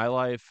that in my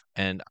life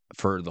and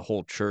for the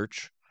whole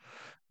church.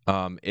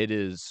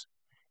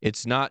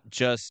 It's not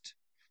just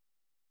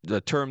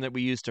the term that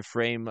we use to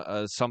frame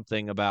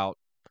something about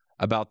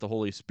the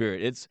Holy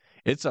Spirit.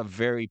 It's a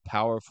very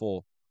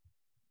powerful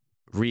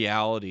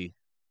reality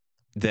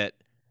that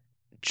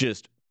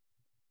just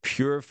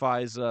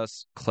purifies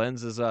us,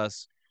 cleanses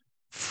us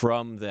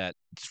from the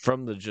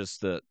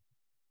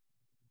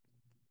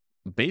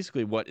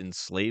basically what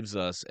enslaves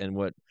us and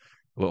what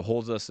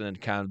holds us in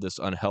kind of this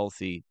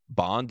unhealthy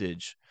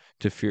bondage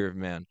to fear of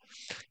man.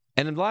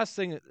 And then the last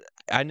thing,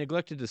 I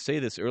neglected to say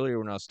this earlier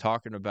when I was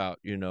talking about,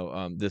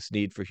 this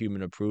need for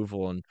human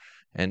approval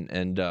and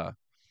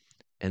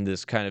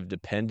this kind of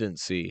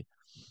dependency.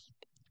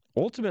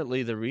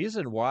 Ultimately, the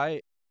reason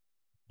why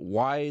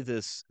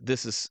this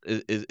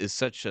is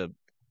such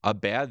a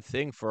bad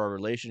thing for our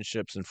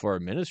relationships and for our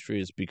ministry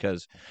is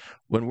because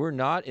when we're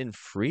not in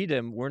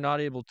freedom, we're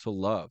not able to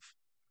love.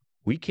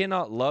 We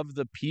cannot love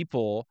the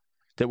people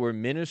that we're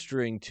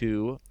ministering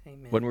to.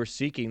 Amen. When we're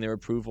seeking their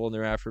approval and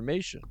their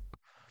affirmation,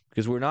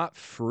 because we're not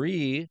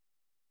free.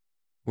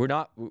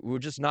 We're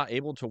just not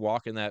able to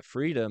walk in that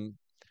freedom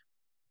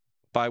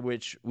by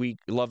which we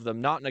love them,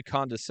 not in a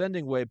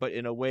condescending way, but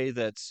in a way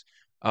that's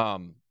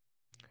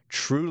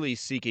truly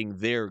seeking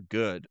their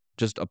good,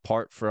 just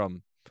apart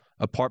from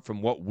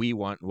what we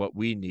want, what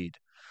we need.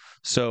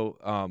 So,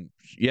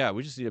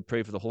 we just need to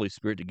pray for the Holy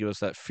Spirit to give us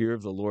that fear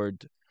of the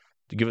Lord,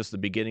 to give us the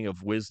beginning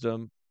of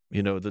wisdom.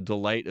 The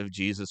delight of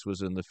Jesus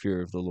was in the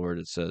fear of the Lord,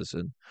 it says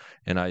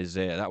in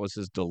Isaiah. That was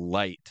his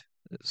delight.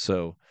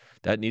 So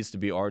that needs to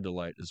be our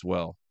delight as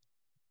well.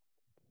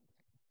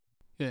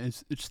 Yeah,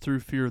 it's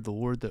through fear of the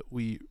Lord that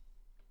we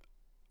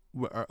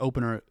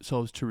open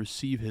ourselves to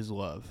receive his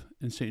love.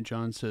 And St.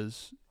 John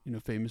says,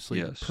 famously,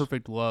 yes,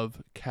 perfect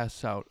love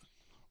casts out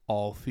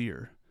all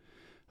fear.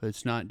 But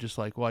it's not just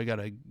like, well, I got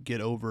to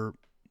get over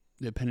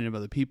the opinion of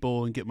other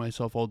people and get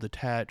myself all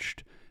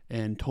detached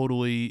and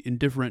totally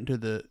indifferent to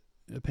the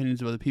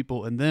opinions of other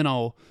people, and then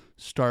I'll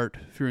start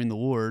fearing the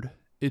Lord.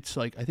 It's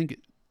like, I think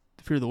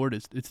the fear of the Lord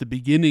it's the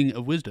beginning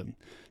of wisdom.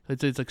 I'd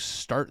say it's like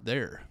start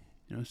there.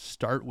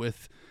 Start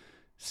with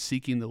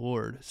seeking the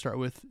Lord. Start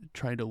with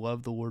trying to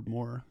love the Lord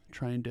more,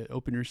 trying to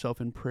open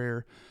yourself in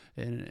prayer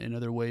and in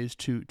other ways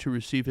to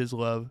receive his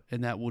love,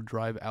 and that will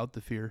drive out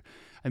the fear.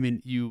 I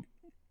mean,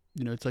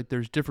 it's like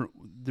there's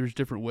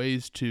different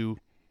ways to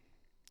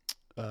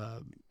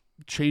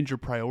change your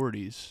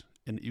priorities,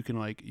 and you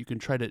can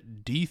try to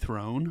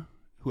dethrone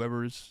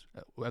whoever's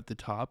at the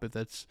top, if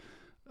that's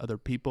other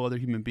people, other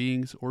human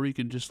beings, or you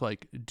can just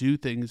do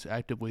things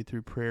actively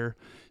through prayer,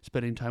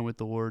 spending time with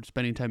the Lord,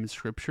 spending time in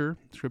Scripture.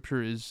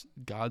 Scripture is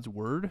God's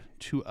word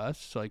to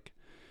us.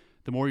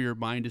 The more your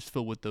mind is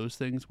filled with those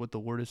things, what the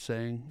Word is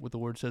saying, what the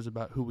Word says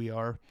about who we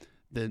are,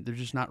 then there's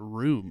just not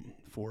room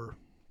for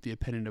the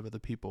opinion of other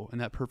people,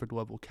 and that perfect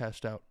love will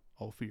cast out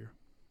all fear.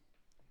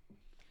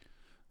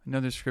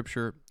 Another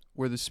scripture,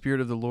 where the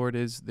Spirit of the Lord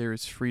is, there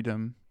is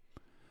freedom.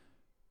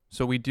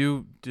 So we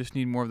do just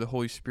need more of the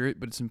Holy Spirit,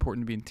 but it's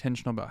important to be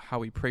intentional about how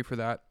we pray for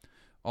that.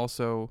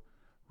 Also,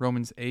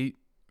 Romans 8,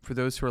 for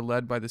those who are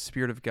led by the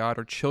Spirit of God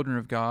are children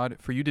of God.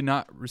 For you did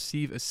not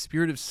receive a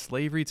spirit of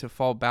slavery to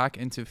fall back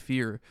into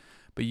fear,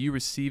 but you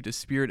received a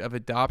spirit of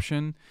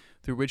adoption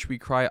through which we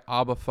cry,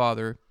 Abba,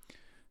 Father.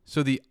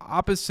 So the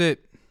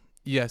opposite,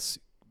 yes,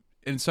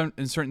 in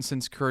certain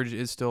sense, courage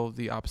is still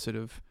the opposite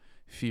of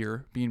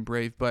fear, being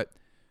brave, but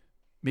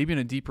maybe on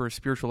a deeper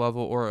spiritual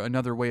level, or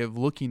another way of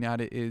looking at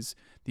it is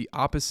the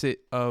opposite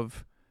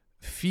of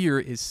fear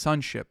is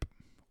sonship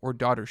or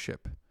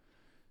daughtership.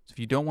 So if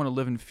you don't want to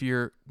live in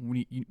fear,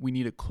 we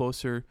need a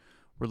closer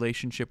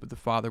relationship with the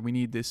Father. We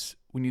need this.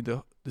 We need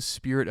the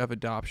spirit of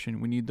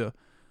adoption. We need the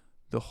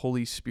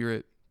Holy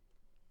Spirit.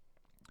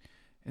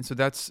 And so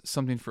that's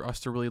something for us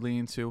to really lean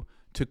into.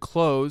 To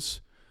close,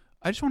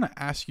 I just want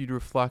to ask you to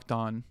reflect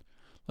on,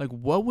 like,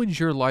 what would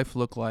your life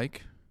look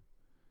like?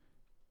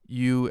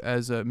 You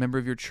as a member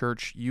of your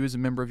church, you as a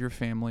member of your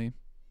family,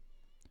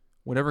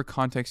 whatever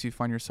context you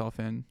find yourself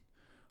in,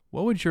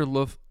 what would your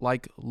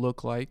life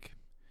look like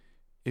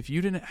if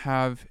you didn't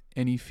have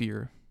any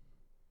fear?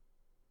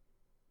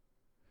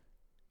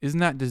 Isn't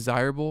that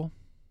desirable?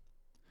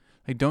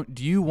 Like,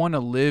 do you want to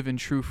live in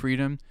true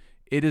freedom?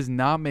 It does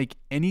not make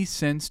any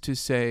sense to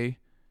say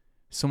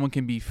someone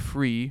can be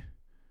free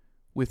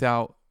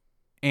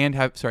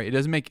it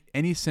doesn't make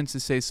any sense to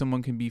say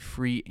someone can be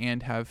free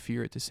and have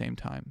fear at the same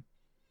time,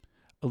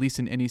 at least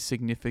in any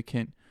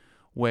significant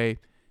way.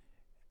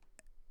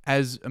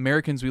 As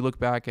Americans, we look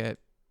back at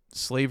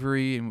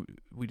slavery and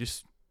we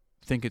just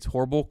think it's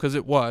horrible because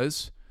it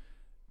was.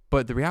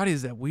 But the reality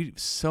is that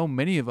so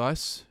many of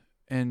us,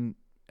 and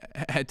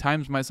at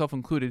times myself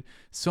included,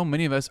 so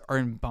many of us are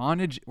in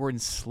bondage or in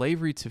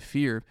slavery to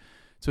fear.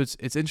 So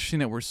it's interesting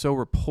that we're so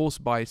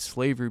repulsed by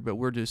slavery, but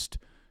we're just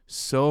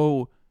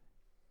so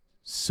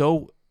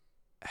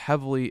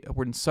heavily,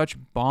 we're in such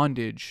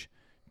bondage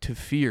to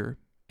fear.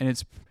 And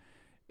it's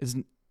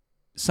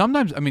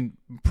sometimes,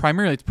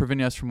 primarily it's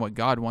preventing us from what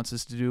God wants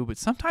us to do, but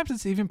sometimes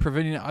it's even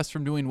preventing us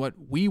from doing what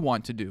we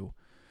want to do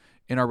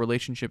in our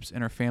relationships,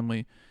 in our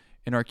family,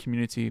 in our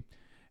community.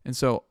 And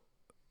so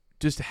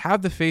just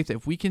have the faith that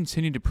if we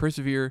continue to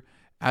persevere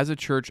as a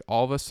church,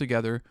 all of us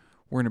together,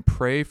 we're going to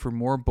pray for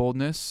more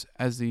boldness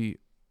as the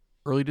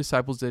early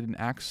disciples did in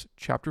Acts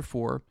chapter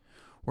 4.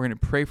 We're going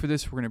to pray for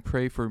this. We're going to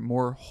pray for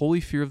more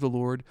holy fear of the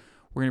Lord.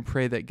 We're going to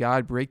pray that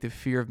God break the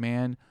fear of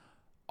man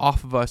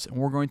off of us, and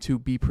we're going to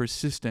be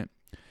persistent.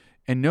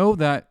 And know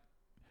that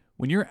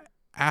when you're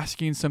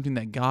asking something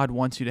that God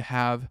wants you to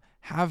have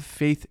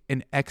faith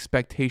and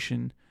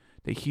expectation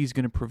that he's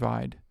going to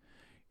provide.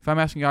 If I'm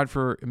asking God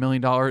for $1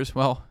 million,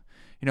 well,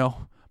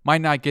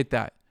 might not get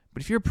that.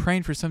 But if you're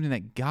praying for something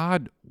that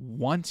God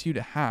wants you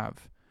to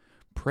have,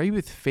 pray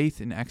with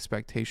faith and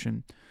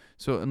expectation.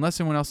 So unless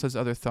anyone else has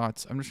other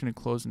thoughts, I'm just going to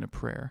close in a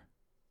prayer.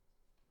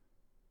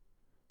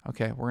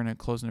 Okay, we're going to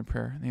close in a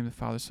prayer. In the name of the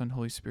Father, Son,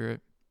 Holy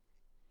Spirit.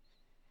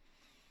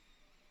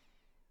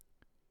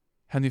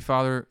 Heavenly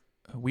Father,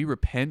 we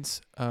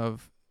repent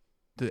of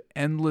the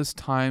endless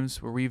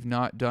times where we've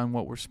not done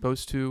what we're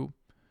supposed to,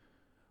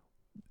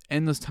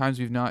 endless times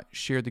we've not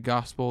shared the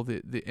gospel,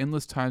 the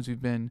endless times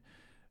we've been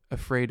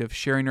afraid of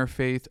sharing our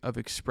faith, of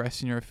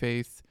expressing our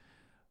faith,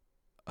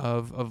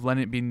 of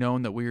letting it be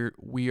known that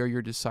we are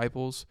your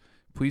disciples.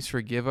 Please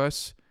forgive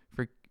us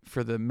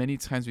for the many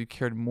times we've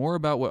cared more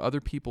about what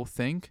other people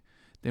think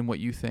than what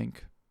you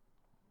think.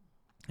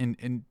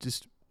 And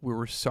just,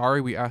 we're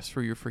sorry. We ask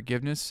for your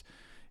forgiveness,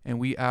 and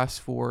we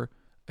ask for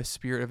a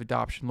spirit of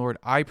adoption. Lord,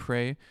 I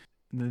pray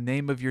in the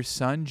name of your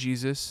Son,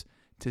 Jesus,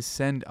 to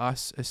send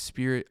us a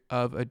spirit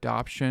of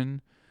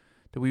adoption,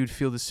 that we would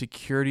feel the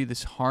security,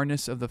 this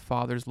harness of the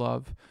Father's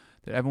love,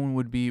 that everyone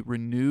would be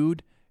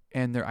renewed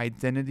and their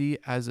identity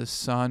as a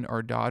son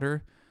or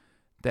daughter,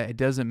 that it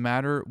doesn't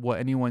matter what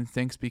anyone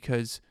thinks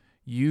because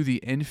you, the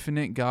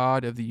infinite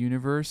God of the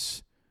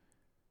universe,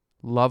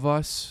 love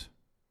us,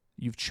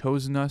 you've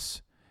chosen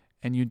us,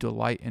 and you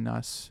delight in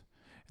us,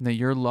 and that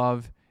your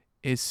love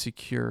is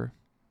secure.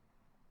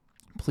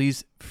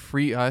 Please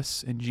free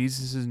us in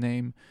Jesus'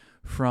 name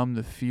from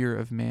the fear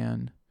of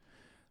man.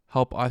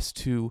 Help us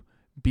to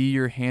be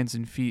your hands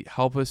and feet.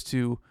 Help us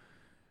to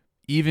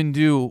even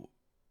do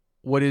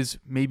what is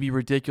maybe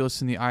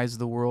ridiculous in the eyes of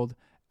the world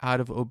out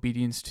of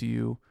obedience to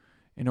you,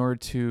 in order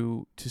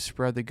to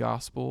spread the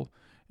gospel,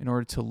 in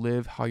order to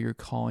live how you're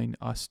calling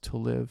us to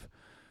live.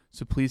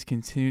 So please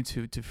continue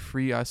to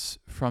free us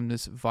from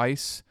this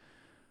vice,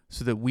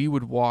 so that we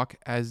would walk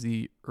as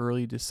the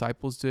early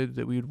disciples did,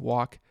 that we would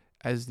walk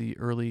as the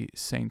early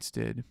saints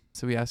did.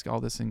 So we ask all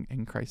this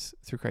in Christ,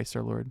 through Christ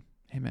our Lord.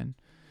 Amen.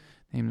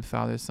 In the name of the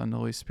Father, Son, and the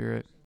Holy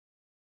Spirit.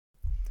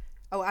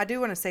 Oh, I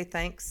do want to say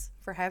thanks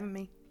for having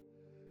me.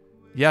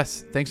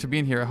 Yes, thanks for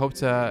being here. I hope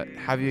to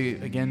have you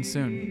again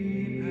soon.